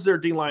good as their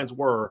D lines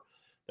were,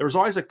 there was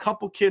always a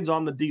couple kids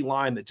on the D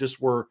line that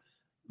just were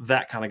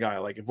that kind of guy.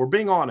 Like if we're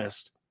being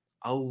honest,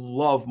 I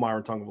love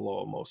Myron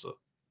Tagovailoa-Amosa.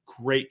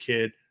 Great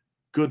kid,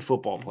 good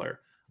football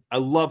player. I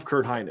love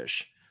Kurt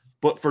Heinisch.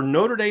 But for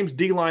Notre Dame's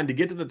D line to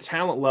get to the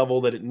talent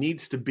level that it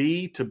needs to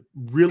be to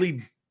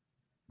really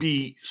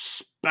be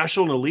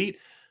special and elite,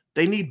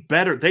 they need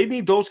better. They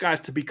need those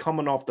guys to be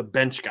coming off the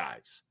bench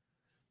guys.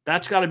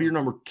 That's got to be your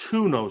number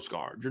 2 nose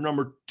guard, your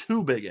number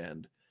 2 big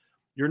end.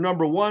 Your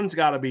number 1's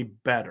got to be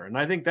better. And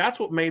I think that's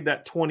what made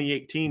that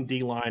 2018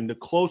 D-line the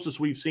closest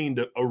we've seen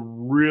to a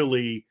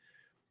really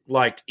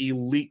like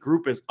elite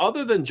group is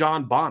other than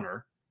John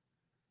Bonner,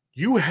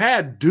 you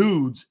had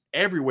dudes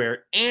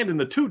everywhere and in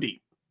the 2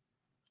 deep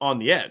on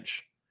the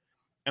edge.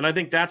 And I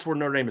think that's where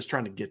Notre Dame is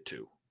trying to get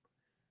to.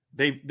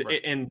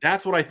 And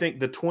that's what I think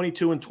the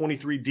 22 and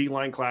 23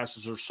 D-line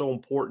classes are so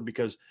important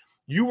because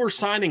you were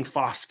signing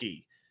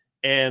Foskey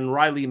and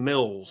Riley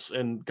Mills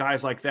and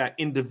guys like that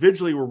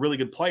individually were really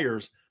good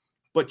players,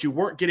 but you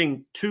weren't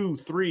getting 2,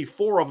 3,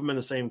 4 of them in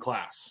the same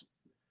class.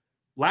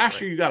 Last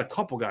year, you got a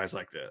couple guys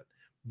like that.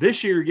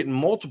 This year, you're getting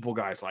multiple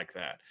guys like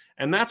that.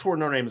 And that's where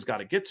Notre Dame has got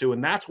to get to.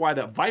 And that's why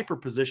that Viper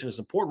position is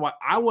important. Why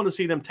I want to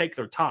see them take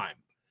their time.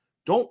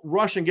 Don't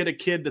rush and get a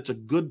kid that's a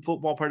good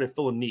football player to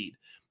fill a need.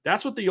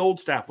 That's what the old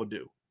staff would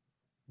do.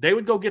 They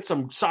would go get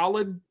some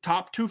solid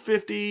top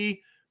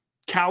 250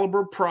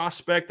 caliber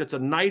prospect that's a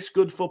nice,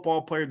 good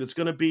football player that's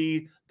going to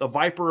be the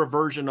Viper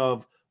version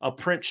of a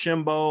Prince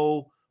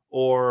Shimbo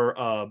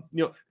or,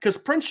 because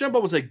Prince Shimbo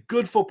was a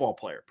good football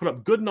player, put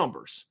up good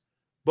numbers.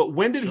 But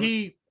when did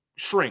he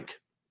shrink?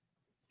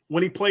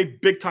 When he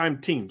played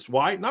big-time teams.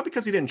 Why? Not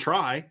because he didn't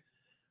try,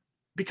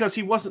 because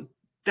he wasn't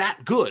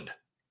that good.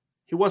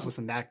 He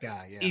wasn't that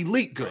guy,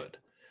 elite good.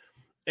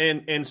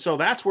 And so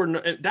that's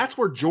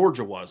where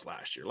Georgia was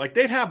last year. Like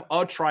they'd have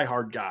a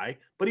try-hard guy,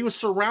 but he was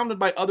surrounded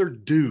by other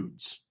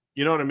dudes.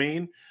 You know what I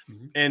mean?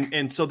 Mm-hmm.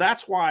 And so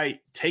that's why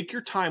take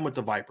your time with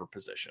the Viper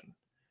position.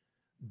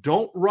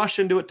 Don't rush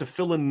into it to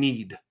fill a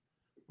need,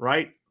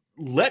 right?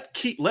 Let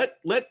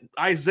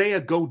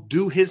Isaiah go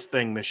do his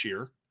thing this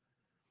year.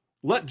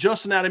 Let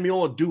Justin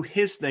Adamiola do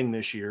his thing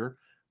this year.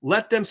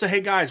 Let them say,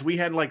 hey, guys, we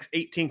had like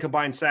 18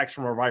 combined sacks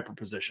from our Viper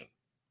position.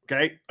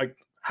 Okay? Like,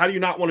 how do you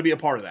not want to be a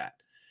part of that?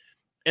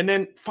 And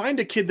then find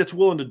a kid that's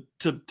willing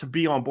to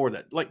be on board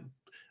that. Like,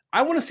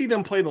 I want to see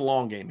them play the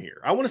long game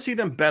here. I want to see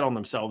them bet on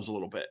themselves a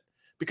little bit.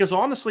 Because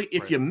honestly,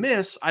 if you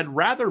miss, I'd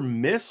rather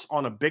miss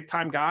on a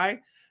big-time guy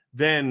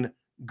than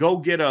go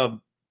get and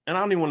I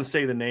don't even want to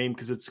say the name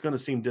because it's going to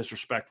seem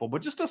disrespectful,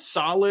 but just a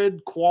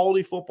solid,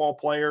 quality football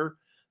player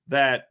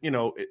that,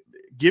 it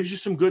gives you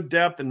some good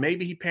depth and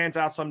maybe he pans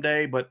out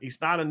someday, but he's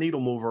not a needle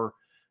mover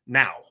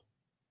now.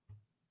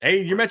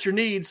 Hey, you met your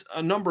needs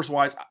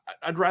numbers-wise.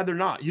 I'd rather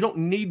not. You don't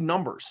need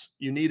numbers.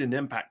 You need an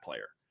impact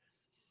player.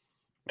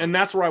 And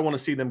that's where I want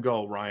to see them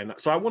go, Ryan.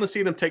 So I want to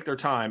see them take their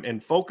time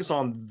and focus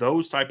on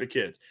those type of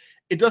kids.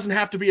 It doesn't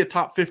have to be a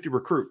top 50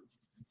 recruit.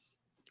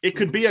 It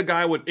could be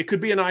it could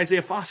be an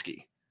Isaiah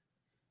Foskey,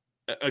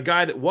 a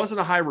guy that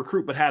wasn't a high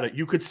recruit, but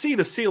you could see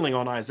the ceiling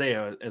on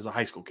Isaiah as a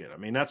high school kid. I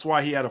mean, that's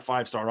why he had a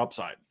 5-star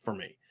upside for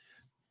me.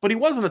 But he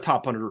wasn't a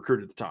top 100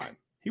 recruit at the time.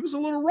 He was a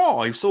little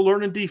raw. He was still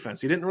learning defense.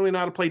 He didn't really know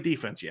how to play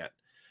defense yet.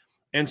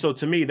 And so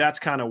to me, that's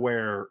kind of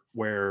where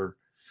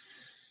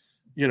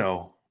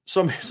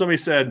somebody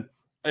said,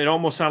 it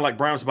almost sounded like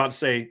Brian was about to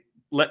say,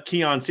 let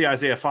Keon see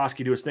Isaiah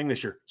Foskey do his thing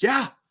this year.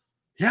 Yeah,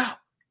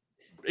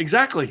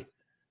 exactly.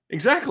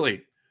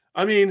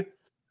 I mean,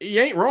 You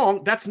ain't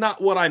wrong. That's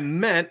not what I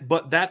meant,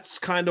 but that's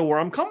kind of where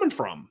I'm coming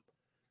from.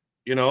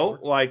 You know,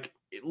 like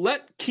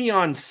let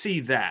Keon see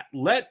that.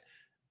 Let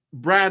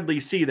Bradley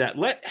see that.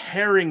 Let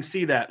Herring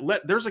see that.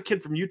 There's a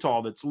kid from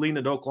Utah that's leaning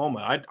at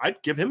Oklahoma.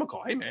 I'd give him a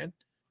call. Hey man,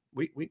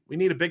 we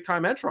need a big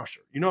time edge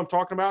rusher. You know what I'm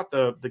talking about?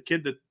 The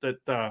kid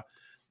that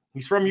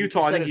he's from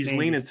Utah. I think he's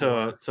leaning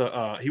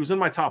to he was in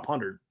my top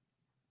 100.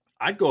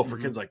 I'd go for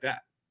kids like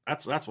that.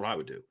 That's what I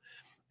would do.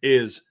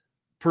 Is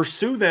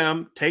pursue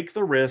them, take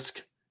the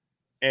risk,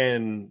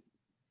 and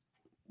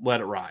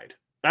let it ride.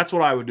 That's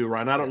what I would do,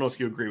 Ryan. I don't know if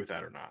you agree with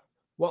that or not.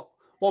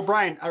 Well,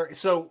 Brian, all right,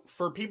 so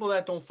for people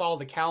that don't follow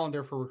the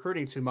calendar for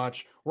recruiting too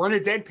much, we're in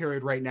a dead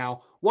period right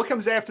now. What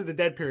comes after the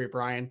dead period,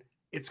 Brian?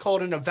 It's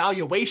called an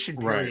evaluation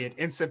period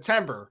in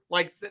September.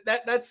 Like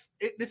that's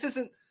it. This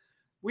isn't,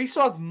 we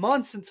still have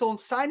months until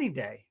signing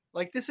day.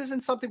 Like this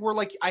isn't something where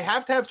like, I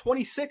have to have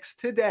 26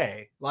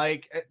 today.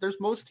 Like there's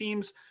most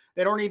teams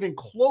that aren't even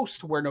close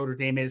to where Notre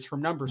Dame is from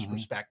numbers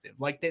perspective.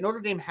 Like Notre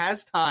Dame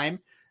has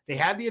time. They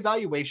have the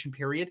evaluation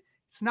period.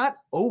 It's not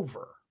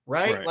over.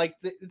 Right? Like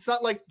it's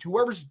not like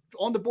whoever's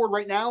on the board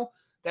right now,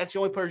 that's the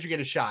only players you get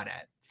a shot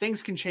at.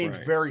 Things can change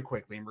very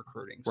quickly in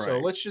recruiting.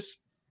 So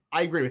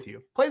I agree with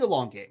you. Play the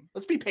long game.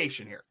 Let's be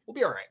patient here. We'll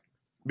be all right.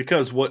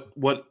 Because what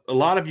a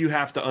lot of you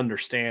have to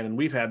understand, and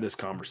we've had this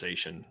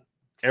conversation,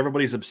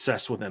 everybody's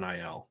obsessed with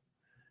NIL.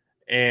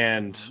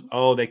 And,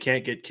 they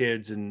can't get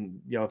kids,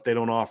 and, if they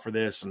don't offer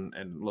this.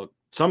 And look,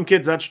 some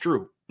kids, that's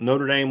true.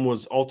 Notre Dame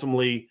was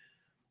ultimately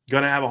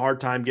going to have a hard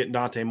time getting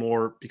Dante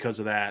Moore because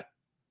of that.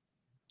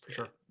 For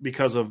sure.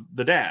 Because of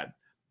the dad.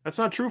 That's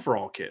not true for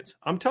all kids.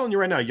 I'm telling you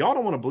right now, y'all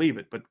don't want to believe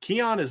it, but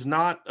Keon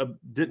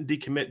didn't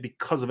decommit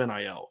because of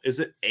NIL. Is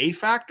it a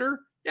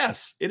factor?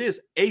 Yes, it is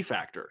a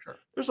factor.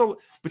 Sure.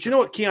 But you know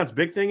what Keon's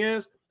big thing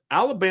is?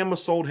 Alabama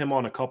sold him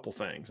on a couple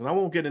things, and I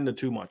won't get into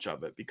too much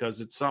of it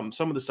because it's some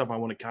of the stuff I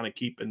want to kind of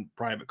keep in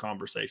private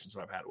conversations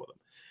that I've had with him.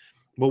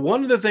 But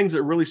one of the things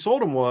that really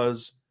sold him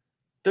was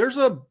there's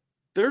a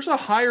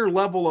higher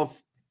level of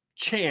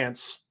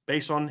chance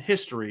based on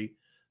history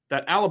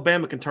that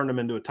Alabama can turn them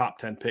into a top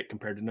 10 pick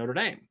compared to Notre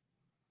Dame.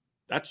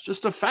 That's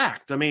just a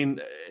fact. I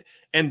mean,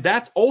 and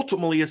that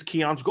ultimately is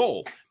Keon's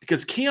goal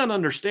because Keon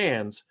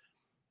understands,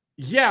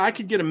 I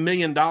could get $1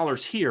 million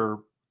here,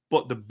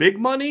 but the big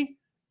money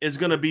is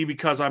going to be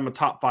because I'm a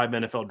top 5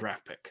 NFL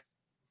draft pick.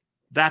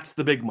 That's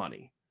the big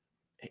money.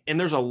 And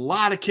there's a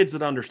lot of kids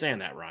that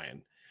understand that,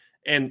 Ryan.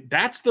 And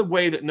that's the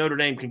way that Notre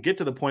Dame can get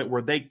to the point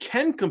where they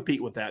can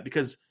compete with that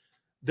because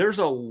there's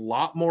a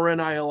lot more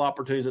NIL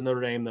opportunities at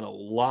Notre Dame than a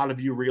lot of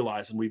you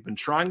realize. And we've been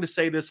trying to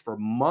say this for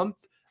month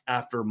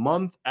after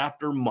month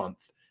after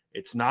month.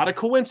 It's not a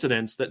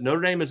coincidence that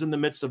Notre Dame is in the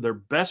midst of their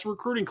best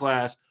recruiting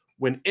class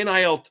when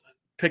NIL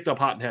picked up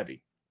hot and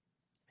heavy.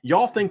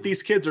 Y'all think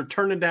these kids are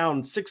turning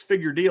down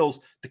 6-figure deals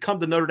to come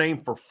to Notre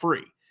Dame for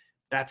free.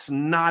 That's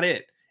not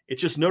it.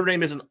 It's just Notre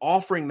Dame isn't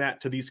offering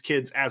that to these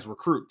kids as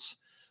recruits.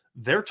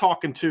 They're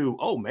talking to,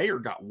 Mayer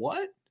got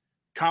what?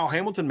 Kyle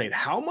Hamilton made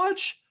how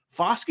much?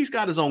 Foskey's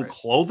got his own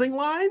clothing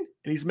line,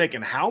 and he's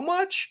making how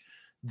much?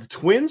 The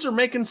Twins are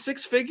making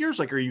 6 figures.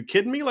 Like, are you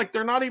kidding me? Like,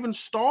 they're not even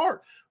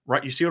star.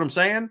 Right? You see what I'm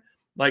saying?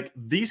 Like,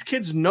 these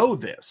kids know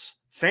this.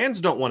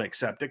 Fans don't want to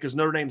accept it because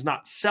Notre Dame's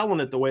not selling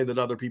it the way that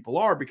other people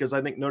are because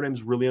I think Notre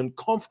Dame's really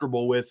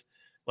uncomfortable with,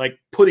 like,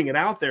 putting it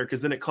out there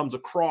because then it comes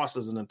across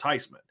as an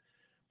enticement.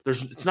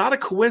 It's not a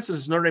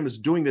coincidence Notre Dame is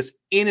doing this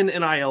in an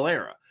NIL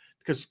era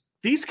because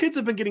these kids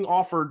have been getting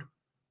offered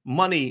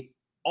money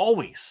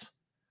always.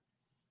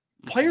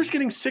 Players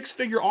getting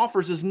 6-figure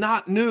offers is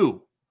not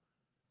new.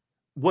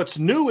 What's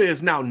new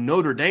is now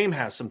Notre Dame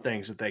has some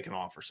things that they can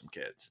offer some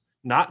kids,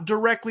 not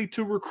directly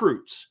to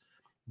recruits,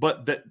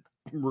 but that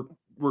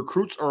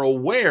recruits are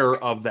aware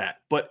of that.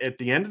 But at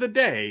the end of the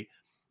day,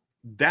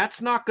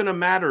 that's not going to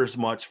matter as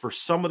much for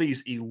some of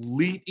these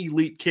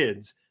elite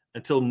kids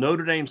until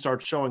Notre Dame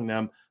starts showing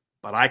them,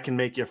 but I can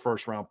make you a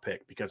first-round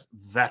pick because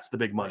that's the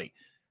big money.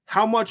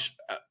 How much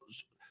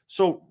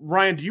so,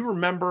 Ryan, do you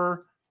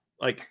remember –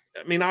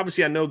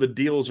 obviously I know the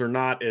deals are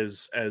not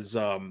as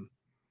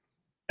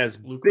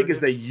big as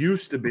they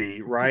used to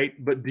be, right?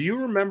 But do you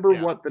remember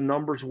what the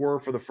numbers were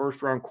for the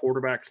first round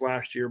quarterbacks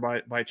last year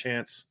by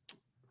chance?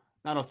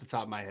 Not off the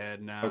top of my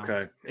head, no.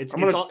 Okay.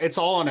 It's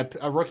all on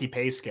a rookie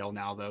pay scale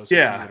now though. So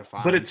it's easy to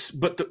find.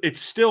 But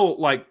it's still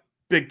like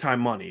big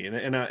time money.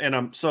 And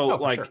I'm so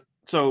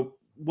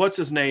what's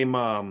his name?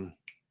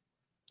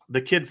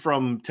 The kid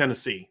from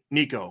Tennessee,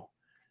 Nico,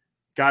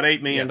 got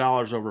 $8 million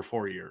over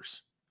 4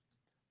 years.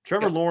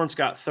 Trevor Lawrence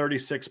got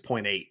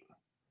 36.8.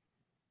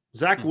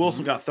 Zach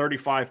Wilson got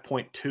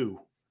 35.2.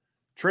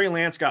 Trey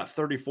Lance got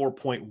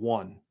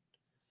 34.1.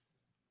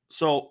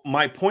 So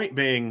my point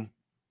being,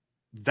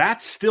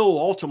 that's still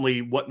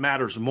ultimately what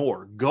matters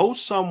more. Go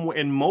somewhere,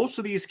 and most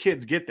of these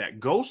kids get that.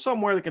 Go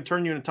somewhere that can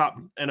turn you into top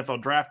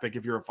NFL draft pick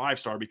if you're a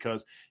 5-star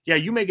because,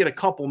 you may get a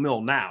couple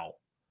mil now.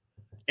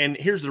 And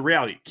here's the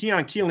reality.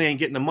 Keon Keeley ain't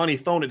getting the money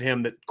thrown at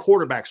him that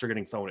quarterbacks are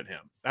getting thrown at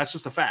him. That's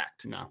just a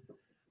fact. No.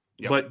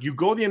 Yep. But you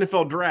go to the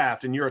NFL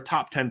draft and you're a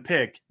top 10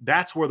 pick,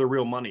 that's where the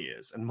real money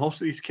is. And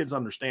most of these kids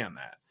understand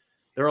that.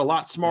 They're a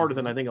lot smarter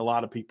than I think a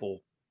lot of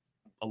people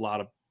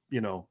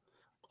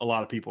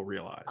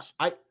realize.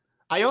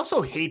 I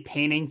also hate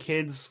painting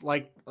kids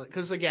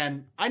because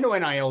again, I know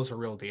NIL is a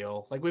real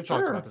deal. Like we've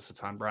talked about this a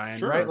ton,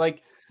 Brian, right?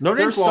 Like Notre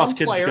Dame's lost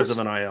kids because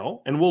of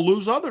NIL, and we'll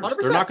lose others.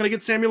 100%. They're not going to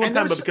get Samuel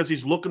Mpemba because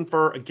he's looking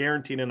for a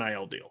guaranteed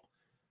NIL deal,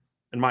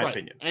 in my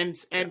opinion.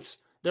 And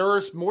there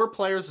are more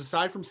players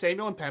aside from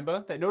Samuel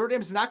Mpemba that Notre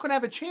Dame is not going to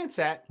have a chance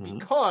at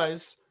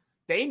because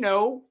they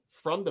know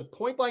from the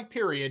point blank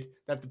period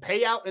that the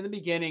payout in the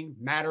beginning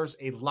matters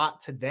a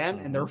lot to them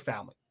and their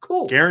family.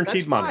 Cool,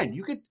 guaranteed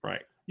money. Fine.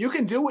 You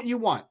can do what you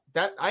want.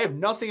 That I have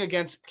nothing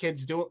against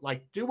kids do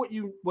what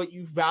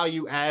you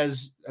value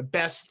as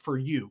best for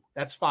you.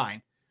 That's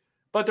fine.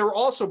 But there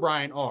also,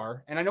 Brian,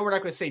 and I know we're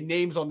not going to say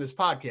names on this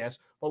podcast,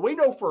 but we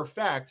know for a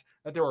fact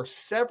that there are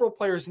several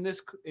players in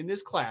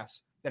this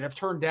class that have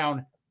turned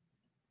down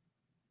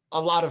a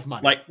lot of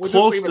money, like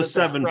close to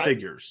seven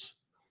figures,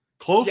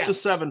 to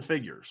 7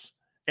 figures.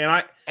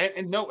 And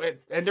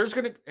there's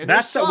going to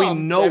that's that we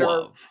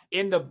know of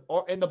in the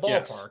ballpark.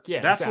 Yes,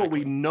 yeah, that's what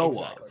we know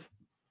of.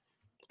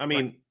 I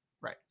mean,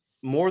 right.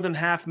 More than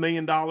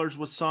 $500,000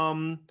 with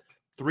some,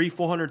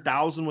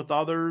 300,000-400,000 with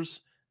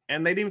others,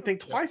 and they didn't even think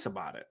twice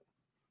about it.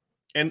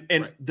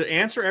 And the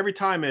answer every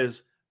time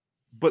is,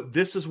 but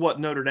this is what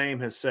Notre Dame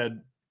has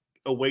said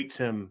awaits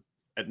him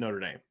at Notre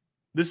Dame.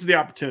 This is the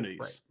opportunities.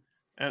 Right.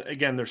 And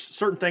again, there's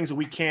certain things that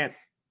we can't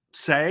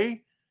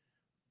say,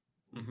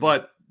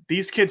 but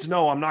these kids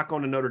know I'm not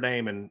going to Notre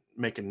Dame and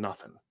making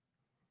nothing,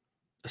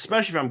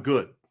 especially if I'm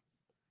good,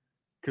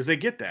 because they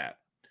get that.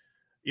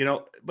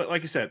 But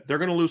like you said, they're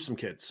going to lose some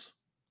kids.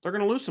 They're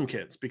going to lose some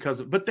kids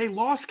but they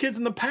lost kids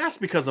in the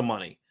past because of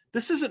money.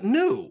 This isn't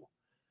new.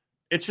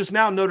 It's just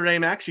now Notre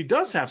Dame actually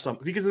does have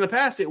something, because in the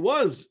past it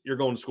was you're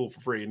going to school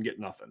for free and get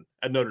nothing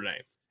at Notre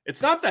Dame.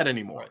 It's not that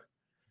anymore. Right.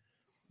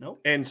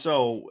 Nope. And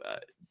so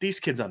these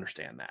kids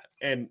understand that.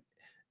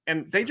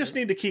 And they just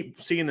need to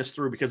keep seeing this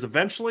through, because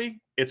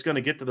eventually it's going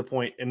to get to the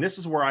point, and this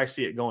is where I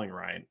see it going,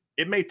 Ryan.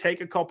 It may take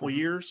a couple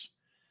years,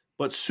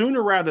 but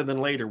sooner rather than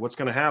later, what's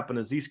going to happen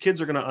is these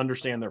kids are going to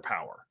understand their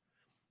power.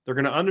 They're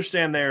going to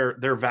understand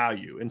their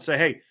value and say,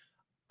 hey,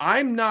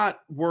 I'm not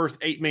worth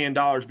 $8 million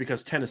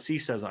because Tennessee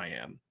says I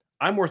am.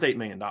 I'm worth $8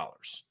 million.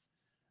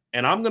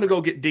 And I'm going to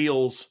go get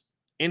deals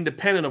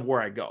independent of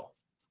where I go.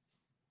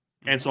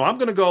 And so I'm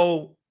going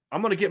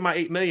to get my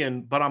 $8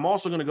 million, but I'm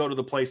also going to go to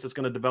the place that's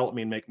going to develop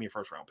me and make me a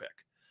first round pick.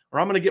 Or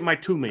I'm going to get my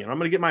 $2 million. I'm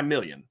going to get my $1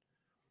 million.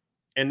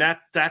 And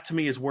that to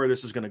me is where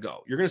this is going to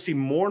go. You're going to see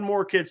more and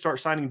more kids start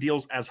signing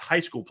deals as high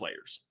school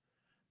players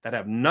that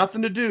have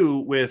nothing to do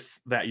with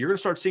that. You're going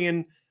to start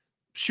seeing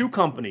shoe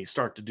companies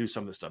start to do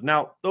some of this stuff.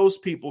 Now, those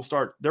people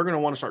they're going to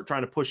want to start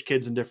trying to push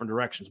kids in different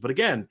directions. But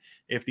again,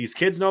 if these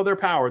kids know their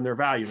power and their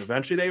value, and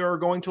eventually they are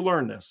going to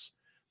learn this,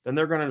 then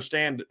they're going to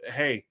understand,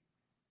 hey,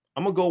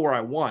 I'm going to go where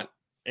I want.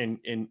 And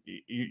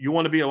you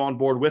want to be on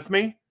board with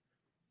me,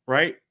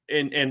 right?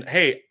 And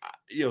hey,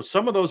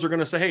 some of those are going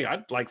to say, hey,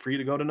 I'd like for you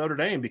to go to Notre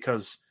Dame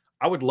because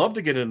I would love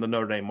to get in the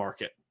Notre Dame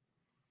market.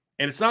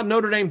 And it's not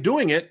Notre Dame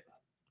doing it.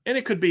 And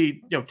it could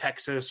be,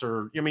 Texas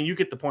you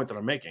get the point that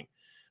I'm making.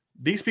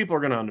 These people are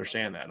going to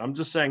understand that. I'm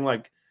just saying,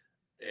 like,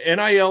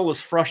 NIL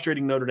is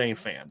frustrating Notre Dame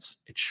fans.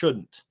 It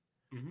shouldn't,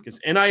 because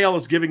NIL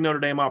is giving Notre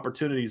Dame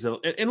opportunities.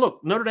 And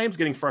look, Notre Dame's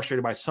getting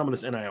frustrated by some of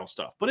this NIL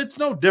stuff, but it's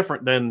no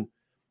different than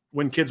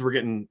when kids were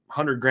getting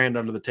 $100,000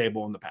 under the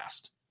table in the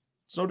past.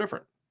 It's no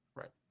different.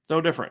 Right. It's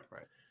no different.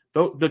 Right.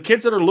 The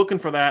kids that are looking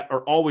for that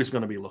are always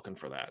going to be looking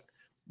for that.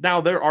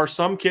 Now, there are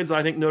some kids that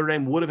I think Notre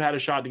Dame would have had a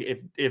shot to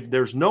get. If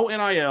there's no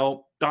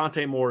NIL,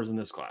 Dante Moore is in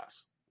this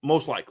class,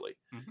 most likely.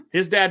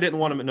 His dad didn't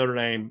want him at Notre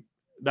Dame.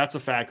 That's a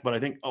fact. But I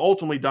think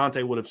ultimately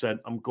Dante would have said,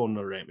 I'm going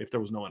to Notre Dame if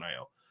there was no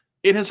NIL.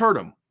 It has hurt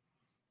him.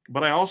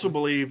 But I also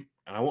believe,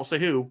 and I won't say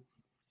who,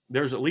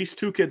 there's at least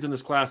 2 kids in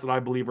this class that I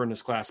believe are in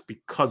this class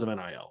because of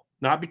NIL.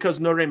 Not because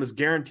Notre Dame has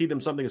guaranteed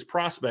them something as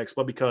prospects,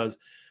 but because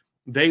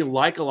they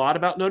like a lot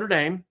about Notre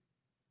Dame,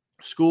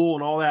 school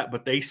and all that,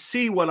 but they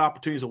see what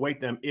opportunities await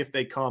them if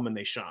they come and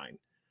they shine.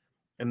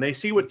 And they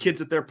see what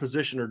kids at their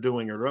position are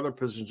doing or other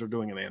positions are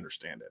doing, and they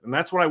understand it. And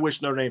that's what I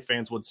wish Notre Dame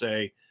fans would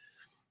say.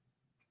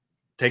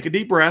 Take a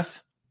deep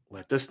breath,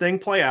 let this thing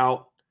play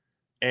out,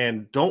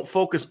 and don't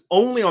focus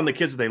only on the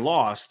kids that they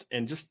lost,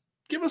 and just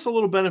give us a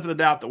little benefit of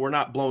the doubt that we're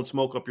not blowing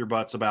smoke up your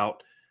butts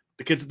about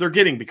the kids that they're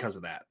getting because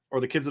of that,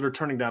 or the kids that are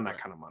turning down that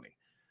kind of money.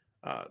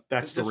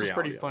 That's the reality. This is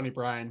pretty funny,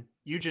 Brian.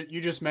 You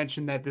just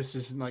mentioned that this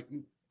is like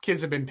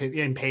kids have been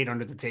getting paid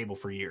under the table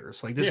for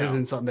years. Like this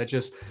isn't something that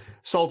just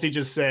Salty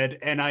just said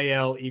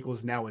NIL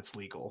equals now it's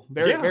legal.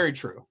 Very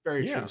true.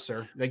 Very true,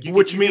 sir. Like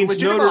which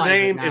means Notre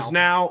Dame is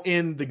now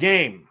in the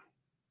game.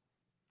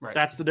 Right.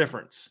 That's the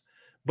difference.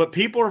 But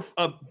people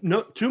are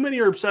too many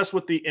are obsessed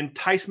with the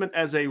enticement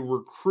as a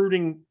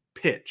recruiting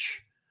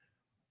pitch.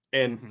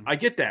 And I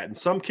get that. And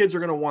some kids are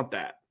going to want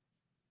that.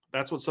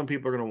 That's what some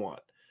people are going to want.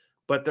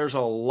 But there's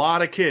a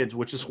lot of kids,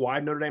 which is why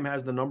Notre Dame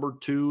has the number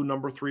 2,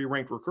 number 3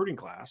 ranked recruiting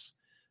class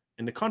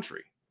in the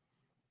country.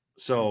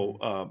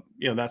 So,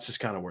 that's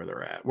just kind of where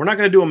they're at. We're not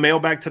going to do a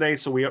mailbag today,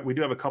 so we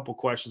do have a couple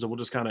questions that we'll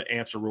just kind of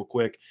answer real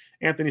quick.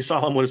 Anthony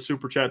Solomon with a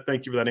super chat.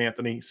 Thank you for that,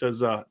 Anthony. He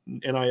says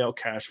NIL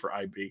cash for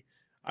IB.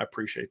 I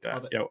appreciate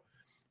that.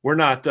 We're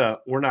not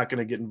going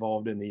to get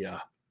involved in the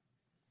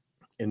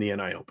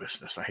NIL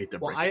business. I hate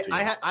that. Well,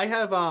 I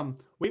have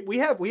we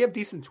have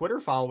decent Twitter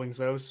followings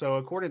though. So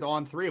according to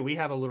On3, we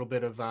have a little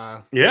bit of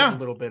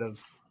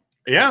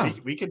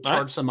we could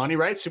charge some money,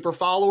 right? Super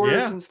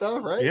followers and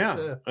stuff, right?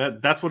 Yeah.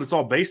 That's what it's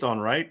all based on,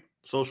 right?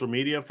 Social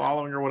media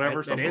following or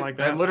whatever, something like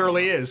that. That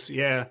literally is.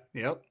 Yeah.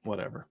 Yep.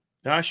 Whatever.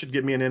 I should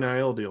get me an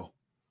NIL deal.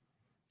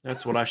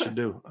 That's what I should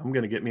do. I'm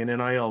going to get me an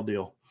NIL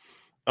deal.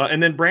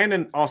 And then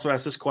Brandon also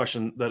asked this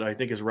question that I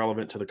think is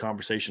relevant to the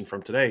conversation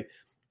from today.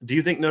 Do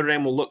you think Notre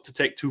Dame will look to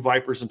take 2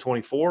 Vipers in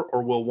 24,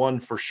 or will one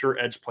for sure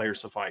edge player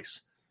suffice?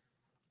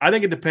 I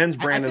think it depends,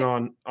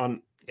 Brandon,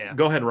 on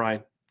Go ahead,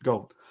 Ryan.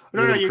 Go.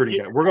 No,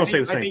 we're going to say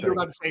the same thing. I think you're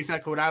about to say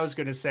exactly what I was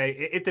going to say.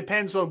 It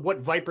depends on what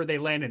Viper they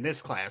land in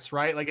this class,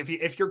 right? Like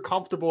if you're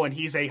comfortable and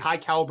he's a high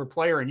caliber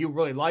player and you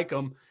really like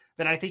him,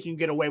 then I think you can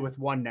get away with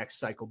one next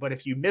cycle. But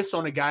if you miss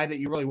on a guy that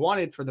you really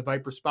wanted for the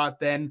Viper spot,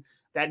 then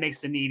that makes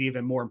the need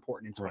even more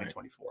important in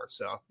 2024. Right.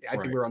 So I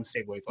think we're on the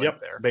same wavelength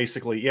there.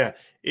 Basically, yeah.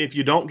 If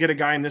you don't get a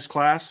guy in this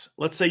class,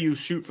 let's say you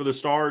shoot for the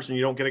stars and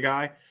you don't get a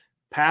guy,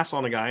 pass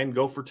on a guy and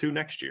go for 2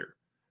 next year.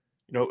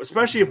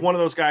 Especially if one of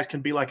those guys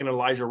can be like an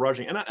Elijah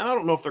Rushing. And I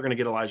don't know if they're going to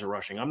get Elijah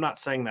Rushing. I'm not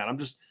saying that.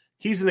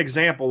 He's an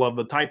example of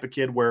the type of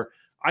kid where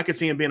I could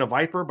see him being a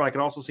Viper, but I could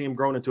also see him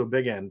growing into a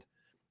big end.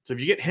 So if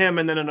you get him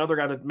and then another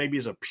guy that maybe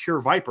is a pure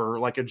Viper,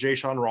 like a Jay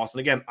Sean Ross. And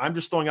again, I'm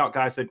just throwing out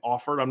guys they've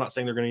offered. I'm not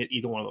saying they're going to get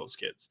either one of those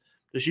kids.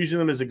 Just using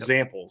them as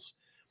examples.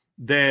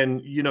 Then,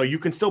 you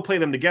can still play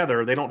them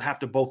together. They don't have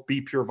to both be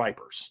pure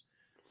Vipers.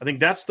 I think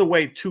that's the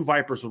way 2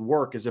 Vipers would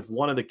work, is if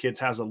one of the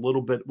kids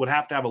would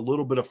have to have a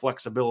little bit of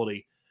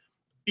flexibility.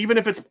 Even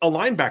if it's a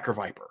linebacker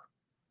Viper,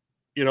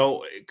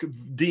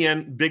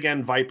 DN, big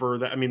end Viper.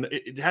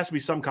 It has to be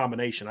some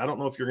combination. I don't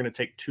know if you're going to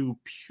take 2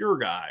 pure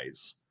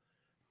guys,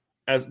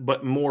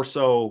 but more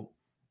so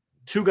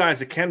 2 guys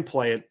that can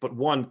play it, but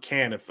one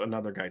can if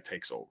another guy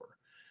takes over.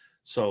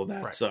 So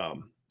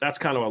that's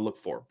kind of what I look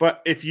for.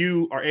 But if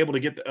you are able to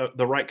get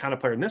the right kind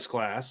of player in this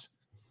class,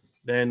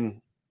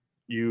 then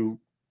you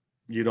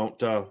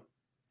don't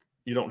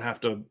have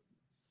to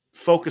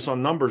focus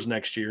on numbers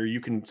next year.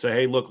 You can say,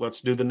 hey, look, let's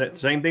do the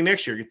same thing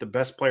next year. Get the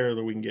best player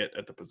that we can get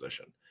at the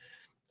position.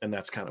 And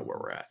that's kind of where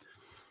we're at.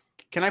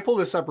 Can I pull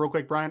this up real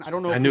quick, Brian? I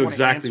don't know if I knew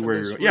exactly where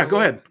you're going. Yeah, go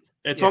ahead.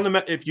 It's on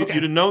the if you'd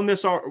have known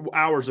this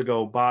hours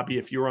ago, Bobby,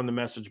 if you were on the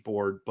message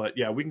board. But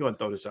yeah, we can go ahead and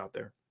throw this out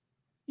there.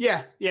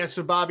 Yeah.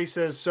 So Bobby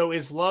says, so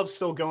is Love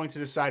still going to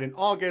decide in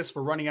August?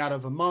 We're running out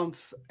of a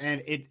month.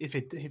 And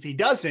if he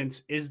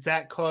doesn't, is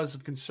that cause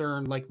of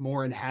concern, like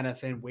more in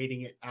Hannafin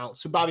waiting it out?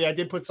 So Bobby, I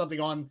did put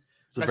something on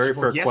it's a very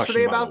fair yesterday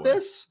question about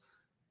this.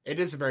 It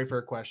is a very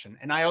fair question.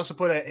 And I also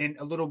put in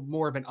a little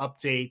more of an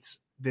update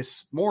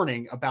this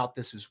morning about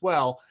this as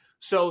well.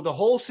 So the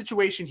whole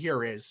situation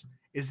here is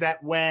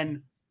that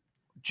when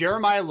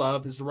Jeremiah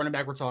Love is the running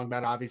back we're talking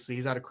about, obviously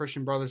he's out of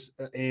Christian Brothers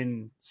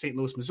in St.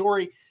 Louis,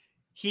 Missouri.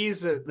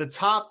 He's the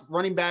top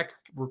running back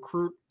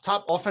recruit,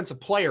 top offensive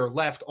player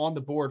left on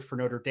the board for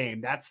Notre Dame.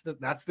 That's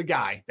the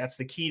guy. That's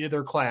the key to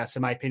their class,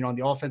 in my opinion, on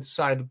the offensive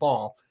side of the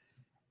ball.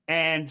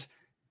 And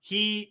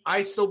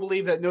I still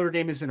believe that Notre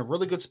Dame is in a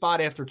really good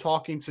spot after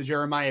talking to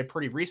Jeremiah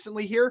pretty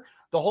recently here.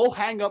 The whole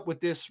hang up with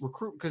this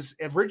recruit, because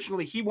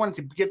originally he wanted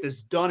to get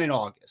this done in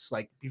August.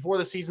 Like before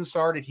the season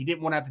started, he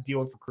didn't want to have to deal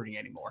with recruiting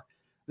anymore.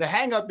 The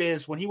hang up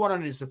is when he went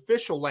on his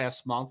official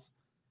last month,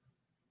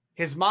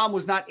 his mom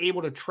was not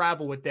able to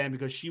travel with them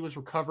because she was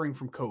recovering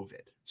from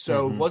COVID.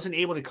 So wasn't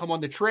able to come on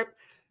the trip.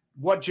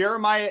 What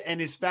Jeremiah and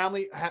his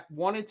family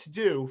wanted to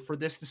do for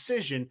this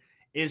decision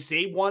is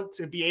they want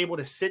to be able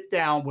to sit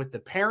down with the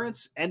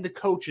parents and the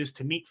coaches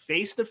to meet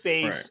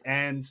face-to-face. Right.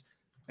 And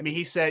I mean,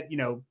 he said,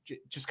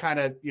 just kind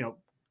of,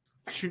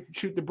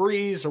 shoot the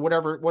breeze or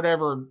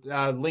whatever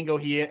lingo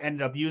he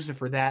ended up using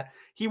for that.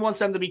 He wants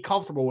them to be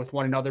comfortable with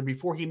one another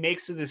before he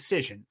makes a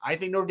decision. I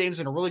think Notre Dame's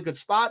in a really good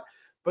spot,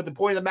 but the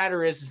point of the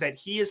matter is that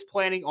he is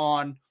planning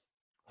on,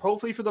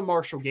 hopefully for the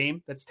Marshall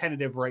game, that's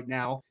tentative right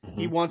now.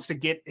 He wants to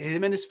get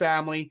him and his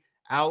family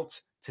out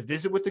to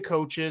visit with the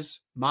coaches,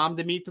 mom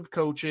to meet the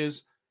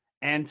coaches,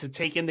 and to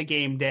take in the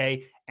game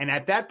day. And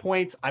at that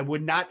point, I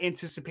would not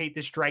anticipate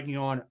this dragging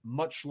on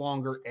much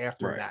longer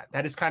after that.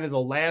 That is kind of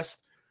the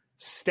last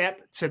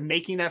step to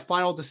making that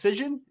final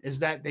decision, is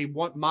that he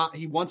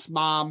wants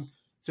mom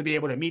to be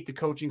able to meet the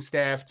coaching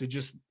staff to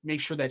just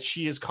make sure that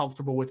she is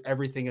comfortable with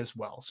everything as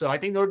well. So I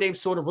think Notre Dame's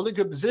still in a really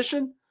good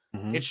position.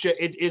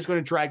 It is going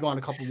to drag on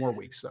a couple more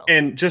weeks, though.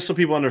 And just so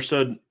people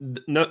understood,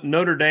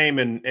 Notre Dame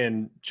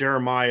and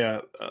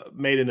Jeremiah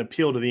made an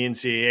appeal to the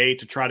NCAA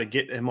to try to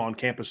get him on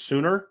campus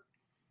sooner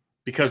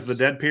because of the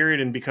dead period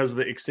and because of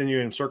the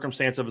extenuating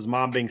circumstance of his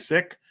mom being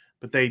sick,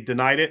 but they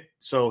denied it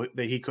so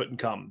that he couldn't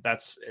come.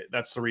 That's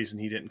the reason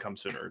he didn't come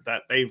sooner.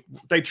 That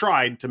they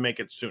tried to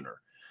make it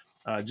sooner,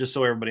 just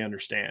so everybody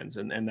understands.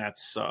 And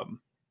that's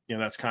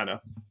that's kind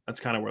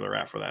of where they're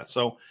at for that.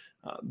 So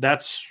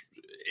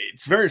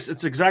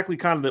it's exactly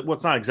kind of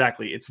what's not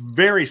exactly. It's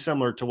very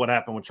similar to what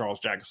happened with Charles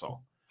Jagasaw.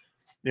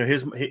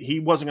 He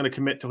wasn't going to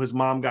commit till his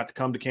mom got to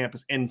come to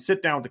campus and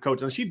sit down with the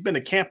coach. And she'd been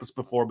to campus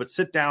before, but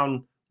sit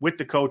down with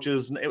the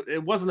coaches. And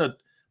it wasn't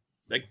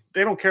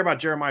they don't care about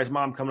Jeremiah's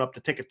mom coming up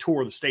to take a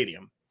tour of the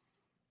stadium.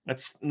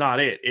 That's not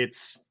it.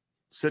 It's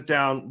sit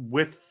down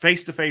with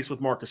face-to-face with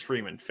Marcus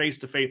Freeman,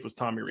 face-to-face with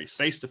Tommy Reese,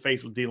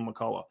 face-to-face with Dylan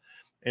McCullough,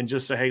 and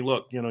just say, hey,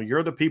 look,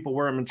 you're the people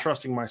where I'm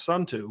entrusting my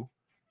son to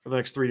for the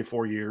next 3 to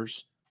 4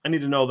 years. I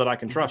need to know that I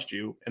can trust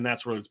you. And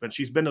that's where it's been.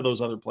 She's been to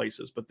those other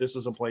places, but this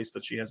is a place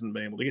that she hasn't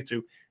been able to get to.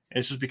 And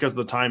it's just because of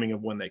the timing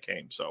of when they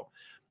came. So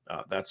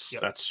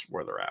that's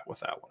where they're at with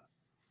that one.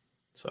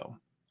 So,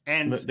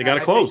 and they got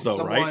to close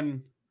though, right?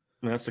 And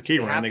that's the key,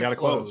 Ryan. They got to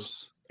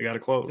close. They got to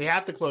close. They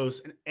have to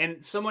close.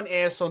 And someone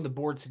asked on the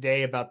board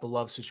today about the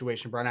Love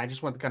situation, Brian. I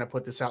just want to kind of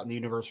put this out in the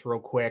universe real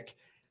quick.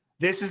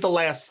 This is the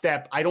last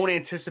step. I don't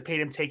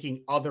anticipate him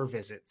taking other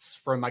visits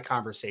from my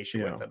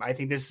conversation with him. I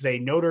think this is a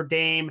Notre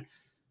Dame,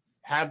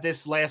 have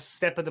this last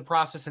step of the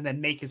process and then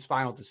make his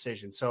final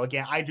decision. So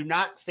again, I do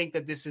not think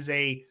that this is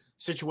a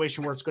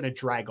situation where it's going to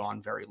drag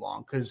on very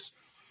long, because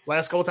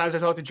last couple of times I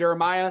talked to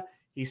Jeremiah,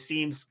 he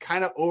seems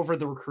kind of over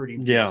the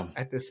recruiting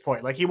at this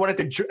point. Like he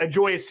wanted to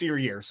enjoy his senior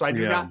year. So I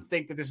do not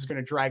think that this is going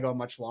to drag on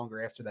much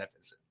longer after that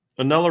visit.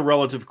 Another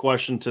relative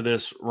question to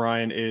this,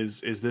 Ryan,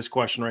 is this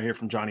question right here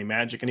from Johnny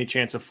Magic. Any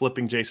chance of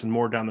flipping Jason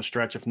Moore down the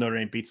stretch if Notre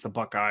Dame beats the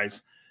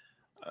Buckeyes?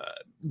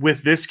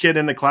 With this kid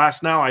in the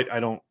class now, I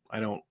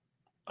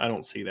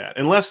don't see that.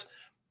 Unless,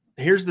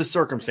 here's the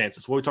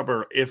circumstances. What we talked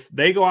about, if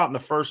they go out in the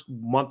first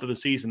month of the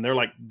season, they're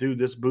like, dude,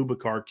 this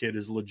Boubacar kid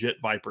is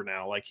legit Viper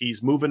now. Like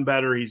he's moving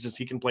better.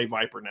 He can play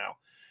Viper now.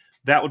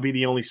 That would be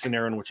the only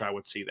scenario in which I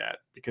would see that,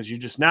 because you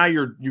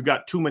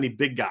got too many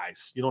big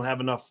guys. You don't have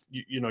enough.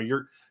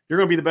 You're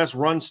going to be the best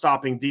run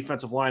stopping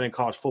defensive line in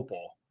college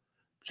football,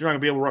 but you're not going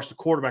to be able to rush the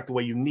quarterback the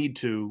way you need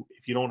to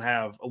if you don't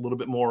have a little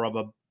bit more of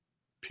a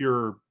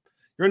pure.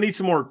 You're going to need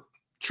some more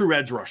true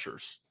edge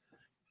rushers.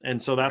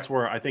 And so that's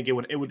where I think it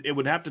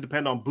would have to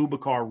depend on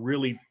Boubacar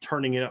really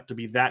turning it up to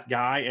be that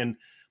guy. And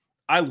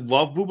I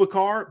love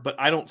Boubacar, but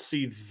I don't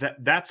see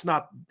that. That's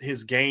not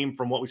his game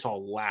from what we saw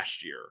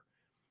last year.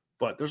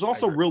 But there's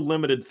also real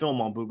limited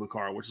film on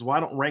Boubacar, which is why I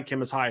don't rank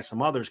him as high as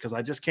some others, because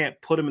I just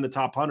can't put him in the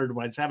top 100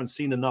 when I just haven't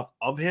seen enough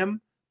of him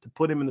to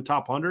put him in the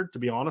top 100, to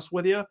be honest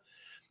with you.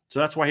 So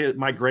that's why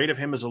my grade of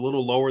him is a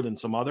little lower than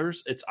some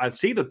others. I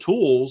see the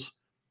tools,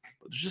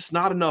 but there's just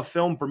not enough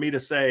film for me to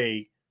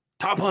say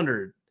top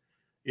 100.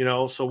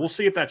 So we'll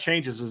see if that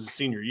changes as a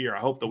senior year. I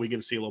hope that we get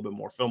to see a little bit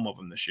more film of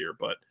him this year,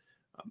 but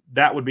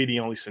that would be the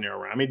only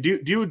scenario. I mean, do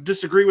you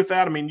disagree with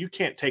that? I mean, you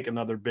can't take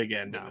another big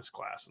end in this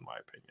class, in my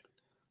opinion.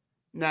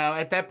 No,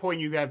 at that point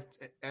you have,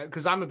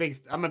 because I'm a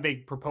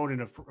big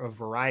proponent of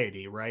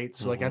variety, right?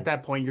 So like at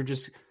that point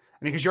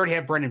because you already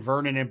have Brendan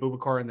Vernon and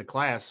Boubacar in the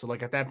class. So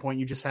like at that point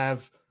you just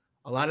have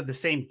a lot of the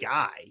same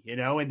guy,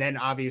 and then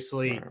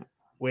obviously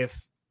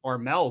with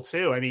Armel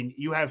too. I mean,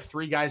 you have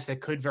 3 guys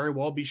that could very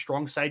well be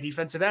strong side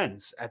defensive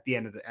ends at the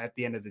end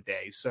of the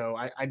day. So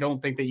I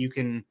don't think that you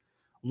can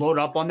load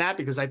up on that,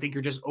 because I think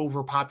you're just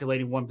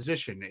overpopulating one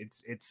position.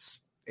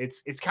 It's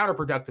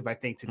counterproductive, I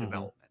think, to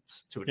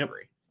developments to a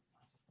degree.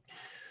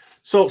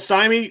 So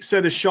Simey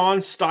said, is Sean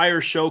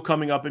Steyer's show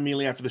coming up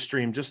immediately after the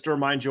stream? Just to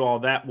remind you all,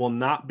 that will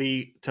not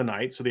be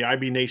tonight. So the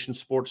IB Nation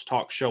Sports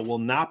Talk show will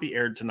not be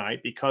aired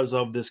tonight because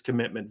of this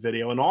commitment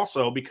video, and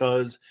also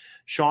because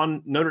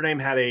Notre Dame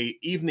had a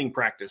evening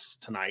practice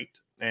tonight,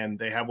 and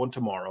they have one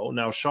tomorrow.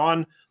 Now,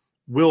 Sean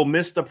will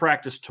miss the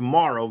practice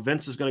tomorrow.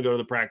 Vince is going to go to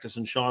the practice,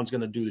 and Sean's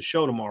going to do the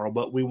show tomorrow,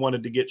 but we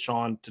wanted to get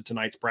Sean to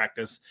tonight's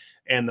practice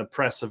and the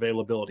press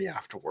availability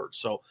afterwards.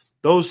 So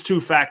those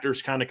two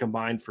factors kind of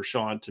combined for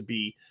Sean to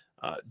be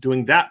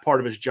doing that part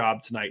of his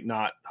job tonight,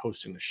 not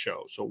hosting the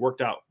show. So it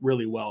worked out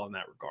really well in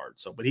that regard.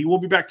 But he will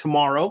be back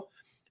tomorrow,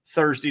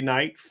 Thursday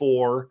night,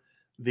 for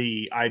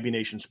the IB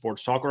Nation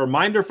Sports Talk. A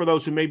reminder for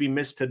those who maybe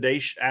missed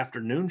today's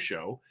afternoon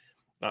show,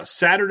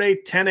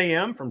 Saturday, 10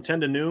 a.m. from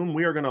 10 to noon,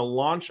 we are going to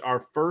launch our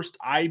first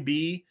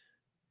IB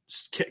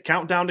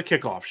Countdown to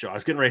Kickoff show. I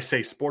was getting ready to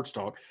say Sports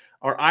Talk.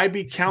 Our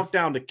IB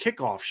Countdown to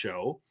Kickoff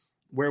show,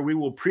 where we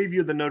will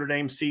preview the Notre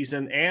Dame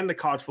season and the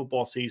college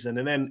football season.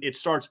 And then it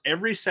starts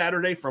every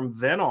Saturday from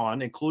then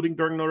on, including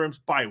during Notre Dame's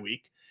bye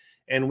week.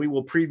 And we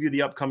will preview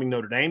the upcoming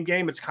Notre Dame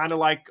game. It's kind of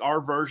like our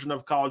version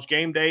of College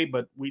Game Day,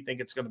 but we think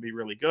it's going to be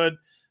really good.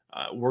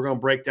 We're going to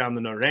break down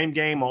the Notre Dame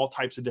game, all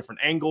types of different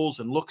angles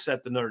and looks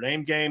at the Notre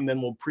Dame game.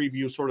 Then we'll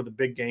preview sort of the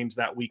big games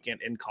that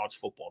weekend in college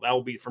football. That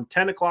will be from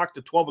 10 o'clock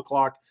to 12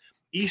 o'clock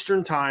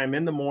Eastern time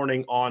in the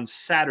morning on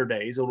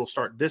Saturdays. It will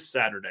start this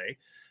Saturday,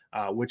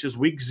 which is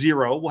week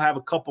 0. We'll have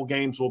a couple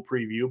games we'll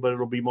preview, but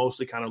it'll be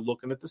mostly kind of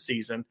looking at the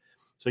season.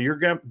 So you're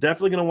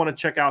definitely going to want to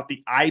check out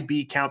the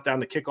IB Countdown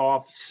to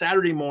Kickoff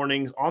Saturday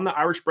mornings on the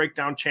Irish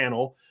Breakdown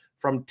channel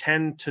from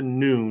 10 to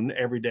noon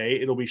every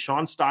day. It'll be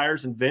Sean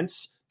Steyers and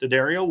Vince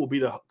D'Addario will be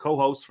the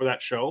co-hosts for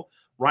that show.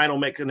 Ryan will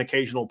make an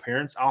occasional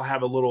appearance. I'll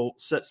have a little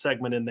set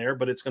segment in there,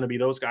 but it's going to be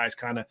those guys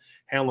kind of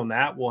handling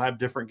that. We'll have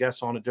different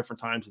guests on at different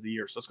times of the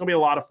year. So it's going to be a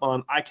lot of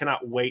fun. I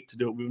cannot wait to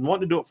do it. We've been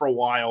wanting to do it for a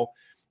while.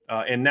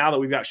 And now that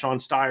we've got Sean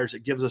Stiers,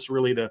 it gives us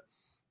really the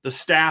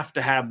staff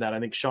to have that. I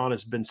think Sean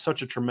has been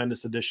such a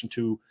tremendous addition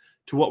to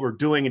what we're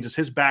doing, and just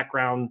his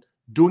background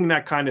doing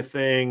that kind of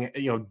thing,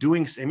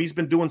 he's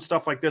been doing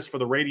stuff like this for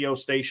the radio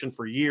station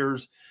for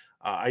years.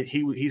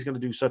 He's going to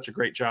do such a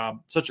great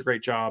job.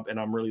 And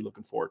I'm really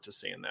looking forward to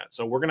seeing that.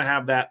 So we're going to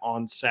have that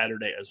on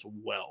Saturday as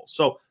well.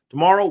 So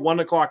tomorrow, 1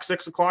 o'clock,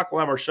 6 o'clock, we'll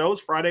have our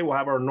shows. Friday, we'll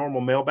have our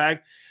normal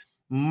mailbag.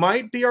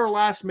 Might be our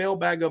last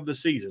mailbag of the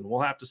season.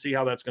 We'll have to see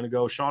how that's going to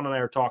go. Sean and I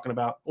are talking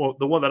about, well,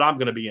 the one that I'm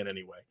going to be in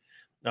anyway.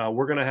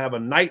 We're going to have a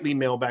nightly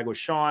mailbag with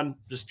Sean,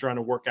 just trying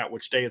to work out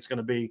which day it's going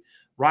to be.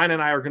 Ryan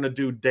and I are going to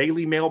do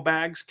daily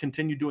mailbags,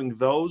 continue doing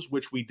those,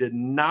 which we did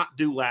not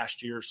do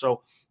last year.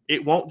 So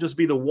it won't just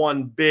be the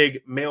one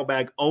big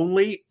mailbag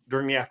only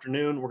during the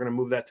afternoon. We're going to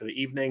move that to the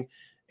evening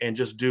and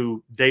just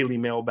do daily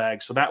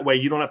mailbags. So that way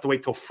you don't have to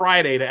wait till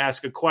Friday to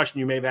ask a question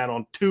you may have had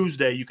on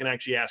Tuesday. You can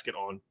actually ask it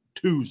on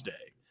Tuesday.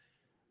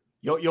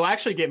 You'll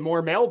actually get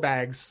more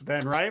mailbags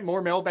then, right?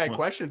 More mailbag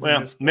questions. Well,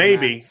 in this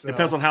maybe. format, so.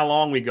 Depends on how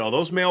long we go.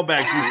 Those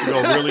mailbags used to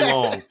go really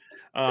long.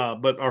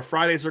 But our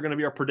Fridays are going to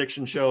be our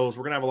prediction shows.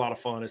 We're going to have a lot of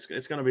fun. It's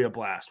going to be a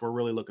blast. We're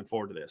really looking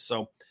forward to this.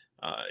 So,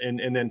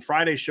 and then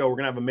Friday's show, we're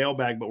going to have a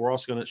mailbag, but we're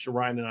also going to,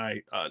 Ryan and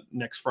I,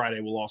 next Friday,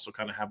 we'll also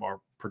kind of have our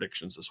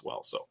predictions as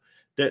well. So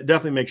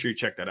definitely make sure you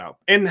check that out.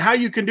 And how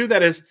you can do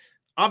that is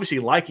obviously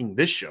liking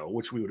this show,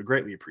 which we would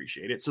greatly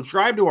appreciate it.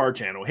 Subscribe to our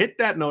channel, hit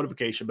that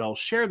notification bell,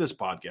 share this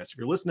podcast. If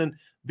you're listening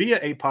via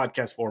a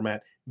podcast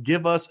format,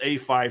 give us a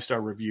 5-star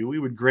review. We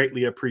would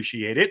greatly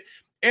appreciate it.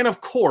 And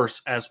of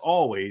course, as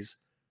always,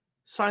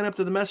 sign up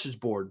to the message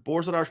board,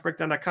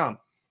 boards@irishbreakdown.com.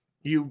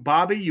 You,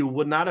 Bobby, you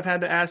would not have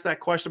had to ask that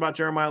question about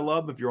Jeremiah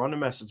Love if you're on the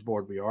message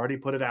board. We already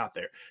put it out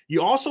there.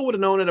 You also would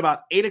have known at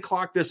about 8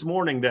 o'clock this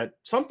morning that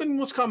something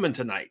was coming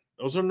tonight.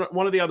 Those are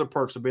one of the other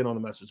perks of being on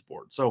the message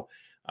board. So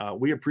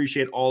we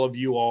appreciate all of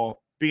you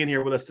all being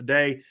here with us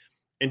today.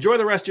 Enjoy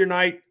the rest of your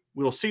night.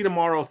 We'll see you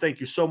tomorrow. Thank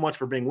you so much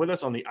for being with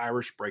us on the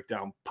Irish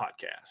Breakdown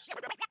Podcast.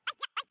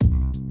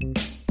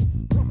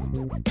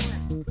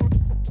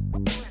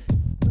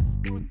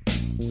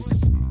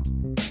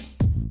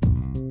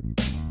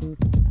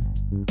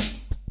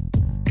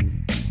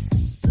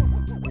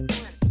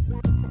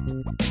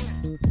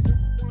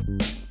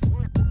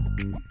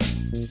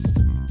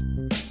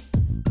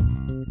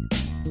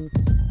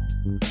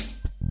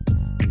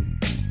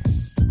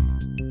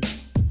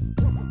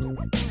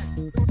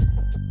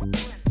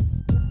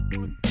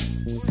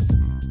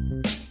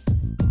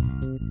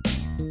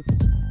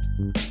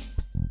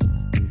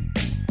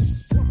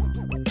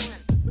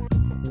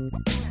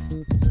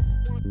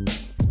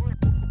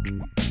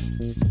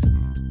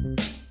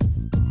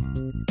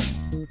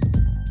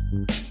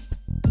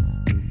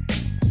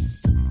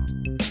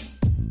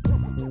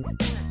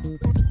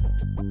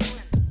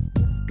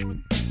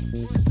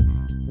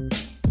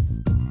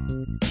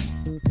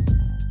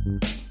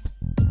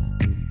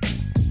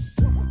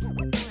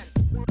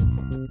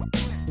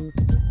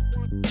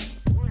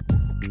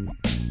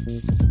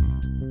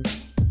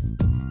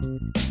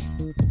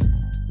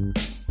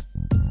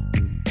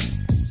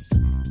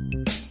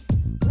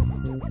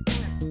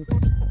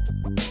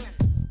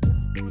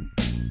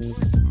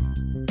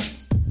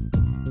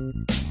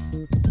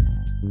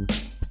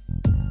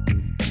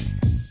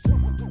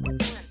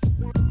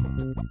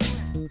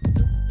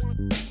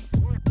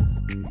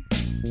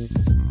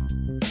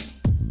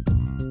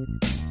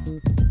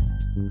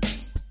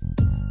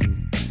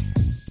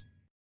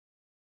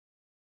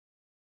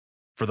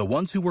 For the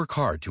ones who work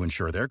hard to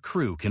ensure their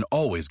crew can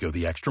always go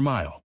the extra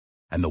mile,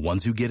 and the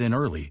ones who get in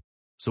early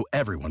so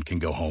everyone can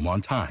go home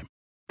on time,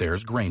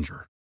 there's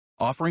Grainger,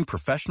 offering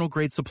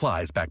professional-grade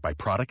supplies backed by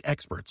product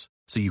experts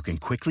so you can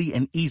quickly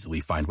and easily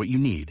find what you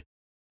need.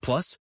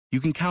 Plus, you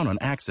can count on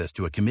access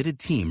to a committed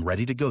team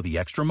ready to go the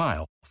extra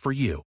mile for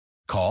you.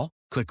 Call,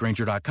 click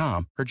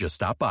Grainger.com, or just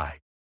stop by.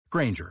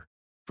 Grainger,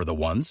 for the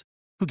ones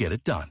who get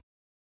it done.